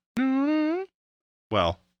 Yeah.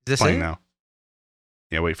 Well, Is this playing it? now.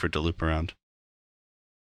 Yeah, wait for it to loop around.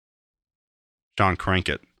 John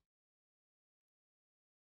Crankit.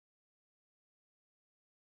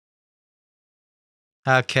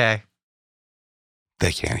 Okay.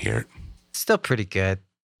 They can't hear it. Still pretty good.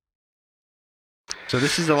 So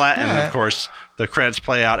this is the and Alright. of course the credits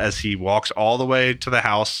play out as he walks all the way to the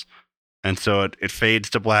house, and so it fades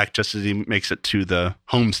to black just as he makes it to the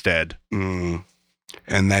homestead. Mm.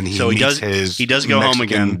 And then he So he meets does- his go home Mexican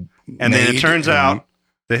again, And then it maid turns and- out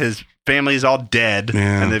that his family's all dead,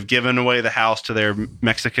 Yeah. and they've given away the house to their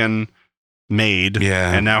Mexican maid,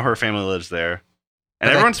 Yeah. and now her family lives there, and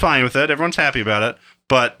But everyone's fine with it. Everyone's happy about it,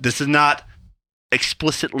 but this is not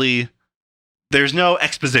explicitly. There's no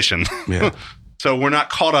exposition. Yeah. So we're not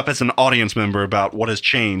caught up as an audience member about what has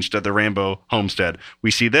changed at the Rambo homestead. We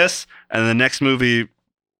see this, and the next movie,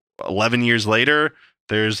 11 years later,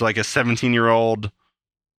 there's like a 17-year-old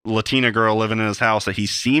Latina girl living in his house that he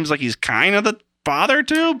seems like he's kind of the bother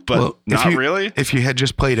to, but Well, not really. If you had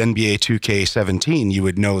just played NBA 2K17, you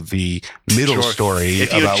would know the middle Sure. story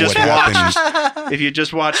If you about just what happened. If you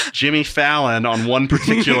just watched Jimmy Fallon on one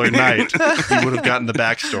particular night, you would have gotten the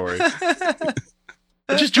backstory.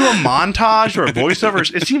 Just do a montage or a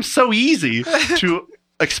voiceover. It seems so easy to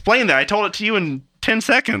explain that. I told it to you in 10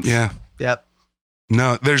 seconds. Yeah. Yep.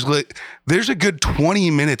 No, there's a good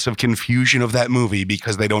 20 minutes of confusion of that movie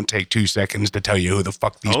because they don't take 2 seconds to tell you who the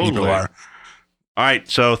fuck these people Totally. are. All right.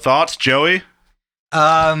 So thoughts, Joey?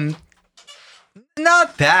 Not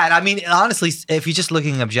bad. I mean, honestly, if you're just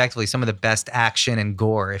looking objectively, some of the best action and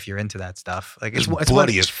gore, if you're into that stuff, like It's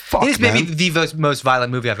bloody as fuck, It is maybe man. the most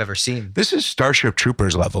violent movie I've ever seen. This is Starship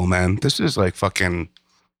Troopers level, man. This is like fucking.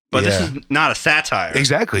 But yeah. this is not a satire.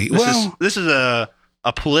 Exactly. This is a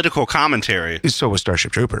political commentary. So was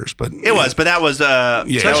Starship Troopers, but It was, but that was Yeah.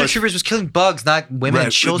 that Starship was, Troopers was killing bugs, not women Right,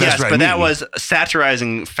 and children. that's yes, right. but that Mm. was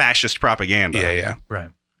satirizing fascist propaganda. Yeah. Right.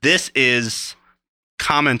 This is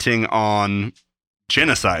commenting on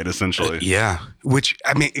genocide, essentially. Yeah. Which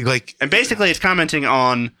I mean, like, And basically, it's commenting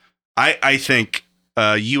on, I think,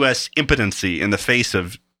 U.S. impotency in the face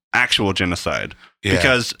of actual genocide. yeah.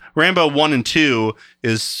 Because Rambo 1 and 2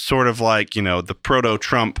 is sort of like, the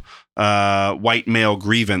proto-Trump white male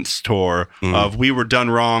grievance tour of we were done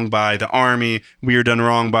wrong by the army, we were done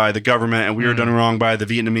wrong by the government, and we were done wrong by the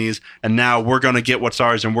Vietnamese, and now we're going to get what's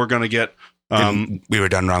ours, and we're going to get... we were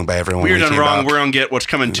done wrong by everyone. we were done came wrong. up. We're going to get what's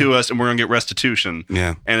coming to us, and we're going to get restitution.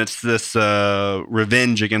 Yeah. And it's this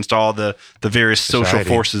revenge against all the various social Society.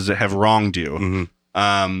 forces that have wronged you.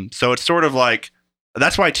 Mhm. So it's sort of like,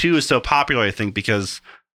 that's why 2 is so popular, I think, because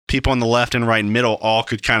people on the left and right and middle all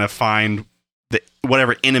could kind of find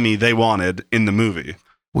whatever enemy they wanted in the movie.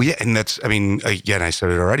 Well, yeah, and that's, I mean, again, I said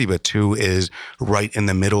it already, but 2 is right in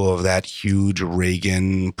the middle of that huge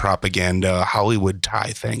Reagan propaganda Hollywood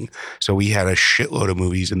tie thing. So we had a shitload of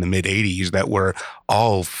movies in the mid 80s that were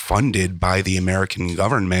all funded by the American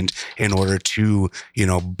government in order to,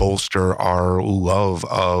 bolster our love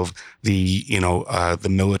of the, the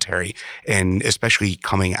military. And especially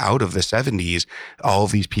coming out of the 70s, all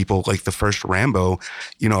of these people, like the first Rambo,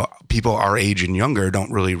 people our age and younger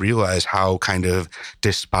don't really realize how kind of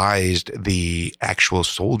despised the actual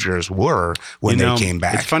soldiers were when they came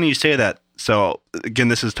back. It's funny you say that. So again,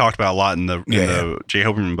 this is talked about a lot in the Jay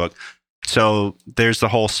Hoberman book. So there's the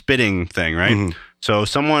whole spitting thing, right? Mhm. So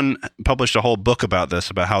someone published a whole book about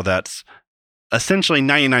this, about how that's essentially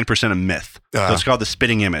 99% a myth. So it's called The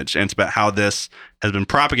Spitting Image. And it's about how this has been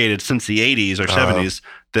propagated since the 80s or 70s,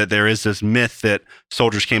 that there is this myth that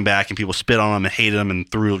soldiers came back and people spit on them and hated them and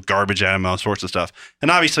threw garbage at them and all sorts of stuff.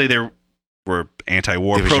 And obviously there were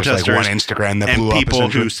anti-war It was just protesters like one Instagram that and blew up. people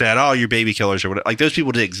essentially. who said, "Oh, you're baby killers," or whatever. Like those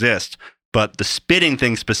people did exist, but the spitting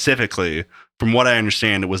thing specifically, from what I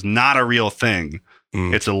understand, it was not a real thing.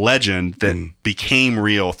 Mm. It's a legend that became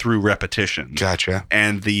real through repetition. Gotcha.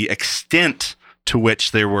 And the extent to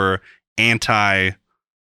which there were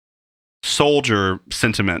anti-soldier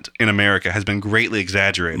sentiment in America has been greatly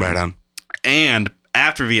exaggerated. Right on. And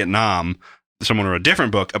after Vietnam, someone wrote a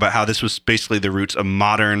different book about how this was basically the roots of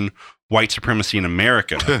modern white supremacy in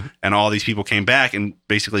America. And all these people came back and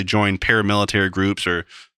basically joined paramilitary groups or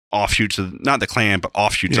offshoots of, not the Klan, but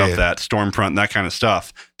offshoots of that, Stormfront, that kind of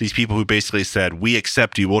stuff. These people who basically said, we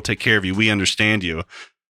accept you, we'll take care of you, we understand you.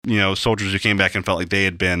 Soldiers who came back and felt like they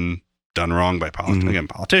had been done wrong by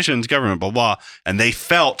politicians, government, blah, blah. And they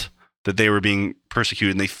felt that they were being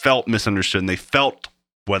persecuted, and they felt misunderstood, and they felt,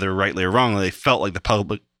 whether rightly or wrongly, they felt like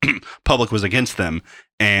the public was against them,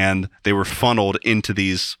 and they were funneled into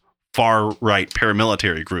these far-right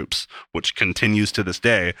paramilitary groups, which continues to this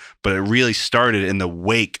day. But it really started in the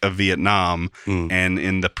wake of Vietnam and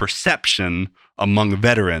in the perception among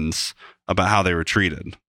veterans about how they were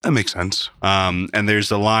treated. That makes sense. And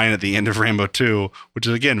there's a line at the end of Rambo 2, which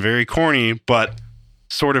is, again, very corny, but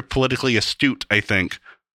sort of politically astute, I think,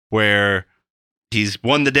 where he's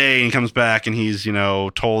won the day and he comes back and he's,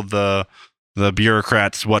 told the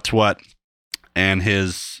bureaucrats what's what. And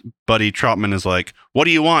his buddy Troutman is like, "What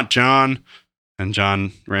do you want, John?" And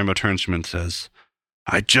Rambo turns to him and says,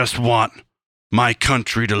 "I just want my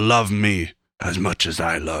country to love me as much as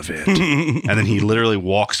I love it." And then he literally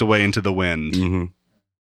walks away into the wind. Mm-hmm.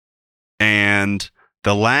 And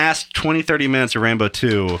the last 20, 30 minutes of Rambo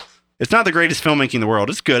 2, it's not the greatest filmmaking in the world.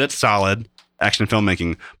 It's good. It's solid action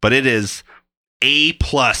filmmaking, but it is A+,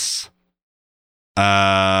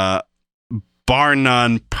 bar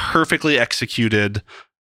none, perfectly executed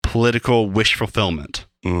political wish fulfillment.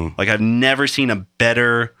 Like, I've never seen a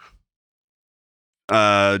better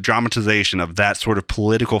dramatization of that sort of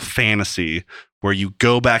political fantasy where you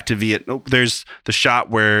go back to Vietnam. There's the shot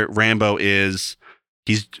where Rambo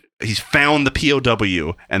he's found the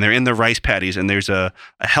POW and they're in the rice paddies and there's a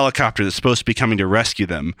helicopter that's supposed to be coming to rescue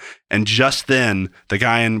them. And just then the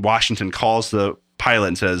guy in Washington calls the pilot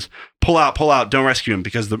and says, pull out, don't rescue him,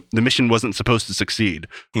 because the mission wasn't supposed to succeed.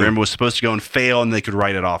 Rambo was supposed to go and fail and they could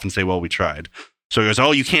write it off and say, well, we tried. So he goes,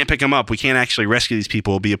 oh, you can't pick him up. We can't actually rescue these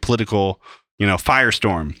people. It'll be a political,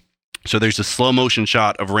 firestorm. So there's a slow motion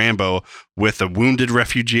shot of Rambo with a wounded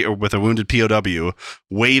refugee or with a wounded POW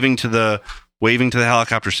waving to the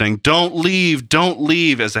helicopter saying, don't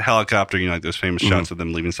leave, as a helicopter, like those famous shots of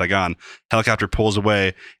them leaving Saigon. Helicopter pulls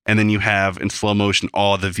away, and then you have in slow motion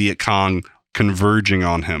all the Viet Cong converging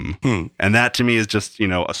on him. And that to me is just,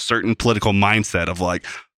 a certain political mindset of like,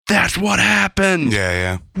 that's what happened.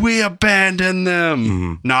 Yeah. We abandoned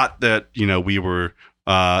them. Not that, we were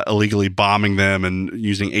illegally bombing them and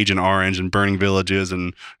using Agent Orange and burning villages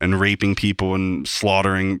and raping people and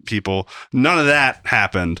slaughtering people. None of that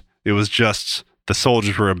happened. It was just the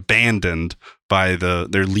soldiers were abandoned by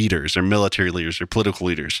their leaders, their military leaders, their political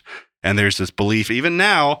leaders. And there's this belief, even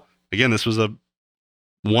now, again, this was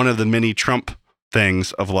one of the many Trump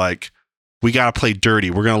things of like, we got to play dirty.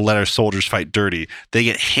 We're going to let our soldiers fight dirty. They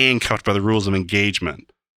get handcuffed by the rules of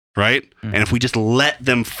engagement, right? And if we just let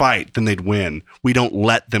them fight, then they'd win. We don't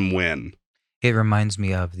let them win. It reminds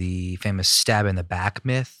me of the famous stab in the back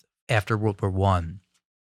myth after World War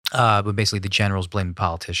I. But basically the generals blamed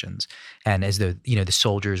politicians. And as the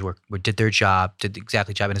soldiers did their job, did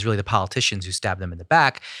exactly job. And it's really the politicians who stabbed them in the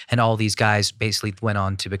back. And all these guys basically went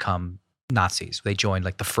on to become Nazis. They joined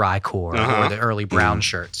like the Freikorps or the early brown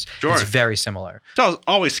shirts. Sure. It's very similar. So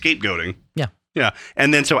always scapegoating. Yeah. Yeah.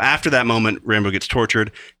 And then so after that moment, Rambo gets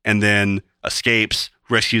tortured and then escapes,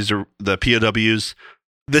 rescues the POWs.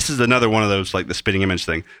 This is another one of those, like the spitting image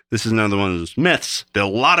thing. This is another one of those myths that a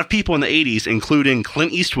lot of people in the 80s, including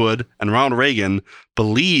Clint Eastwood and Ronald Reagan,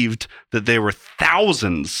 believed that there were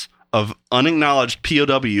thousands of unacknowledged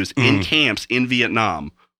POWs in camps in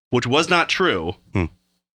Vietnam, which was not true.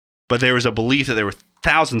 But there was a belief that there were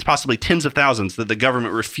thousands, possibly tens of thousands, that the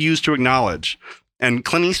government refused to acknowledge. And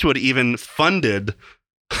Clint Eastwood even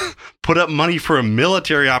put up money for a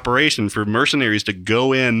military operation for mercenaries to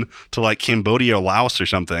go in to like Cambodia or Laos or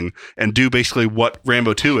something and do basically what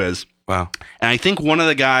Rambo 2 is. Wow. And I think one of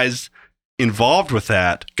the guys involved with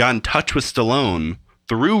that got in touch with Stallone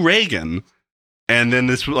through Reagan, and then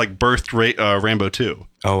this like birthed Rambo 2.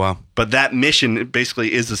 Oh, wow. But that mission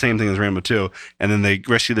basically is the same thing as Rambo 2. And then they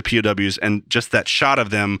rescue the POWs, and just that shot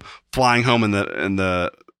of them flying home in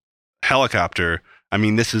the helicopter. I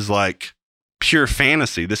mean, this is like pure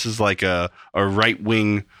fantasy. This is like a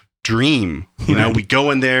right-wing dream. We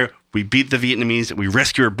go in there, we beat the Vietnamese, we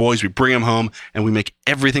rescue our boys, we bring them home, and we make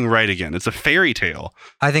everything right again. It's a fairy tale.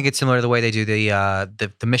 I think it's similar to the way they do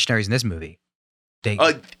the missionaries in this movie.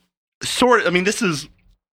 Sort of. I mean, this is,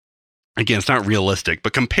 again, it's not realistic,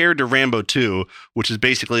 but compared to Rambo 2, which is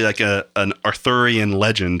basically like an Arthurian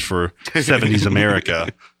legend for 70s America,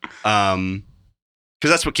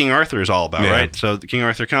 because that's what King Arthur is all about, right? So King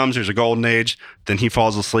Arthur comes, there's a golden age, then he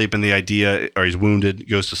falls asleep, and the idea, or he's wounded,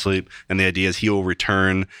 goes to sleep, and the idea is he will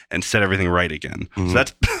return and set everything right again. So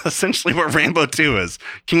that's essentially what Rambo 2 is.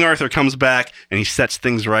 King Arthur comes back, and he sets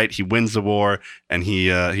things right, he wins the war, and he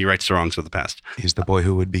rights the wrongs of the past. He's the boy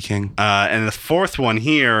who would be king. And the fourth one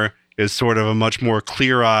here is sort of a much more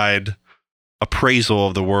clear-eyed appraisal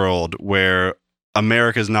of the world, where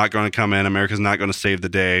America's not going to come in. America's not going to save the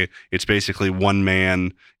day. It's basically one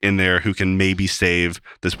man in there who can maybe save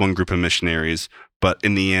this one group of missionaries. But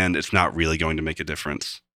in the end, it's not really going to make a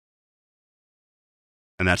difference.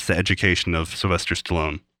 And that's the education of Sylvester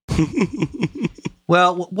Stallone.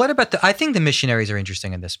 Well, what about I think the missionaries are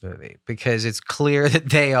interesting in this movie because it's clear that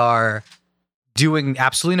they are doing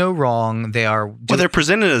absolutely no wrong. Well, they're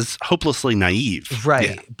presented as hopelessly naive.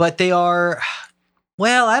 Right. Yeah. But they are...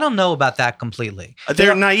 Well, I don't know about that completely.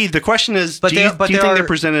 They're naive. The question is, do you think they're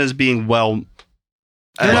presented as being being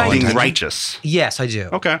righteous? Yes, I do.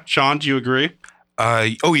 Okay. Sean, do you agree? Yeah.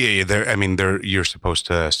 You're supposed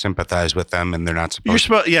to sympathize with them, and they're not supposed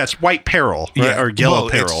to. Yeah, it's white peril, right? Or yellow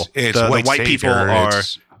peril. It's the white savior, people are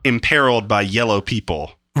imperiled by yellow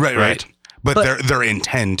people. Right. But their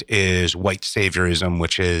intent is white saviorism,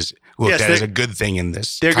 which is that is a good thing in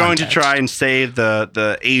this. They're going to try and save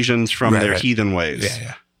the Asians from their heathen ways.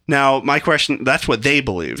 Yeah. Now, my question, that's what they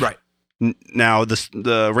believe. Right. Now,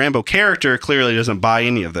 the Rambo character clearly doesn't buy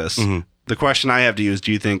any of this. Mm-hmm. The question I have to you is,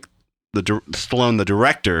 do you think Stallone, the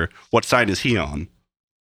director, what side is he on?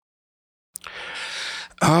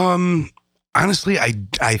 Honestly, I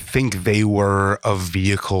think they were a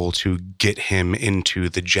vehicle to get him into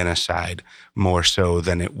the genocide more so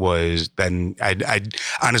than it was. I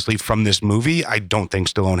honestly, from this movie, I don't think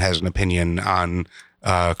Stallone has an opinion on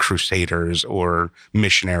crusaders or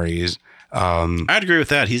missionaries. I'd agree with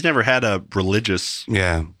that. He's never had a religious.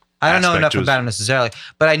 Yeah. I don't know aspect enough to his- about him necessarily,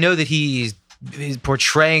 but I know that he's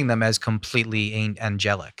portraying them as completely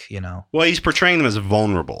angelic, you know? Well, he's portraying them as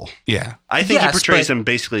vulnerable. Yeah. I think he Yes, portrays but- them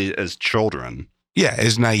basically as children. Yeah.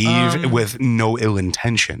 Is naive Um, with no ill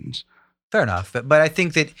intentions. Fair enough. But I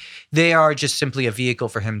think that they are just simply a vehicle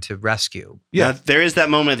for him to rescue. Yeah. Now, there is that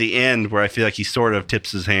moment at the end where I feel like he sort of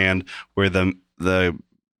tips his hand, where the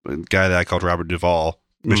guy that I called Robert Duvall,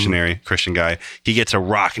 missionary Christian guy, he gets a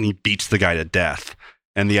rock and he beats the guy to death.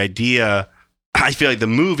 And the idea, I feel like the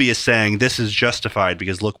movie is saying this is justified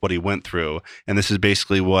because look what he went through, and this is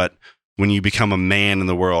basically what, when you become a man in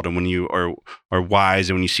the world and when you are wise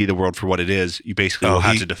and when you see the world for what it is, you basically will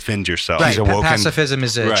have to defend yourself. Right. He's awoken. Pacifism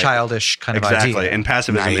is a Right. childish kind of Exactly. idea. And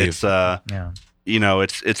pacifism, Naive. it's Yeah. you know,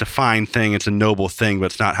 it's a fine thing, it's a noble thing, but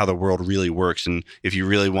it's not how the world really works. And if you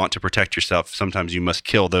really want to protect yourself, sometimes you must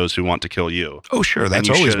kill those who want to kill you. Oh, sure. That's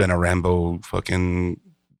you always should- been a Rambo fucking.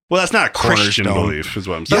 Well, that's not a Christian Cornerstone. belief, is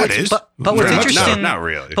what I'm Yeah, saying. it is. But what's Very much interesting- so. No, not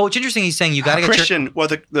really. But what's interesting, he's saying you got to get your... Christian, well,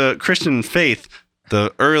 the Christian faith,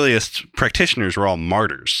 the earliest practitioners were all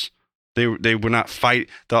martyrs. They were not fight.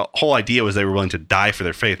 The whole idea was they were willing to die for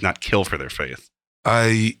their faith, not kill for their faith.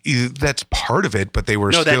 That's part of it, but they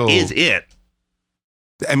were No, still. that is it.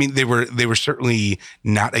 I mean, they were certainly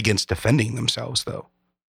not against defending themselves, though.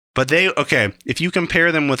 But if you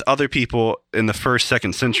compare them with other people in the first,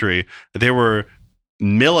 second century, there were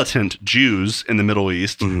militant Jews in the Middle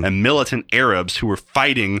East Mhm. and militant Arabs who were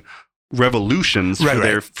fighting revolutions Right, for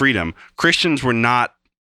their right. freedom. Christians were not,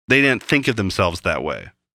 they didn't think of themselves that way.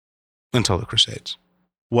 Until the Crusades.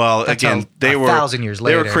 Well, That's again, they a were 1,000 years they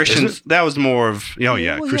later. were Christians. That was more of, Well,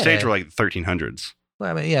 Crusades yeah. were like the 1300s.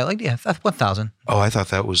 Well, I mean, yeah, 1,000, Oh, I thought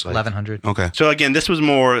that was like 1,100. Okay. So again, this was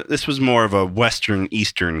more of a Western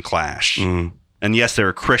Eastern clash. Mm. And yes, they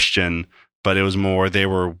were Christian, but it was more they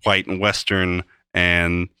were white and Western,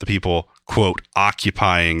 and the people, quote,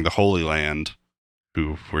 occupying the Holy Land,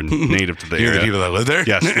 who were native to the You're the area. people that live there?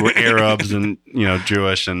 Yes, were Arabs and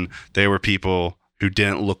Jewish, and they were people who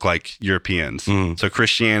didn't look like Europeans. Mm. So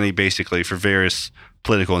Christianity, basically, for various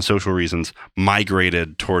political and social reasons,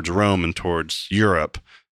 migrated towards Rome and towards Europe.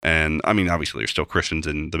 And I mean, obviously, there's still Christians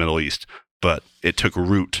in the Middle East, but it took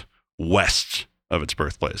root west of its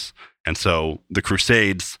birthplace. And so the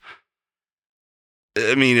Crusades,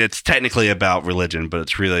 I mean, it's technically about religion, but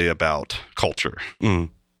it's really about culture. Mm.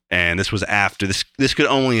 And this was after this could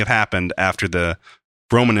only have happened after the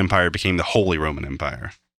Roman Empire became the Holy Roman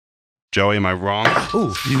Empire. Joey, am I wrong?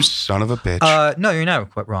 Ooh. You son of a bitch. No, you're not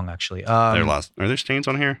quite wrong, actually. Are there stains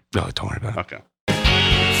on here? No, don't worry about it. Okay.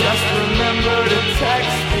 Just remember to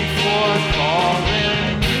text before calling.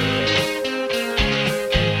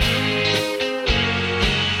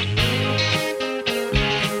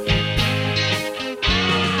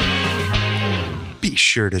 Be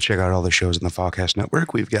sure to check out all the shows in the Fallcast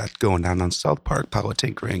Network. We've got Going Down on South Park,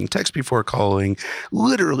 Politinkering, Text Before Calling,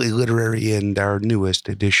 Literally Literary, and our newest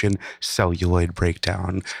edition, Celluloid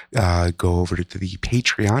Breakdown. Go over to the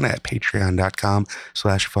Patreon at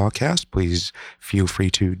patreon.com/Fallcast. Please feel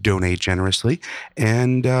free to donate generously.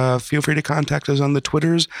 And feel free to contact us on the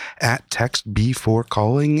Twitters at Text Before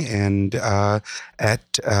Calling and at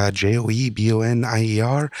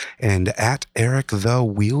JOEBONIER and at Eric the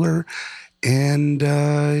Wheeler. And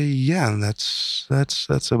yeah, that's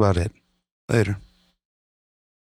about it. Later.